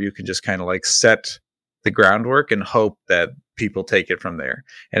whatsoever. You can just kind of like set the groundwork and hope that people take it from there.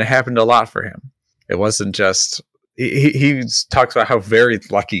 And it happened a lot for him. It wasn't just he talks about how very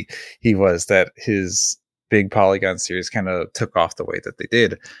lucky he was that his big Polygon series kind of took off the way that they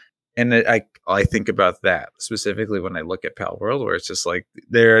did. And I think about that specifically when I look at Palworld, where it's just like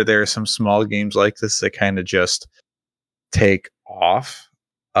there are some small games like this that kind of just take off.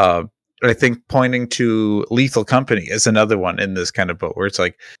 I think pointing to Lethal Company is another one in this kind of boat where it's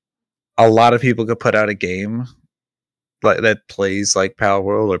like a lot of people could put out a game like that plays like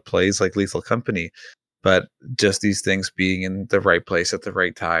Palworld or plays like Lethal Company, but just these things being in the right place at the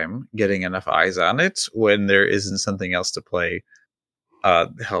right time, getting enough eyes on it when there isn't something else to play.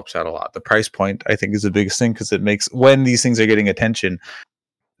 Helps out a lot. The price point, I think, is the biggest thing because it makes when these things are getting attention,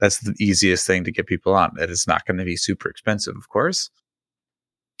 that's the easiest thing to get people on. That it's not going to be super expensive, of course.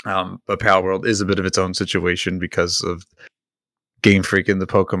 But Palworld is a bit of its own situation because of Game Freak and the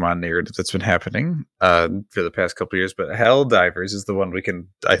Pokemon narrative that's been happening for the past couple of years. But Helldivers is the one we can,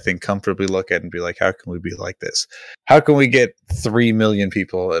 I think, comfortably look at and be like, how can we be like this? How can we get 3 million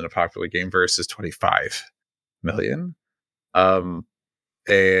people in a popular game versus 25 million?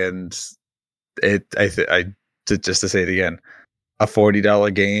 And just to say it again, a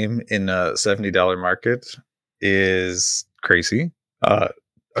 $40 game in a $70 market is crazy. A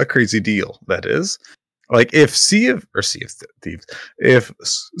crazy deal, that is. Like if if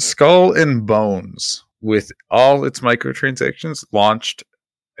Skull and Bones with all its microtransactions launched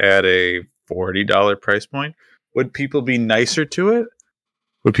at a $40 price point, would people be nicer to it?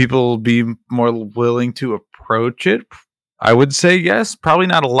 Would people be more willing to approach it? I would say yes, probably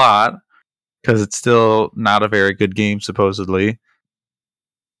not a lot, because it's still not a very good game, supposedly.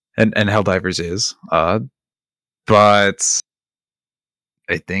 And Helldivers is. But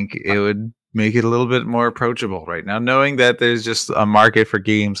I think it would make it a little bit more approachable right now, knowing that there's just a market for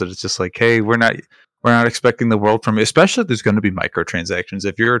games that it's just like, hey, we're not expecting the world from it, especially if there's going to be microtransactions.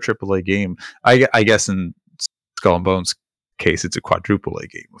 If you're a AAA game, I guess in Skull and Bones case, it's a quadruple A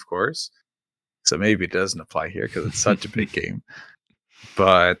game, of course. So maybe it doesn't apply here because it's such a big game.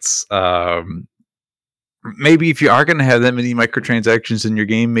 But maybe if you are going to have that many microtransactions in your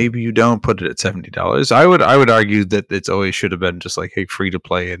game, maybe you don't put it at $70. I would argue that it's always should have been just like, hey, free to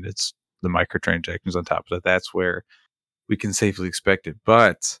play, and it's the microtransactions on top of that. That's where we can safely expect it.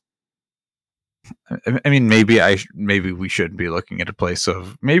 But I mean, maybe we shouldn't be looking at a place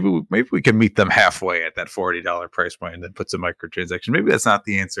of maybe we can meet them halfway at that $40 price point and then put some microtransactions. Maybe that's not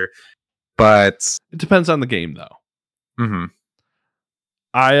the answer. But it depends on the game, though. Mm-hmm.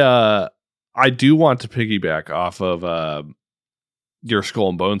 I do want to piggyback off of your Skull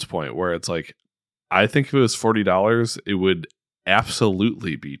and Bones point, where it's like, I think if it was $40, it would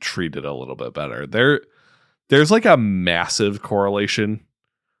absolutely be treated a little bit better. There's like a massive correlation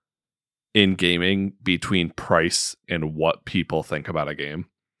in gaming between price and what people think about a game.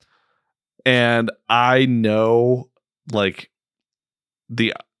 And I know like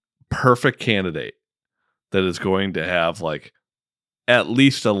the perfect candidate that is going to have like at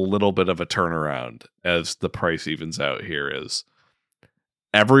least a little bit of a turnaround as the price evens out here is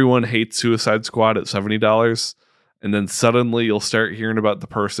everyone hates Suicide Squad at $70, and then suddenly you'll start hearing about the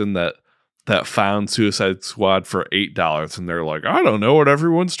person that found Suicide Squad for $8 and they're like, I don't know what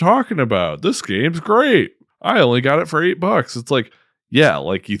everyone's talking about. This game's great. I only got it for $8. It's like, yeah,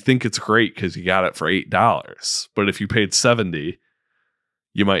 like you think it's great because you got it for $8, but if you paid $70,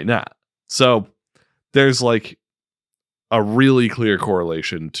 you might not. So there's like a really clear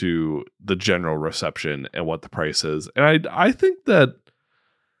correlation to the general reception and what the price is. And I think that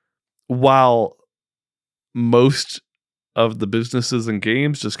while most of the businesses and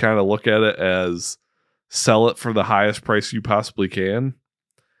games just kind of look at it as sell it for the highest price you possibly can,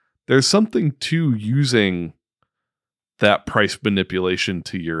 there's something to using that price manipulation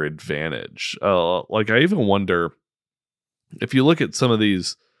to your advantage. Like I even wonder if you look at some of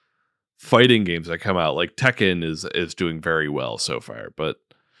these fighting games that come out, like Tekken is doing very well so far, but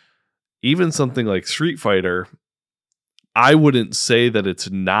even something like Street Fighter, I wouldn't say that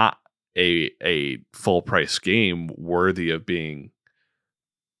it's not a full price game worthy of being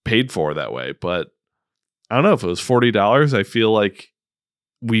paid for that way. But I don't know, if it was $40, I feel like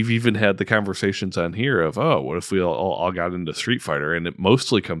we've even had the conversations on here of, oh, what if we all got into Street Fighter? And it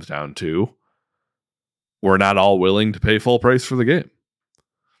mostly comes down to we're not all willing to pay full price for the game.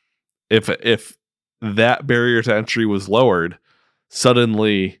 If that barrier to entry was lowered,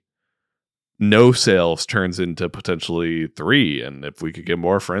 suddenly no sales turns into potentially 3, and if we could get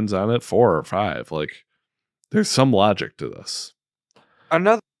more friends on it, 4 or 5. Like, there's some logic to this.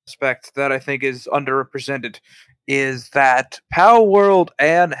 Another aspect that I think is underrepresented is that Palworld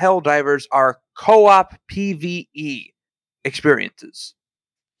and Helldivers are co-op PvE experiences.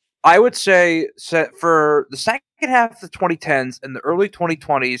 I would say for the second half of the 2010s and the early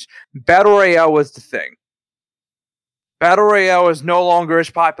 2020s, Battle Royale was the thing. Battle Royale is no longer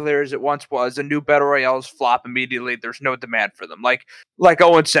as popular as it once was, and new Battle Royales flop immediately. There's no demand for them. Like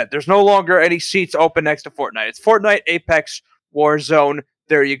Owen said, there's no longer any seats open next to Fortnite. It's Fortnite, Apex, Warzone.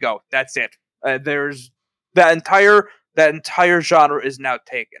 There you go. That's it. There's that entire genre is now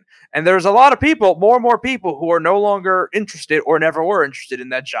taken. And there's a lot of people, more and more people, who are no longer interested or never were interested in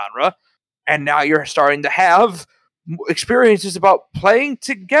that genre. And now you're starting to have experiences about playing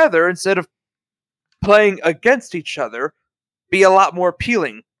together instead of playing against each other be a lot more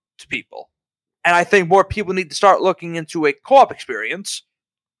appealing to people. And I think more people need to start looking into a co-op experience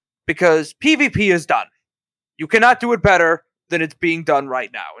because PvP is done. You cannot do it better than it's being done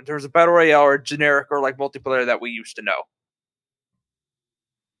right now in terms of Battle Royale or generic or like multiplayer that we used to know.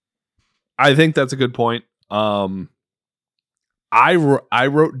 I think that's a good point. I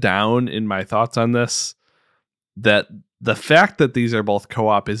wrote down in my thoughts on this that the fact that these are both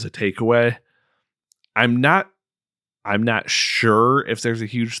co-op is a takeaway. I'm not sure if there's a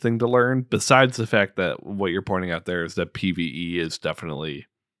huge thing to learn besides the fact that what you're pointing out there is that PvE is definitely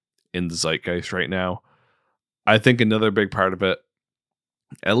in the zeitgeist right now. I think another big part of it,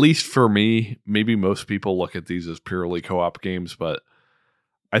 at least for me, maybe most people look at these as purely co-op games, but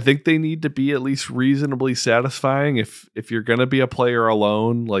I think they need to be at least reasonably satisfying. If you're going to be a player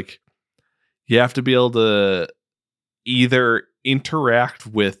alone, like you have to be able to either interact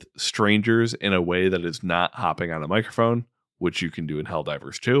with strangers in a way that is not hopping on a microphone, which you can do in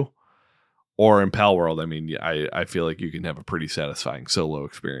Helldivers 2, or in Palworld. I mean, I feel like you can have a pretty satisfying solo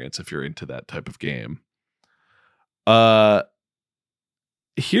experience if you're into that type of game.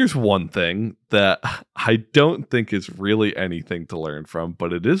 Here's one thing that I don't think is really anything to learn from,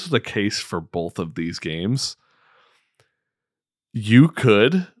 but it is the case for both of these games. You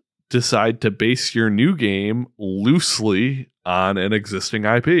could decide to base your new game loosely on an existing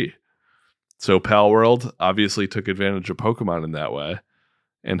IP. So Palworld obviously took advantage of Pokemon in that way,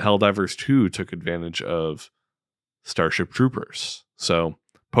 and Helldivers 2 took advantage of Starship Troopers. So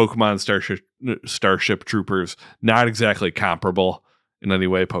Pokemon Starship Troopers, not exactly comparable in any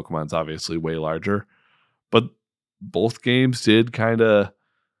way. Pokemon's obviously way larger, but both games did kind of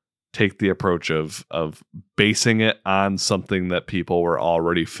take the approach of basing it on something that people were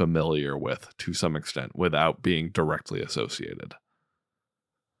already familiar with to some extent without being directly associated.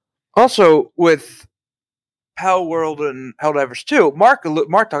 Also, with Palworld and Helldivers 2, Mark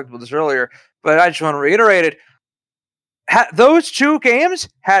talked about this earlier, but I just want to reiterate it. Those two games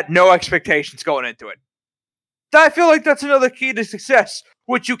had no expectations going into it. I feel like that's another key to success,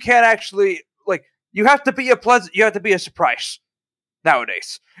 which you can't actually, like, you have to be a surprise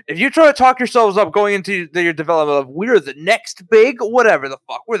nowadays. If you try to talk yourselves up going into your development of we're the next big whatever the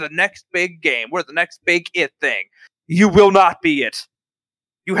fuck, we're the next big game, we're the next big it thing, you will not be it.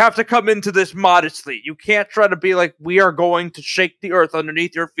 You have to come into this modestly. You can't try to be like, we are going to shake the earth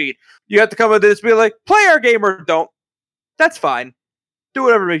underneath your feet. You have to come into this and be like, play our game or don't. That's fine. Do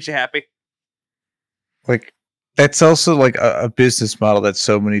whatever makes you happy. Like, that's also like a business model that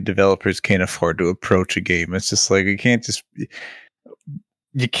so many developers can't afford to approach a game. It's just like you can't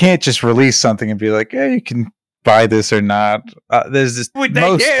just release something and be like, yeah, you can buy this or not. There's this. Wait,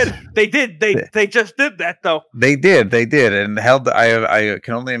 they did. They just did that though. They did, and I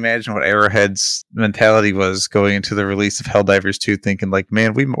can only imagine what Arrowhead's mentality was going into the release of Helldivers 2, thinking like,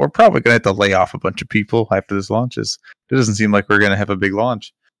 man, we're probably gonna have to lay off a bunch of people after this launches. It doesn't seem like we're gonna have a big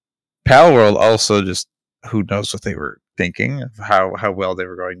launch. Palworld also just, who knows what they were thinking of how well they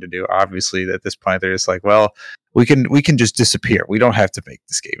were going to do. Obviously, at this point, they're just like, well, we can just disappear. We don't have to make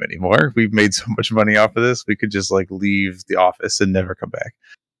this game anymore. We've made so much money off of this. We could just like leave the office and never come back.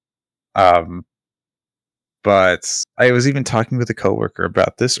 But I was even talking with a coworker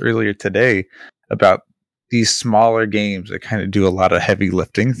about this earlier today, about these smaller games that kind of do a lot of heavy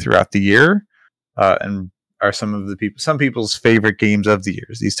lifting throughout the year, and are some people's favorite games of the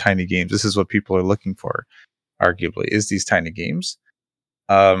years. These tiny games. This is what people are looking for, arguably, is these tiny games.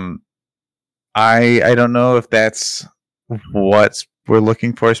 I don't know if that's what we're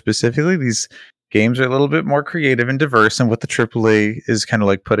looking for specifically. These games are a little bit more creative and diverse than what the AAA is kind of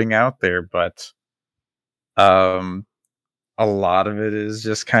like putting out there, but a lot of it is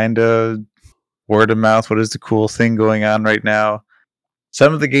just kind of word of mouth. What is the cool thing going on right now?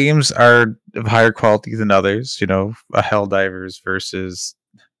 Some of the games are of higher quality than others. You know, a Helldivers versus,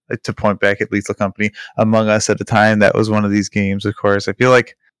 to point back at Lethal Company, Among Us at the time, that was one of these games. Of course, I feel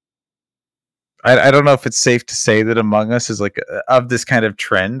like I don't know if it's safe to say that Among Us is like of this kind of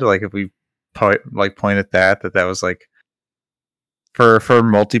trend. Like if we point at that was like, for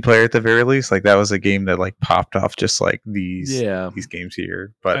multiplayer at the very least, like that was a game that like popped off just like these games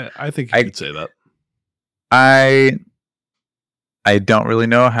here. But I think you could say that. I don't really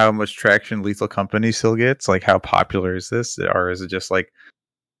know how much traction Lethal Company still gets. Like, how popular is this, or is it just like,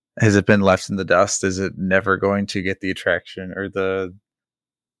 has it been left in the dust? Is it never going to get the attraction or the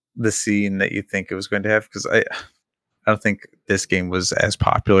scene that you think it was going to have? Because I don't think this game was as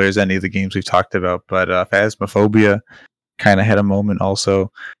popular as any of the games we've talked about. But Phasmophobia kind of had a moment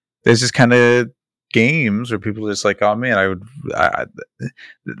also. There's just kind of games where people are just like, oh man,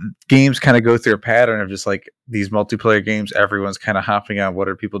 games kind of go through a pattern of just like these multiplayer games. Everyone's kind of hopping on. What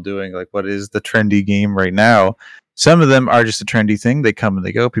are people doing? Like, what is the trendy game right now? Some of them are just a trendy thing. They come and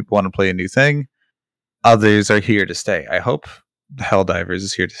they go. People want to play a new thing. Others are here to stay. I hope Helldivers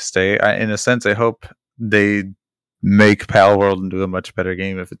is here to stay. In a sense, I hope they make Palworld into a much better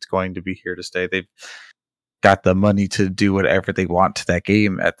game if it's going to be here to stay. They've got the money to do whatever they want to that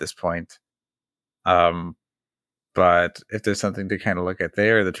game at this point. But if there's something to kind of look at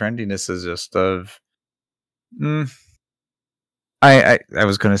there, the trendiness is just of I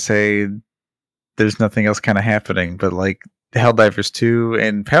was gonna say there's nothing else kind of happening, but like Helldivers 2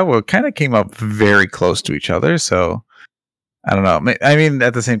 and Palworld kind of came up very close to each other, so I don't know. I mean,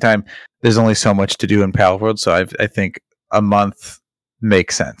 at the same time, there's only so much to do in Palworld, so I think a month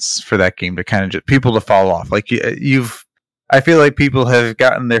makes sense for that game to kind of just people to fall off. Like I feel like people have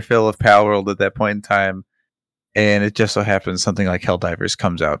gotten their fill of Palworld at that point in time, and it just so happens something like Helldivers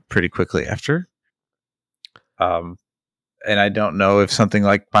comes out pretty quickly after. And I don't know if something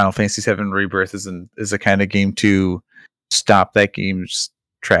like Final Fantasy VII Rebirth is a kind of game to stop that game's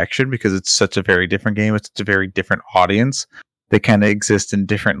traction, because it's such a very different game. It's a very different audience. They kind of exist in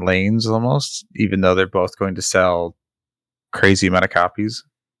different lanes almost, even though they're both going to sell crazy amount of copies.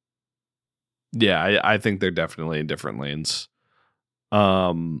 Yeah, I think they're definitely in different lanes.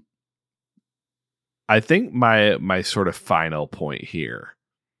 I think my sort of final point here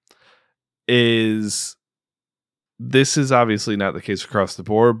is, this is obviously not the case across the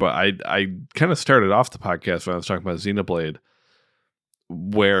board, but I kind of started off the podcast when I was talking about Xenoblade,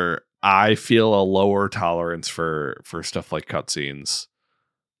 where I feel a lower tolerance for stuff like cutscenes.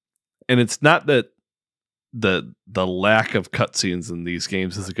 And it's not that the lack of cutscenes in these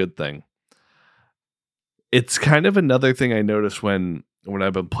games is a good thing. It's kind of another thing I noticed when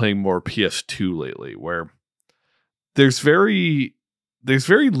I've been playing more PS2 lately, where there's very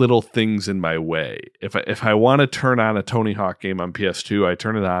little things in my way. If I want to turn on a Tony Hawk game on PS2, I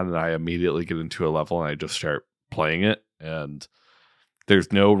turn it on and I immediately get into a level and I just start playing it. And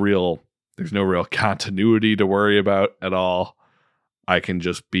there's no real continuity to worry about at all. I can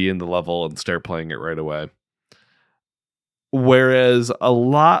just be in the level and start playing it right away. Whereas a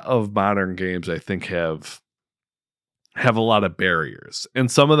lot of modern games, I think, have a lot of barriers, and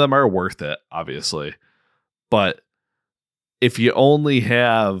some of them are worth it, obviously. But if you only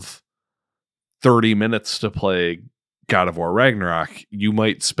have 30 minutes to play God of War Ragnarok, you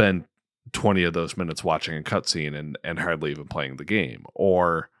might spend 20 of those minutes watching a cutscene and hardly even playing the game.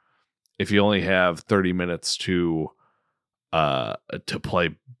 Or if you only have 30 minutes to play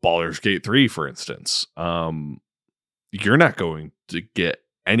Baldur's Gate 3, for instance, you're not going to get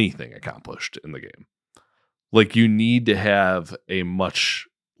anything accomplished in the game. Like, you need to have a much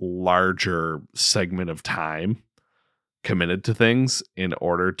larger segment of time committed to things in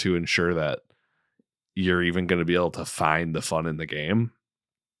order to ensure that you're even going to be able to find the fun in the game.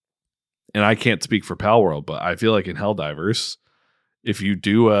 And I can't speak for Palworld, but I feel like in Helldivers, if you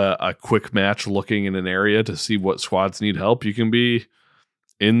do a quick match looking in an area to see what squads need help, you can be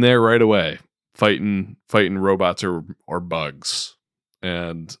in there right away fighting robots or bugs.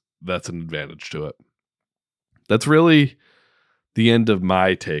 And that's an advantage to it. That's really the end of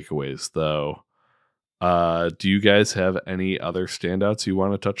my takeaways, though. Do you guys have any other standouts you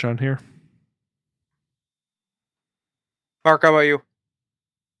want to touch on here? Mark, how about you?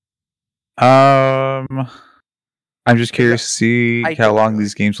 I'm just curious to see I how don't long know.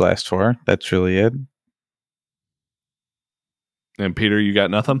 these games last for. That's really it. And Peter, you got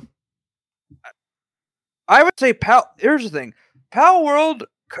nothing? I would say here's the thing. Palworld,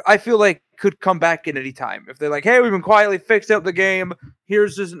 I feel like, could come back at any time. If they're like, hey, we've been quietly fixed up the game.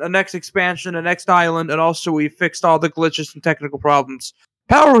 Here's a next expansion, a next island, and also we fixed all the glitches and technical problems.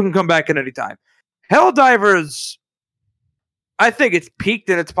 Palworld can come back at any time. Helldivers, I think it's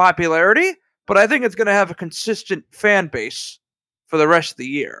peaked in its popularity, but I think it's going to have a consistent fan base for the rest of the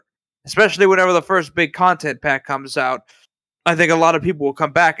year. Especially whenever the first big content pack comes out. I think a lot of people will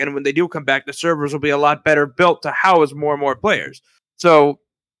come back, and when they do come back, the servers will be a lot better built to house more and more players. So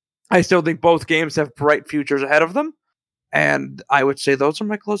I still think both games have bright futures ahead of them, and I would say those are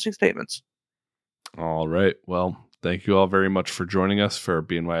my closing statements. All right. Well, thank you all very much for joining us for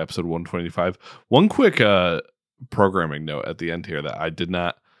BNY episode 125. One quick programming note at the end here that I did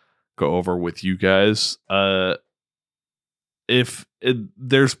not go over with you guys. There's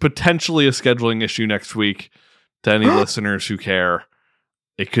potentially a scheduling issue next week, to any listeners who care,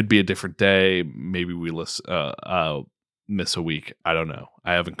 it could be a different day. Maybe we miss a week. I don't know.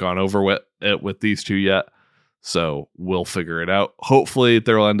 I haven't gone over it with these two yet, so we'll figure it out. Hopefully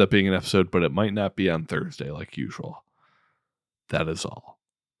there will end up being an episode, but it might not be on Thursday like usual. That is all.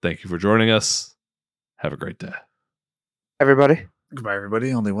 Thank you for joining us. Have a great day. Everybody. Goodbye,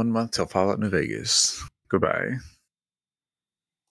 everybody. Only 1 month till Fallout New Vegas. Goodbye.